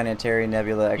today's Planetary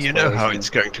Nebula exploration. You know how it's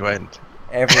going to end.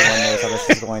 Everyone knows how this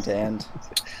is going to end.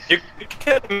 You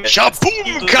can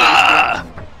Shaboomka!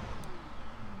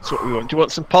 That's what we want. Do you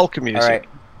want some polka music? Alright.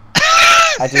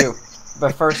 I do.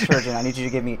 But first, Turgeon, I need you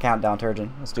to give me a countdown, Turgeon.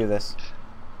 Let's do this.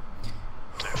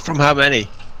 From how many?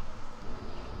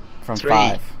 From 3,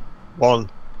 5. 1.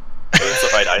 It's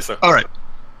alright, ISO. Alright,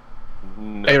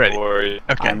 No Are you ready? worry.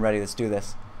 okay. I'm ready. Let's do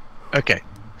this. Okay.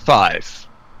 5,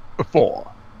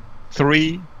 4,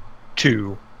 3,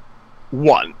 2,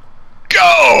 1.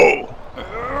 Go!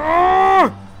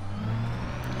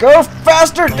 Go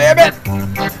faster, damn it!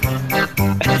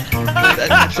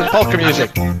 Some polka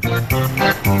music.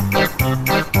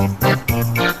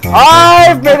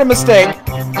 I've made a mistake.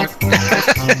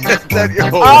 Then you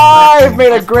hold. I've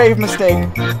made a grave mistake.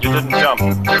 You didn't jump.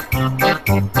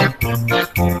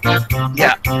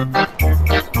 Yeah.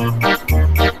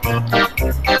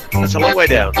 That's a long way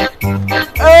down.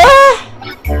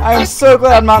 I am so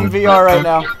glad I'm not in VR right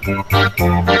now.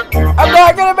 I'm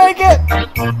not gonna make it!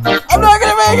 I'm not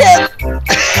gonna make it!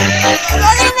 I'm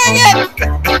not gonna make it!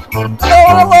 I don't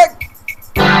wanna look!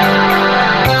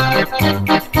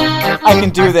 I can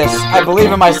do this. I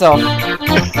believe in myself.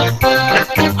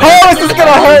 Holy this is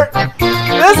gonna hurt.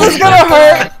 This is gonna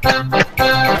hurt.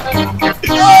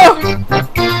 Oh!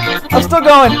 I'm still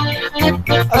going.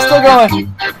 I'm still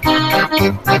going.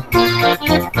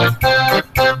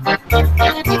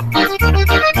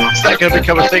 Is that going to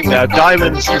become a thing now?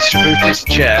 Diamonds and Shabuka's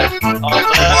chair.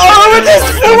 Oh, it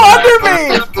just flew under me!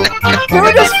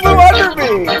 It just flew under me!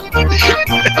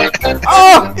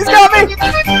 Oh, he's got me!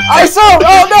 ISO!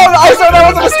 Oh no, ISO,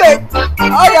 that was a mistake!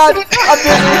 Oh god, I'm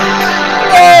dizzy.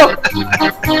 No!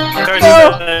 No!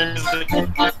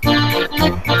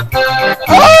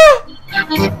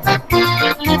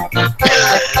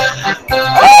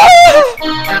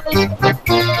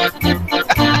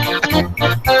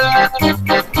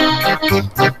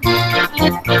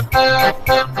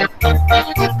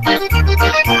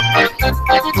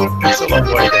 It's a long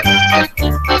way there.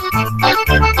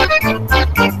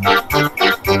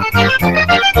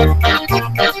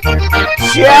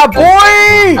 Yeah,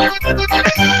 boy!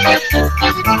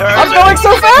 I'm going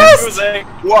so fast!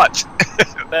 What?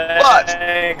 What?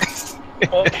 Thanks.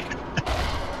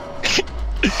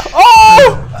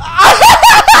 Oh!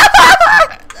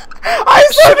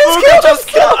 Shabuka just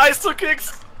killed ISO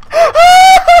kicks.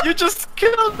 You just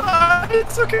killed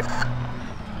ISO kicks.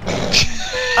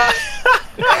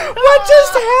 What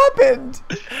just happened?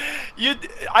 You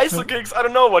ISO kicks. I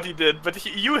don't know what he did, but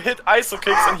you hit ISO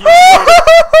kicks and he.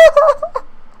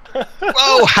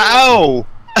 Whoa! How?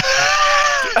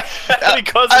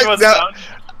 Because he was down.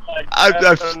 I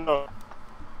don't know.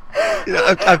 You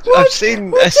know, I've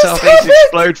seen SRBs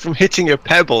explode from hitting a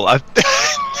pebble. I've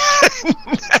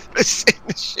never seen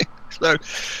the shit explode.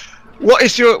 What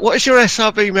is your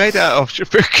SRB made out of,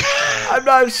 Shabuka? I'm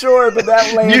not sure, but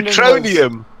that landing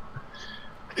Neutronium.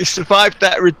 It survived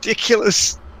that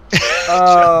ridiculous.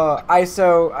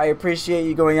 ISO, I appreciate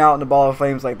you going out in a ball of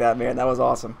flames like that, man. That was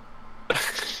awesome.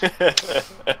 That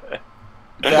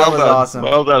was awesome.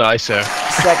 Well done, ISO.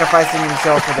 Sacrificing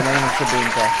himself for the name of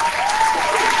Shabuka.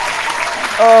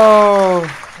 Oh.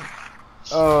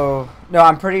 Oh. No,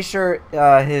 I'm pretty sure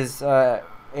his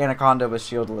Anaconda was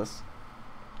shieldless.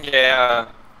 Yeah.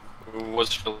 He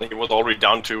was already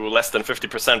down to less than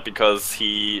 50% because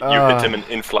you hit him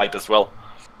in flight as well.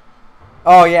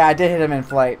 Oh yeah, I did hit him in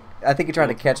flight. I think he tried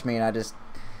to catch me and I just...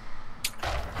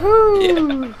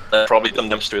 Yeah, that probably done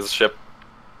damage to his ship.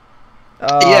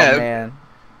 Oh Yeah. man.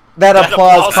 That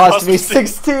applause cost me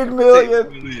 16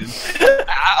 million.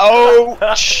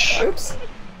 Ouch! Oops.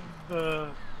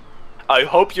 I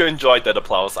hope you enjoyed that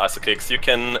applause, ISOKicks. You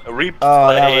can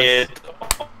replay it.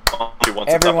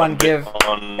 Everyone give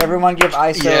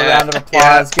ISO a round of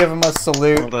applause. Give him a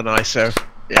salute. Well done, ISO.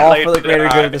 All for the greater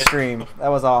good of the stream. That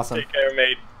was awesome. Take care,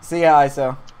 mate. See ya,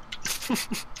 ISO.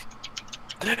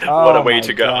 What a way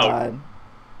to go. God.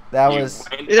 That was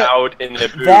out in the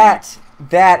boom.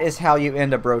 That is how you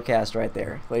end a broadcast right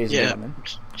there, ladies and gentlemen.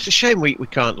 It's a shame we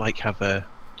can't like have an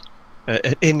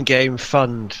in-game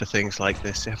fund for things like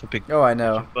this. They have a big I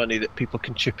know. money that people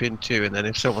can chip into, and then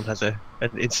if someone has an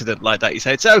incident like that, you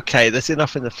say it's okay. There's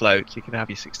enough in the float. You can have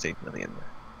your 16 million there.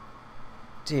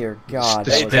 Dear God,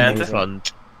 The that was spend amazing.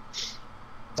 fund.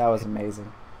 That was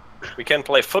amazing. We can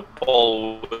play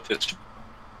football with this.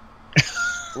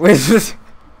 With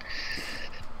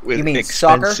you mean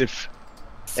expensive,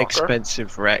 Soccer?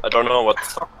 expensive wreck. I don't know what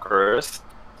soccer is.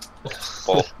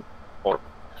 Football or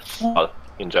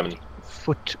in Germany.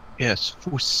 Yes,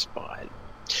 Fußball.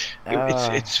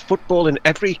 It's football in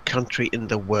every country in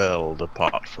the world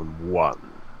apart from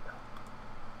one.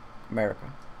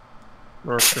 America.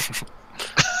 The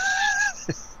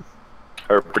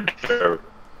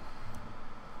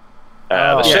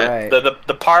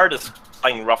part is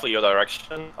flying roughly your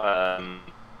direction.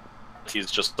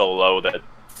 He's just so low that it's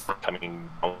coming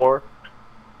downward.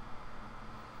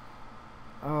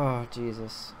 Oh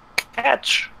Jesus.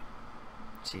 Catch.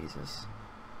 Jesus.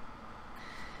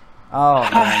 Oh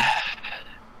man.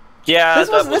 Yeah, this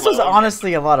was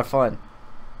honestly a lot of fun.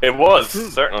 It was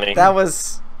certainly. That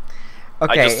was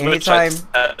okay. Anytime.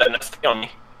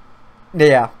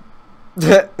 Yeah.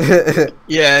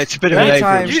 Yeah, it's a bit of an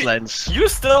Abrams lens. You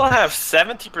still have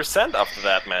 70% after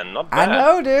that, man. Not bad. I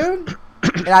know, dude.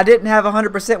 And I didn't have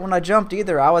 100% when I jumped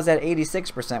either. I was at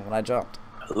 86% when I jumped.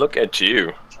 Look at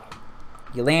you.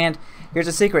 You land. Here's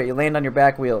a secret. You land on your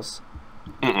back wheels.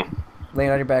 Land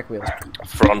on your back wheels.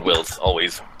 Front wheels,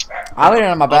 always. I landed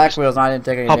on my back wheels and I didn't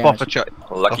take any damage. Hop off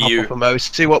a Lucky you. Hop off a mouse.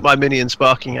 See what my minion's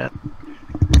barking at.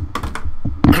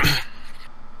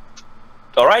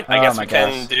 Alright, I guess we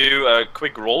can do a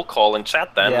quick roll call in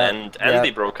chat then and end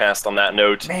the broadcast on that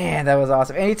note. Man, that was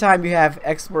awesome. Anytime you have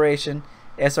exploration,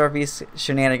 SRV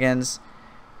shenanigans,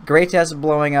 great test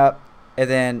blowing up, and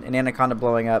then an anaconda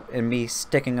blowing up, and me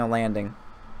sticking a landing.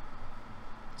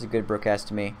 It's a good broadcast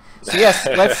to me. So yes,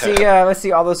 let's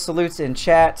see all those salutes in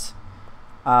chat.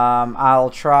 I'll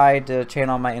try to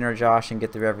channel my inner Josh and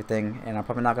get through everything, and I'm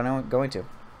probably not going to.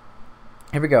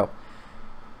 Here we go.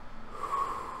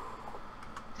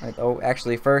 Right, oh,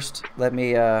 actually, first let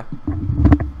me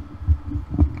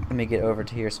get over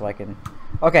to here so I can.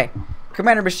 Okay,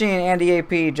 Commander Machine, Andy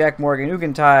AP, Jack Morgan,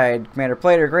 Ugentide, Commander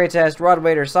Plater, Greatest,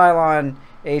 Rodwaiter, Cylon,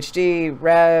 HD,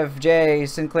 Rav J,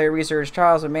 Sinclair Research,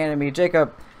 Charles and Manamy,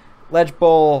 Jacob, Ledge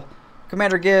Bull,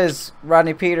 Commander Giz,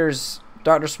 Rodney Peters,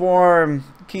 Dr. Swarm,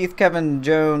 Keith Kevin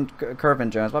Jones,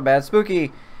 Curvin Jones, my bad,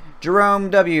 Spooky, Jerome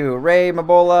W, Ray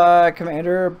Mabola,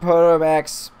 Commander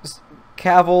Potomax,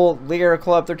 Cavalier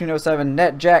Club 1307,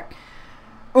 Net Jack,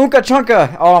 Unka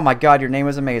Chunka. Oh my God, your name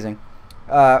was amazing.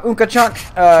 Unka Chunk,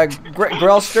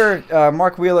 Grelster,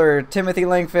 Mark Wheeler, Timothy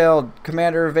Langfield,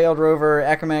 Commander Veiled Rover,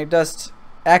 Academic Dust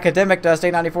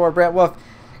 894, Brent Wolf,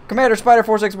 Commander Spider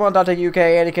 461, Dante UK,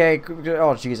 Andy K.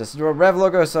 Oh Jesus, Rev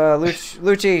Logos,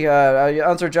 Lucci,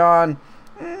 Unser John,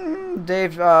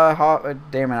 Dave.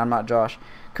 Damn it, I'm not Josh.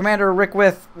 Commander Rick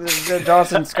with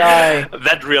Johnson Sky.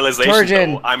 That realization,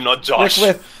 Turgeon, though, I'm not Josh.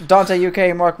 Rick with Dante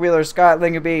UK, Mark Wheeler, Scott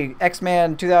Lingaby,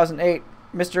 X-Man 2008,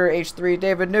 Mr. H3,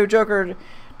 David New Joker,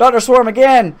 Dr. Swarm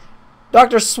again,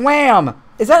 Dr. Swam.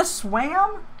 Is that a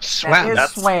Swam? Swam. That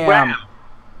is Swam.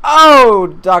 Oh,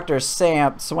 Dr.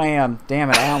 Swam.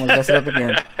 Damn it, I almost messed it up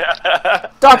again.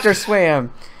 Dr.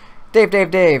 Swam. Dave,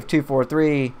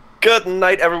 243. Good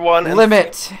night, everyone. And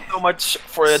Limit. Thank you so much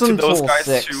to those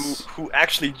guys who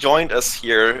actually joined us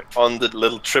here on the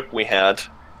little trip we had.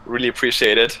 Really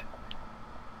appreciate it.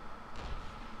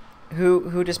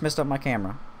 Who just messed up my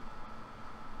camera?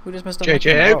 Who just messed up my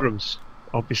J.J. camera? Abrams,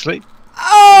 obviously.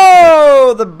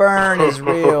 Oh, the burn is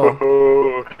real.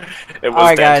 It was All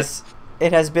right, guys.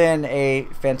 It has been a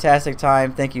fantastic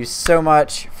time. Thank you so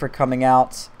much for coming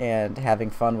out and having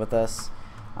fun with us.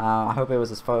 I hope it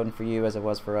was as fun for you as it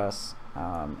was for us.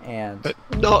 But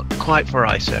not quite for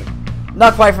ISO.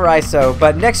 Not quite for ISO,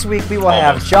 but next week we will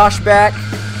have Josh back,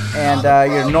 and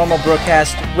your normal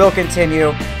broadcast will continue.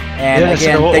 And Yes,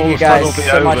 again, and thank you guys the fun will be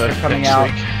so much over for coming next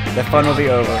out. week. The fun will be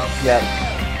over. Yep.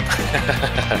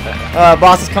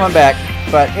 Boss is coming back.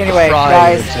 But anyway, Fry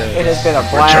guys, returns. it has been a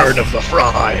blast. Return of the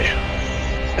Fry.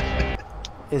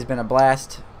 It has been a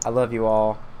blast. I love you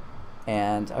all.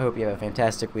 And I hope you have a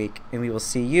fantastic week. And we will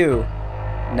see you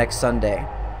next Sunday.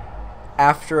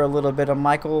 After a little bit of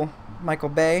Michael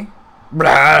Bay.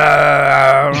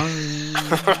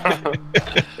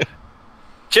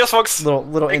 Cheers, folks.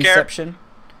 Little Take care. Inception.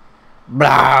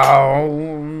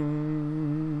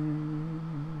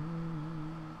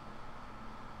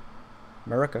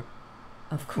 America.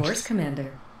 Of course,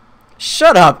 Commander.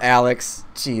 Shut up, Alex.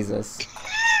 Jesus.